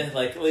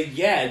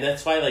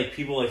why,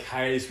 people,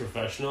 hire these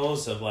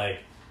professionals of,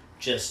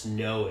 just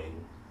knowing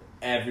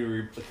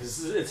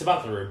because it's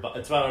about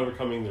it's about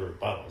overcoming the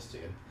rebuttals,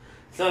 dude.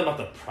 It's not about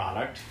the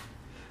product.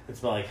 It's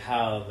about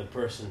how the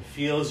person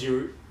feels.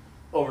 You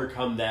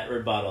overcome that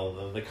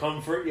rebuttal. The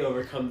comfort, you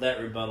overcome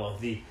that rebuttal.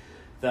 The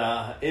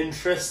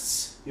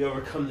interests, you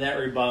overcome that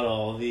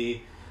rebuttal.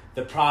 The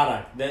the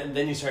product.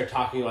 Then you start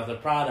talking about the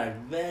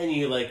product. Then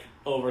you like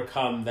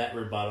overcome that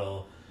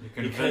rebuttal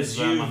because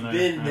you've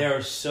been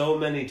there so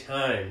many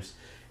times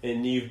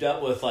and you've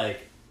dealt with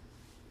like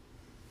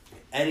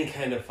any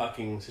kind of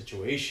fucking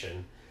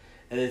situation,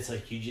 and it's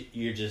like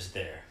you're just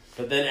there.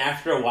 But then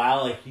after a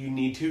while, like you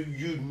need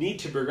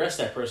to progress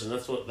that person.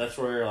 That's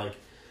where like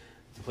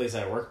the place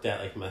I worked at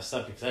like messed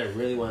up because I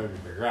really wanted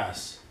to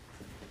progress,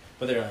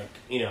 but they're like,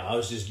 you know, I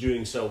was just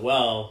doing so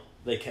well,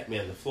 they kept me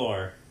on the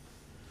floor.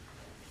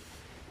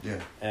 Yeah.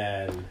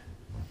 And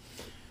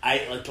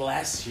I like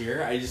last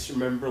year, I just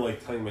remember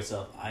like telling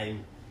myself, I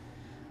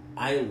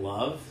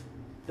love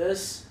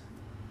this,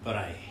 but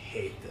I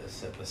hate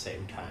this at the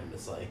same time.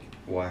 It's like,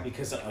 why?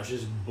 Because I was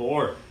just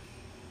bored.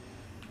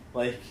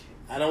 Like,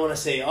 I don't want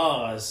to say,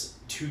 oh, I was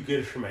too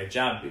good for my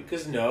job,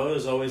 because no, it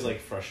was always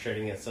like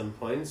frustrating at some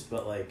points,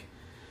 but like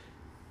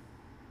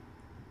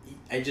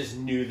I just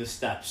knew the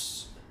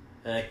steps,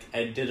 and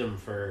I did them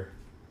for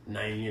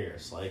 9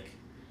 years, like.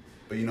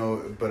 But you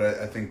know,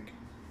 I think.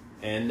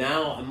 And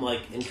now I'm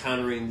like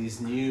encountering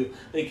these new,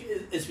 like,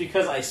 it's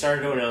because I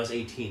started when I was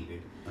 18,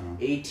 dude.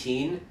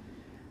 18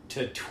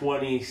 to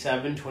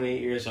 27,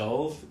 28 years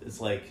old,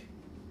 it's like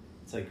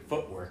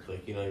footwork.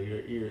 Like, you know,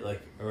 you're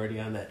like already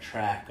on that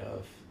track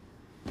of,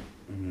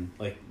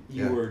 like,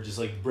 you were just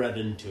like bred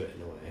into it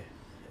in a way.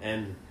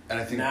 And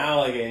I think now,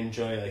 like, I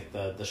enjoy like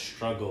the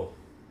struggle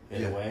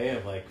in a way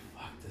of like,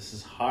 fuck, this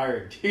is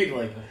hard, dude.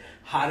 Like,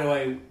 how do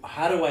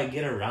I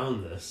get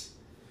around this?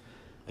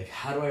 Like,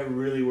 how do I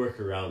really work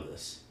around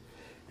this?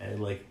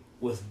 And like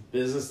with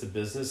business to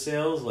business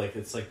sales, like,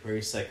 it's like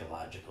very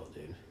psychological,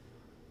 dude.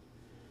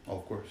 Oh,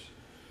 of course.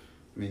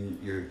 I mean,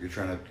 you're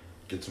trying to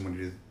get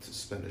somebody to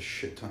spend a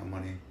shit ton of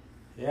money.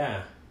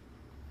 Yeah.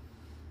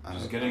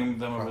 Just getting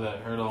them over that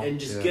hurdle. And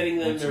just getting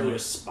them to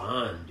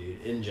respond,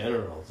 dude, in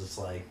general. It's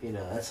like, you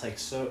know, that's like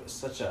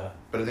such a...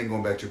 But I think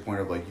going back to your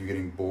point of like you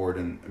getting bored,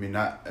 and I mean,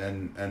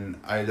 and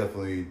I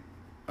definitely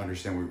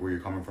understand where you're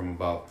coming from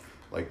about,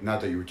 like,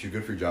 not that you were too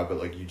good for your job, but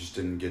like you just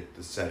didn't get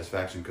the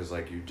satisfaction because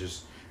like you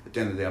just, at the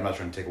end of the day, I'm not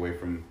trying to take away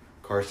from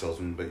car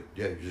salesmen, but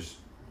yeah, you're just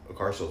a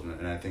car salesman,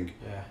 and I think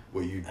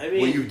what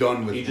you've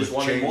done with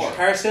change. More.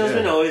 Car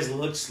salesman always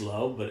look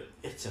slow, but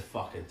it's a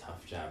fucking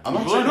tough job. I'm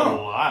not saying a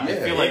lot. I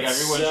feel like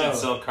everyone should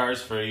sell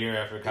cars for a year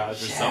after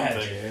college or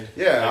something. Dude.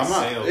 Yeah, like I'm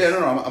not. Sales. Yeah,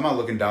 no, I'm not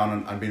looking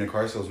down on being a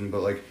car salesman,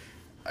 but like,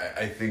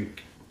 I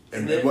think,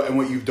 and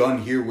what you've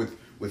done here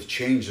with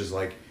change is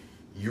like,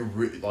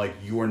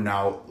 you are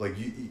now like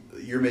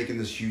you're making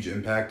this huge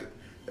impact.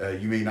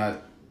 You may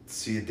not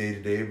see it day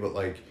to day, but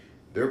like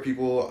there are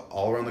people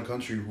all around the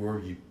country who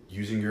are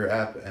using your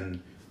app,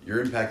 and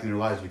you're impacting their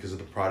lives because of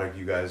the product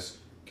you guys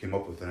came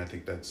up with. And I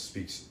think that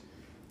speaks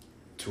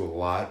to a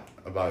lot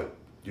about,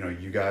 you know,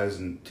 you guys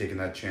and taking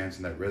that chance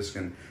and that risk.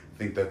 And I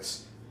think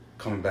that's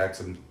coming back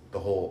to the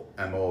whole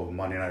MO of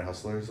Monday Night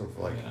Hustlers of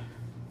like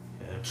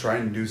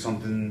trying to do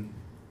something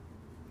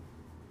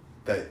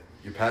that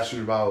you're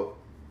passionate about,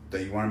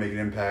 that you want to make an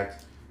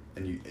impact,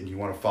 and you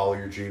want to follow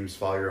your dreams,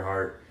 follow your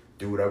heart,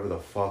 do whatever the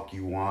fuck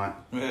you want.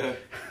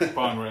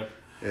 Bong rip.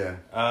 Yeah.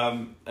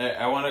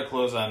 I want to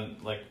close on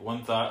like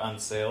one thought on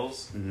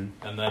sales, and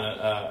then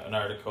an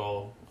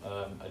article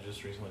I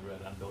just recently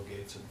read on Bill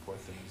Gates and 4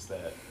 things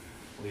that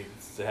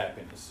leads to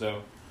happiness.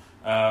 So,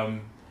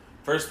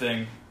 first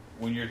thing,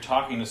 when you're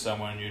talking to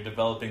someone, you're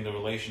developing the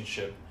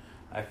relationship.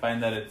 I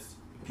find that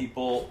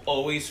people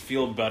always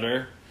feel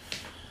better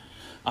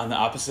on the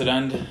opposite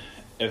end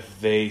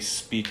if they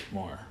speak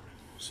more.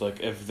 So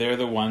like if they're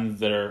the ones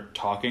that are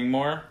talking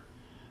more,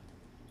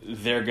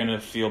 they're going to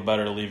feel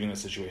better leaving the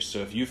situation. So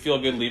if you feel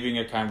good leaving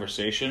a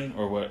conversation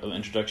or an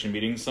introduction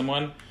meeting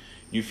someone,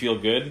 you feel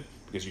good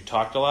because you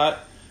talked a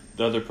lot.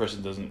 The other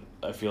person doesn't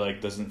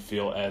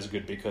feel as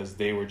good because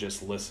they were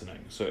just listening.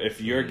 So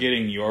if you're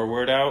getting your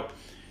word out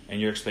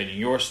and you're explaining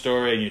your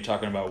story and you're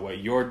talking about what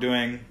you're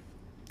doing,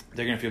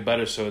 they're going to feel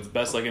better. So it's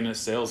best, like in a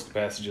sales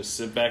capacity, just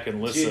sit back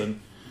and listen. Dude,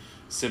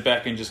 sit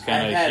back and just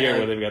kind of hear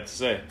what they've got to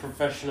say.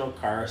 Professional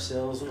car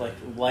sales, like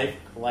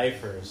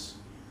lifers,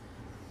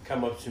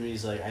 come up to me.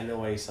 He's like, I know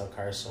why you sell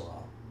cars so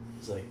well.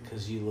 He's like,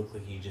 because you look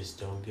like you just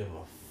don't give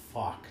a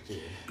fuck,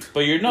 dude.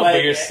 But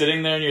you're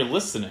sitting there and you're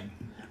listening.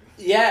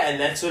 Yeah, and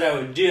that's what I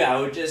would do.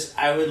 I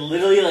would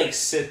literally like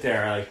sit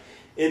there like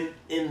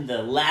in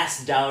the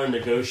last dollar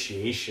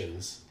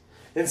negotiations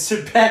and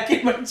sit back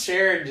in my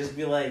chair and just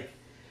be like,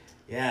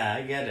 yeah,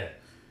 I get it.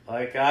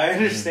 Like, I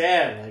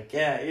understand. Like,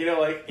 yeah, you know,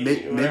 like,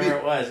 whatever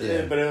it was.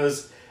 Yeah. But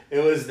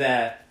it was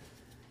that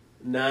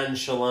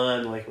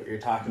nonchalant, like what you're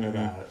talking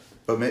about.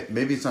 But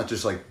maybe it's not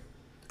just like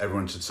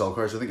everyone should sell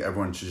cars. I think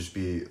everyone should just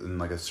be in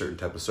like a certain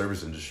type of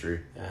service industry.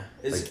 Yeah,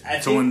 I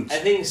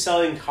think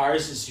selling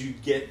cars is you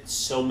get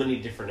so many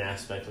different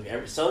aspects.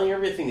 Like selling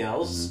everything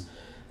else,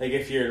 like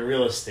if you're in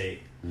real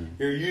estate,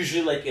 you're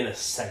usually like in a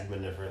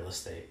segment of real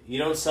estate. You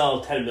don't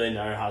sell $10 million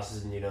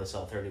houses and you don't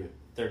sell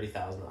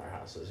 $30,000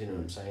 houses. You know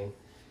what I'm saying?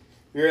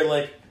 You're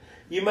like,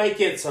 you might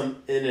get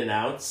some in and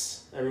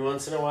outs every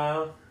once in a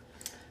while,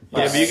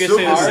 Yeah, but you So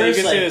can cars,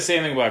 say like- the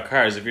same thing about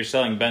cars. If you're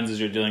selling Benzes,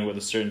 you're dealing with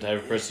a certain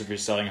type of person. If you're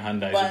selling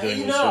Hyundais, you're But dealing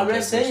you with a know, certain I'm type not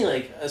of saying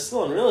person. like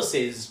still in real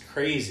estate is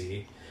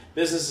crazy.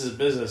 Business is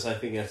business. I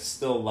think it's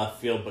still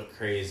left field but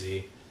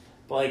crazy.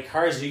 But like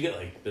cars, you get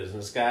like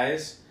business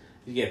guys.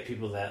 You get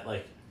people that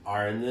like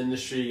are in the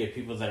industry. You get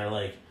people that are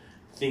like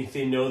think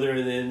they know they're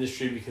in the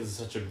industry because it's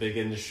such a big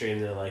industry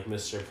and they're like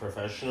Mr.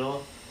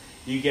 Professional.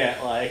 You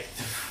get like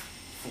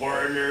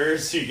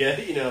foreigners. You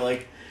get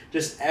like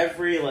just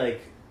every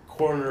like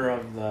corner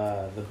of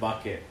the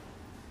bucket.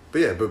 But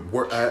yeah,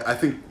 I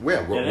think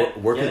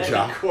work a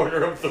job.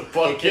 Corner of the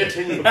bucket.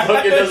 The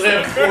bucket doesn't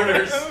have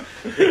corners.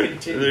 There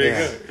you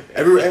go.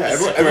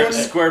 Everyone,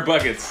 Square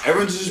buckets.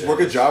 everyone just work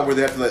a job where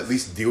they have to at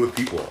least deal with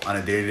people on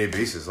a day-to-day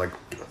basis,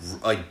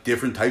 like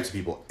different types of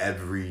people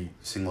every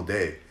single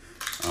day,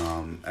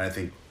 and I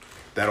think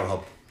that'll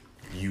help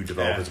you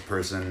develop as a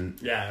person.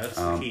 Yeah, that's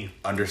the key.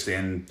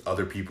 Understand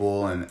other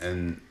people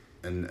and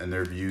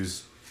their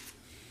views,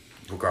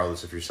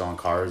 regardless if you're selling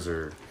cars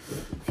or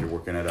if you're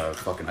working at a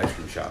fucking ice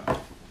cream shop.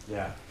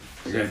 Yeah.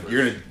 You're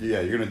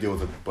gonna deal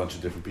with a bunch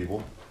of different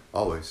people,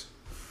 always.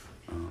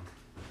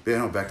 But yeah,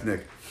 no, back to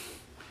Nick.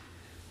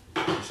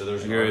 So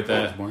there's Agree with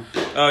that. More?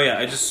 Oh yeah,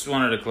 I just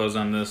wanted to close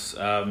on this. So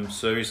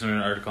I recently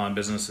read an article on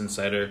Business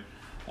Insider,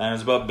 and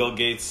it's about Bill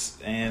Gates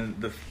and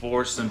the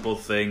 4 simple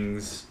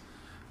things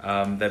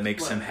that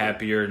makes him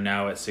happier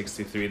now at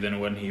 63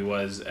 than when he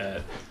was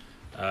at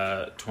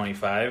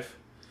 25.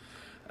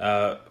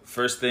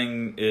 First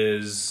thing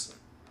is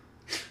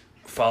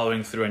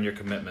following through on your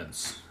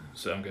commitments.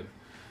 So I'm good.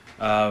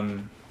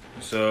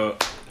 So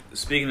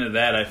speaking of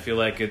that, I feel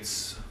like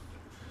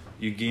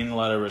you gain a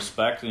lot of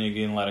respect and you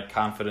gain a lot of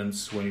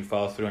confidence when you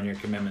follow through on your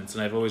commitments.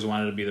 And I've always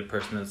wanted to be the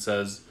person that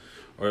says,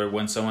 or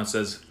when someone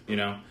says,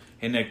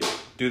 hey Nick,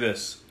 do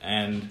this,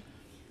 and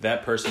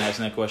that person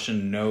asking that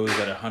question knows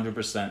that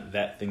 100%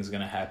 that thing's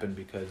going to happen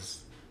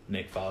because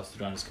Nick follows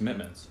through on his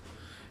commitments.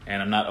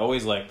 And I'm not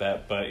always like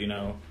that, but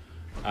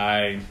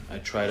I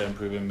try to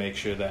improve and make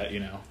sure that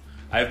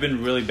I've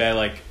been really bad,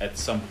 like at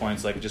some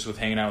points, like just with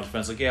hanging out with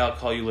friends, like yeah, I'll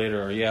call you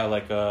later, or yeah,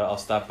 like I'll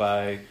stop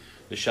by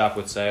the shop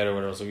with Syed or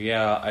whatever. So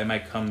yeah, I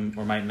might come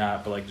or might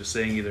not, but like just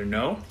saying either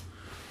no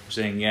or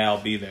saying yeah, I'll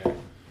be there,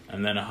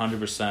 and then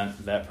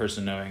 100% that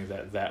person knowing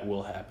that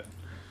will happen.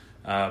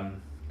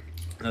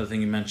 Another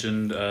thing you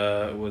mentioned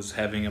was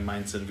having a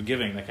mindset of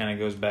giving. That kind of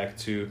goes back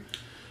to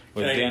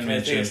what Dan mentioned.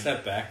 Can I take a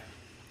step back?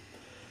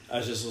 I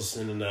was just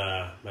listening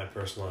to my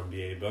personal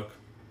MBA book,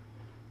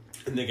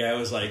 and the guy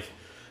was like,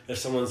 if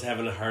someone's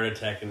having a heart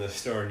attack in the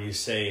store and you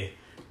say,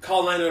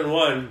 call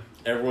 911,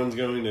 everyone's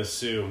going to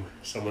assume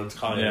someone's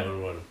calling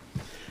 911.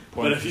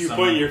 But if you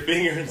point your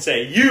finger and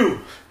say,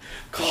 you,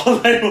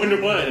 call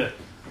 911.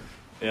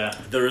 Yeah,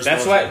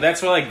 that's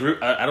why like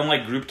group. I don't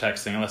like group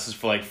texting unless it's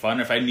for like fun.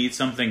 If I need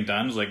something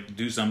done, like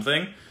do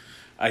something,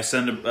 I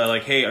send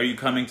like, hey, are you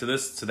coming to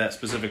that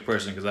specific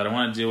person? Because I don't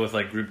want to deal with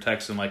like group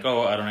text and like,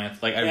 oh, I don't answer.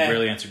 Like I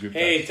rarely answer group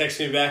text. Hey, text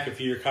me back if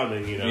you're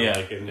coming.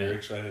 Like and you're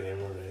explaining it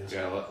more.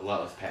 Yeah, a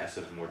lot less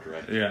passive and more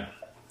direct. Yeah.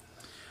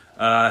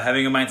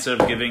 Having a mindset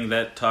of giving,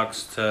 that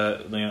talks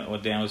to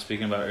what Dan was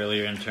speaking about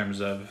earlier in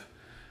terms of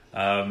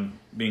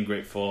being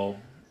grateful,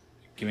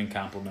 giving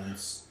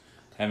compliments.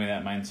 Having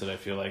that mindset, I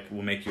feel like,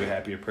 will make you a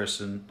happier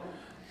person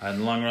in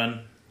the long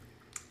run.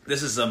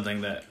 This is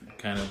something that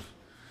kind of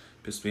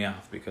pissed me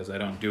off because I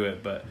don't do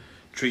it, but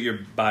treat your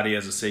body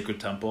as a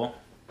sacred temple.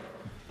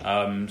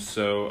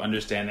 So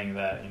understanding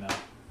that,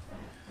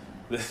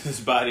 this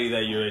body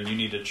that you're in, you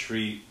need to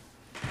treat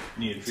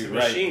it's a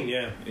right. machine,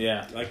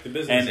 Yeah. like the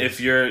business. And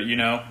if you're,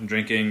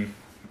 drinking,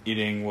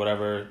 eating,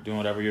 whatever, doing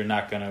whatever, you're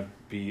not going to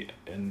be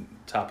in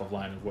top of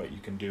line of what you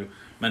can do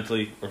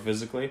mentally or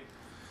physically.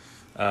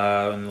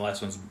 And the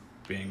last one's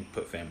being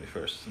put family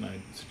first. And I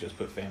suggest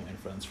put family and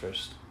friends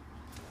first.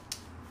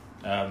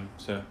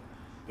 So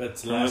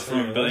that's the last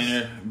from a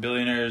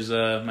billionaire's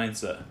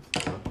mindset.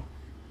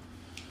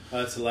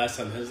 That's the last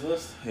on his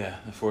list? Yeah,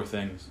 the 4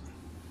 things.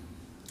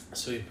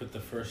 So you put the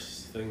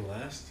first thing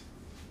last?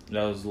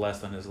 That was the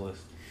last on his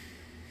list.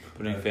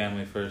 Putting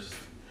family first.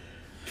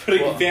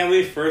 Putting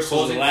family first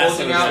was the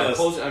last on his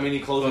list. He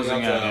closing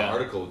out the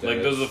article with that.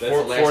 Like those are the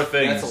 4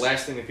 things. That's the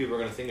last thing that people are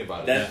going to think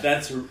about.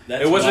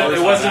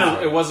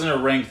 It wasn't a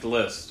ranked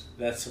list.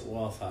 That's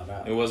well thought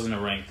out. It wasn't a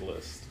ranked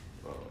list.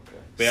 Oh,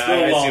 okay. But yeah, Still I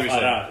see well what you're thought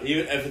saying. out.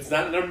 Even if it's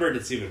not numbered,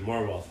 it's even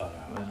more well thought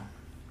out.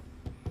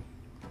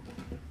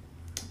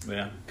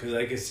 Yeah. Because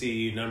I could see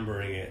you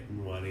numbering it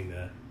and wanting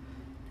to.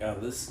 Oh,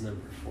 this is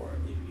number 4.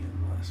 Leave me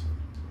on the last one.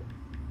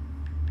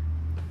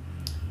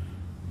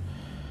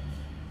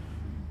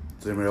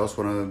 Does anybody else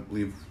want to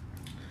leave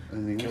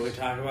anything else? Can we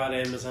talk about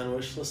Amazon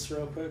wish lists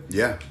real quick?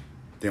 Yeah.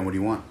 Dan, what do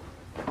you want?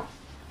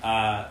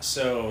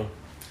 So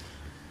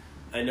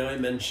I know I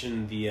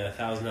mentioned the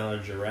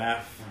 $1,000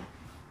 giraffe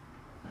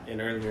in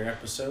earlier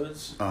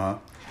episodes. Uh-huh.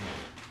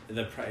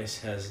 The price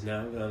has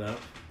now gone up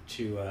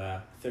to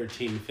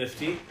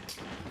 $1,350.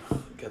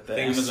 Got that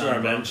Thanks to our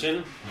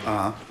mention.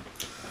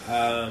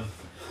 Uh-huh.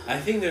 I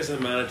think there's a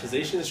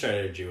monetization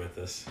strategy with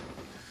this.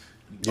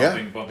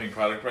 bumping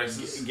product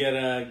prices.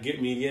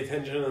 Get media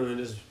attention and then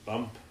just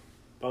bump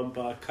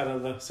cut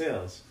on the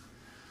sales.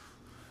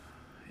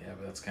 Yeah,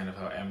 but that's kind of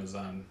how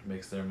Amazon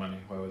makes their money.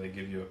 Why would they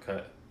give you a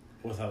cut?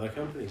 With other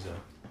companies, though.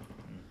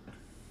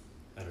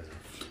 I don't know.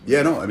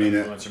 Yeah, no, I mean,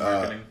 Influencer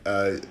marketing.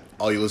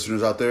 all you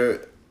listeners out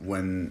there,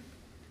 when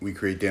we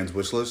create Dan's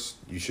wish list,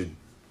 you should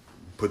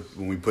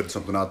when we put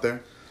something out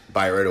there,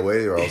 buy it right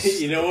away, or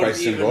else You know the what price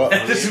is even gonna go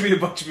up. This would be a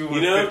bunch of people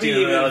with it'd be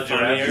even $1,500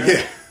 funnier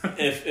giraffe.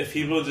 if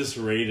people just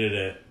rated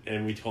it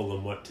and we told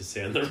them what to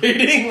say on the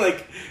rating,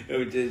 like it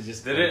would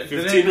just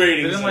 15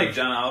 ratings. Didn't like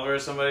John Oliver or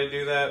somebody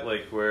do that?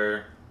 Like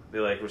where they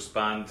like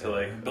respond to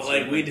like. But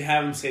like we'd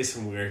have him say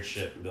some weird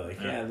shit and be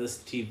like, "Yeah, this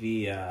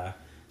TV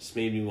just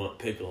made me want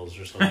pickles"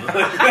 or something like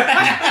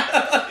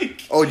that.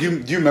 Oh, do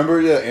you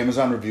remember the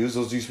Amazon reviews?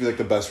 Those used to be like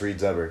the best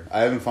reads ever.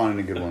 I haven't found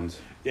any good ones.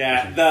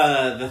 Yeah,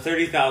 the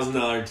 $30,000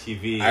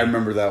 TV. I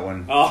remember that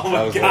one. Oh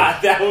my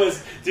god, that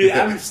was dude.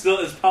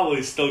 It's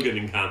probably still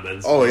getting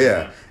comments. Oh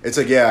yeah, it's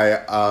like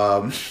I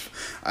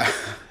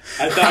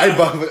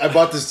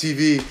bought this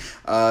TV.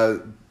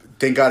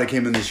 Thank God it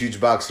came in this huge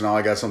box, and now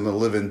I got something to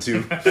live in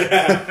too. Yeah,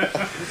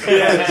 shit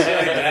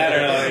like that,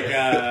 or like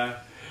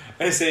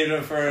I saved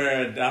up for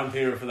a down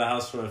payment for the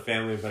house for my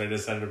family, but I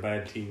decided to buy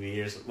a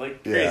TV or something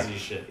like crazy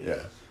shit.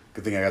 Yeah,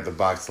 good thing I got the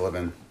box to live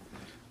in.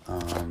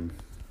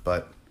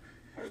 But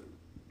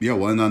yeah,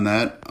 well, and on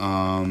that,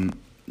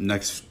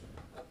 next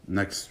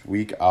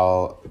week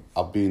I'll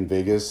be in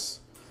Vegas,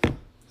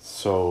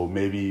 so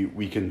maybe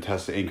we can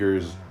test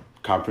Anchor's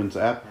conference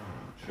app.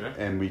 Sure.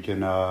 And we can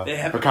they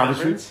have a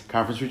conference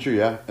feature,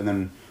 yeah. And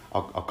then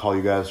I'll call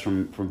you guys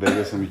from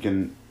Vegas, and we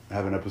can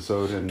have an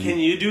episode. And can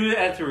you do it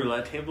at the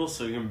roulette table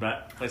so we can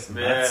play some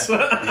bets?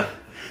 Okay.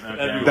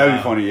 That'd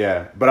be funny,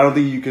 yeah. But I don't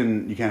think you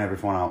can't have your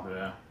phone out.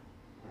 Yeah.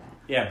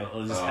 Yeah, but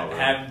we'll just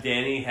have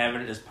Danny have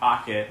it in his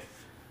pocket,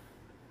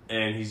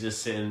 and he's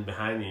just sitting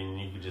behind you,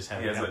 and you can just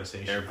have a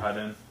conversation. Like AirPod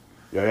in.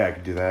 Yeah, I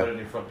could do that. Put it in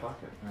your front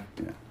pocket.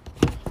 Yeah.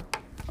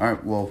 All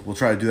right, well, we'll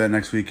try to do that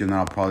next week, and then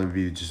I'll probably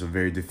be just a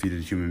very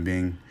defeated human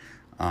being.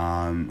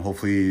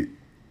 Hopefully,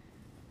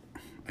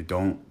 I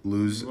don't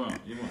lose. You won't.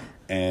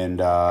 And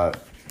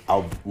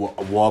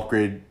we'll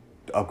upgrade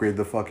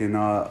the fucking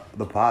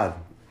the pod.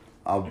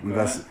 I'll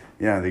invest.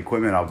 Yeah, the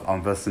equipment. I'll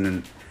invest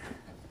in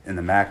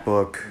the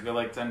MacBook. You got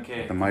like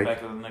 10K. The mic.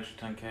 Back with an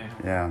extra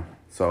 10K. Yeah.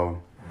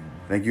 So,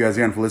 thank you guys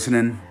again for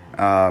listening.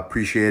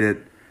 Appreciate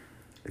it.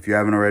 If you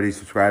haven't already,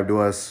 subscribe to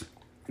us.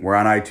 We're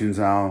on iTunes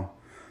now.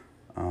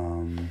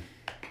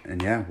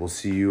 And yeah, we'll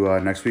see you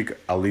next week.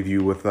 I'll leave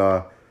you with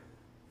the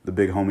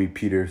big homie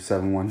Peter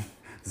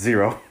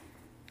 710.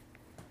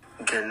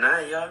 Good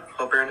night, y'all.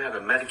 Hope everyone had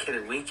a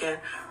medicated weekend.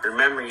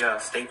 Remember, y'all,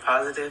 stay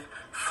positive.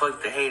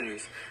 Fuck the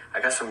haters.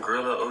 I got some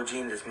Gorilla OG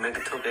in this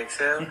Megatope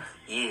XL.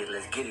 Yeah,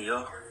 let's get it,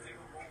 y'all.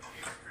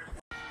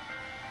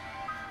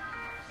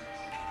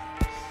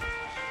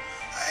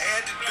 I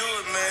had to do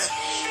it, man.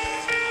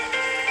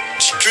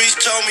 Streets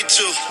told me to.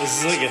 This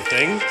is like a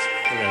thing?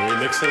 Like a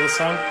remix of the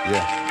song?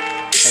 Yeah.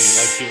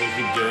 Like people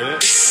keep doing it?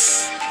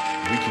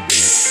 We keep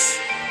doing it.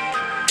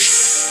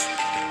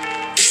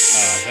 Oh,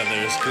 I thought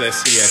there was, because I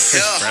see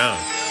Chris Brown.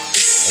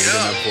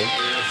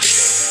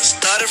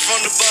 Started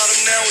from the bottom,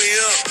 now we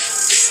up.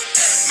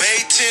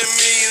 Made 10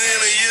 million in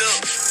a year.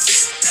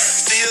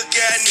 Still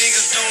got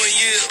niggas doing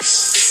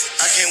years.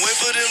 I can't wait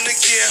for them to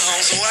get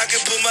home so I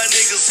can put my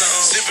niggas on.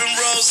 Sipping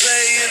rosé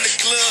in the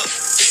club.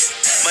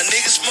 My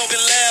niggas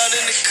smoking loud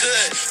in the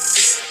cut.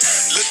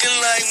 Looking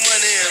like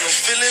money and I'm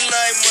feeling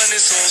like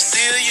money, so I'm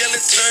still yelling,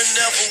 turn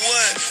down for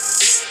what?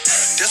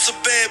 That's a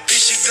bad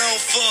bitch, she gon'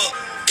 fuck.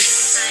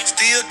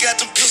 Still got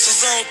them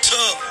pistols on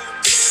top.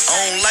 I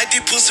don't like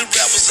these pussy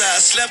rappers,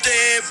 I slap their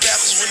head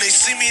backwards. When they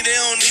see me, they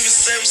don't even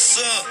say what's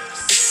up.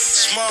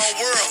 Small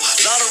world,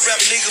 lot of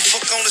rap niggas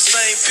fuck on the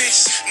same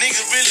bitches.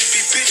 Niggas really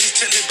be bitches,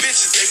 telling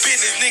bitches they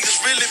business. Niggas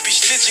really be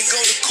snitching, go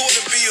to court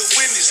and be a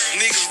witness.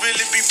 Niggas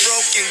really be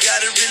broken,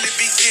 gotta really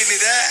be getting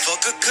it out.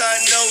 Fuck a car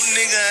note,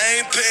 nigga,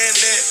 I ain't paying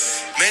that.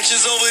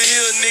 Mansions over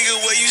here,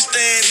 nigga, where you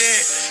staying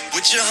at?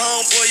 With your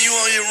homeboy, you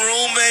on your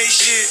roommate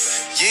shit.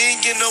 You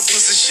ain't get no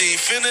pussy shit,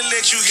 finna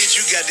let you hit.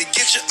 You got to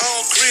get your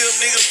own crib,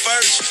 nigga,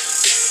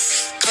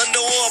 first.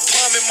 Condo or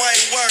apartment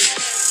might work.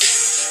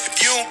 If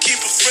you don't keep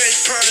a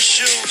fresh pair of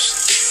shoes,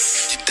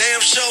 you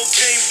damn sure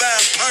can't buy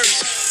a purse.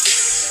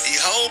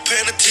 These whole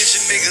paying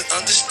attention, nigga,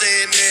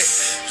 understand that.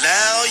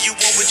 Lie all you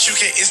want, but you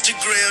can't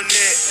Instagram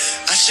that.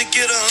 I should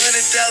get 100,000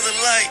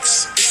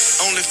 likes.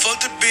 Only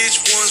fucked a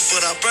bitch once,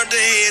 but I burnt her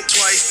head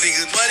twice,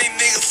 nigga. Money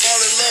nigga fall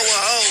in love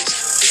with hoes.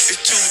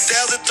 It's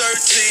 2013,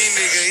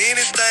 nigga,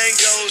 anything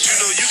goes. You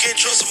know you can't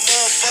trust a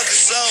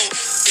motherfucking soul.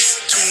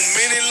 Too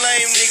many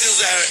lame niggas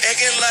out here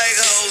acting like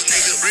hoes,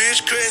 nigga.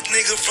 Rich Chris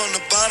nigga from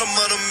the bottom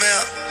of the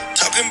mouth.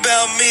 Talking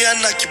about me,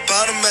 I knock your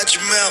bottom at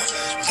your mouth.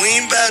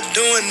 We ain't about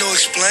doing no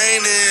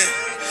explaining.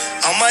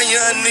 All my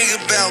young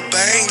nigga bout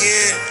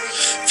banging.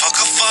 Fuck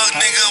a fuck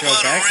nigga,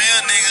 what a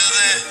real niggas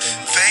at.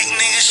 Fake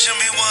niggas should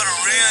be what a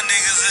real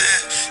niggas at.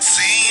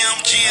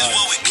 CMG is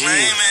what we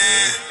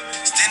claiming.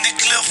 Extended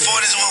clip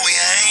 40 is what we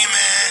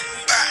aiming.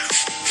 Bow.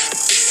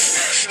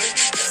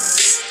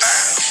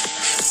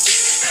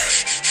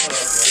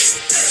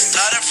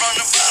 from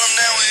the bottom,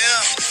 now we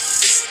up.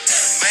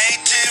 Made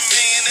 10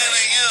 million in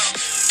a year.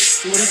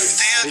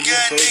 Still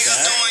got niggas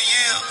doing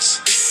years.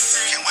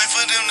 Can't wait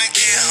for them to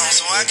get home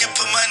so I can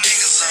put my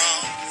niggas on.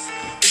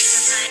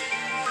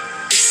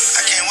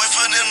 I can't wait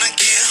for them to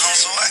get home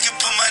so I can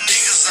put my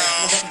niggas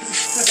on.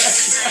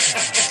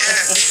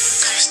 Yeah,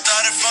 we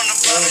started from the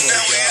bottom,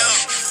 now we up.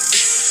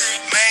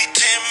 Made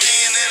 10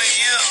 million in a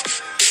year.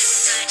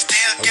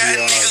 Still got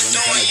niggas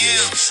doing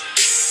years.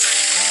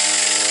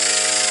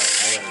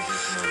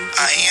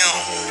 I am.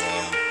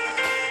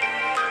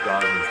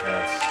 Dogs and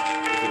cats.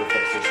 If it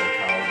affects their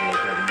psychology,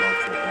 like having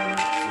multiple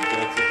owners, so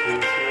that's the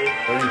case, right?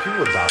 I mean,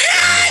 people adopt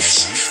animals,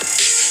 man.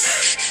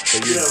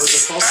 But Yeah, with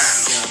the focus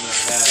is on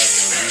that have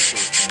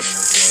resource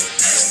animals.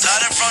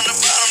 Started from the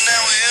bottom,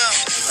 now we up.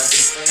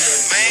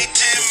 Made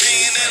 10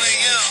 million in a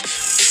year.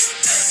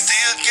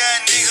 Still got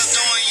niggas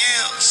doing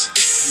years.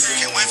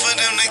 Can't wait for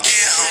them to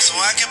get home so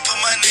I can put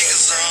my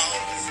niggas on.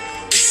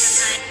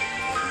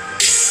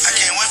 I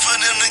can't wait for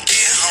them to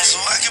get home so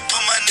I can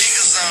put my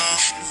niggas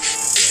on.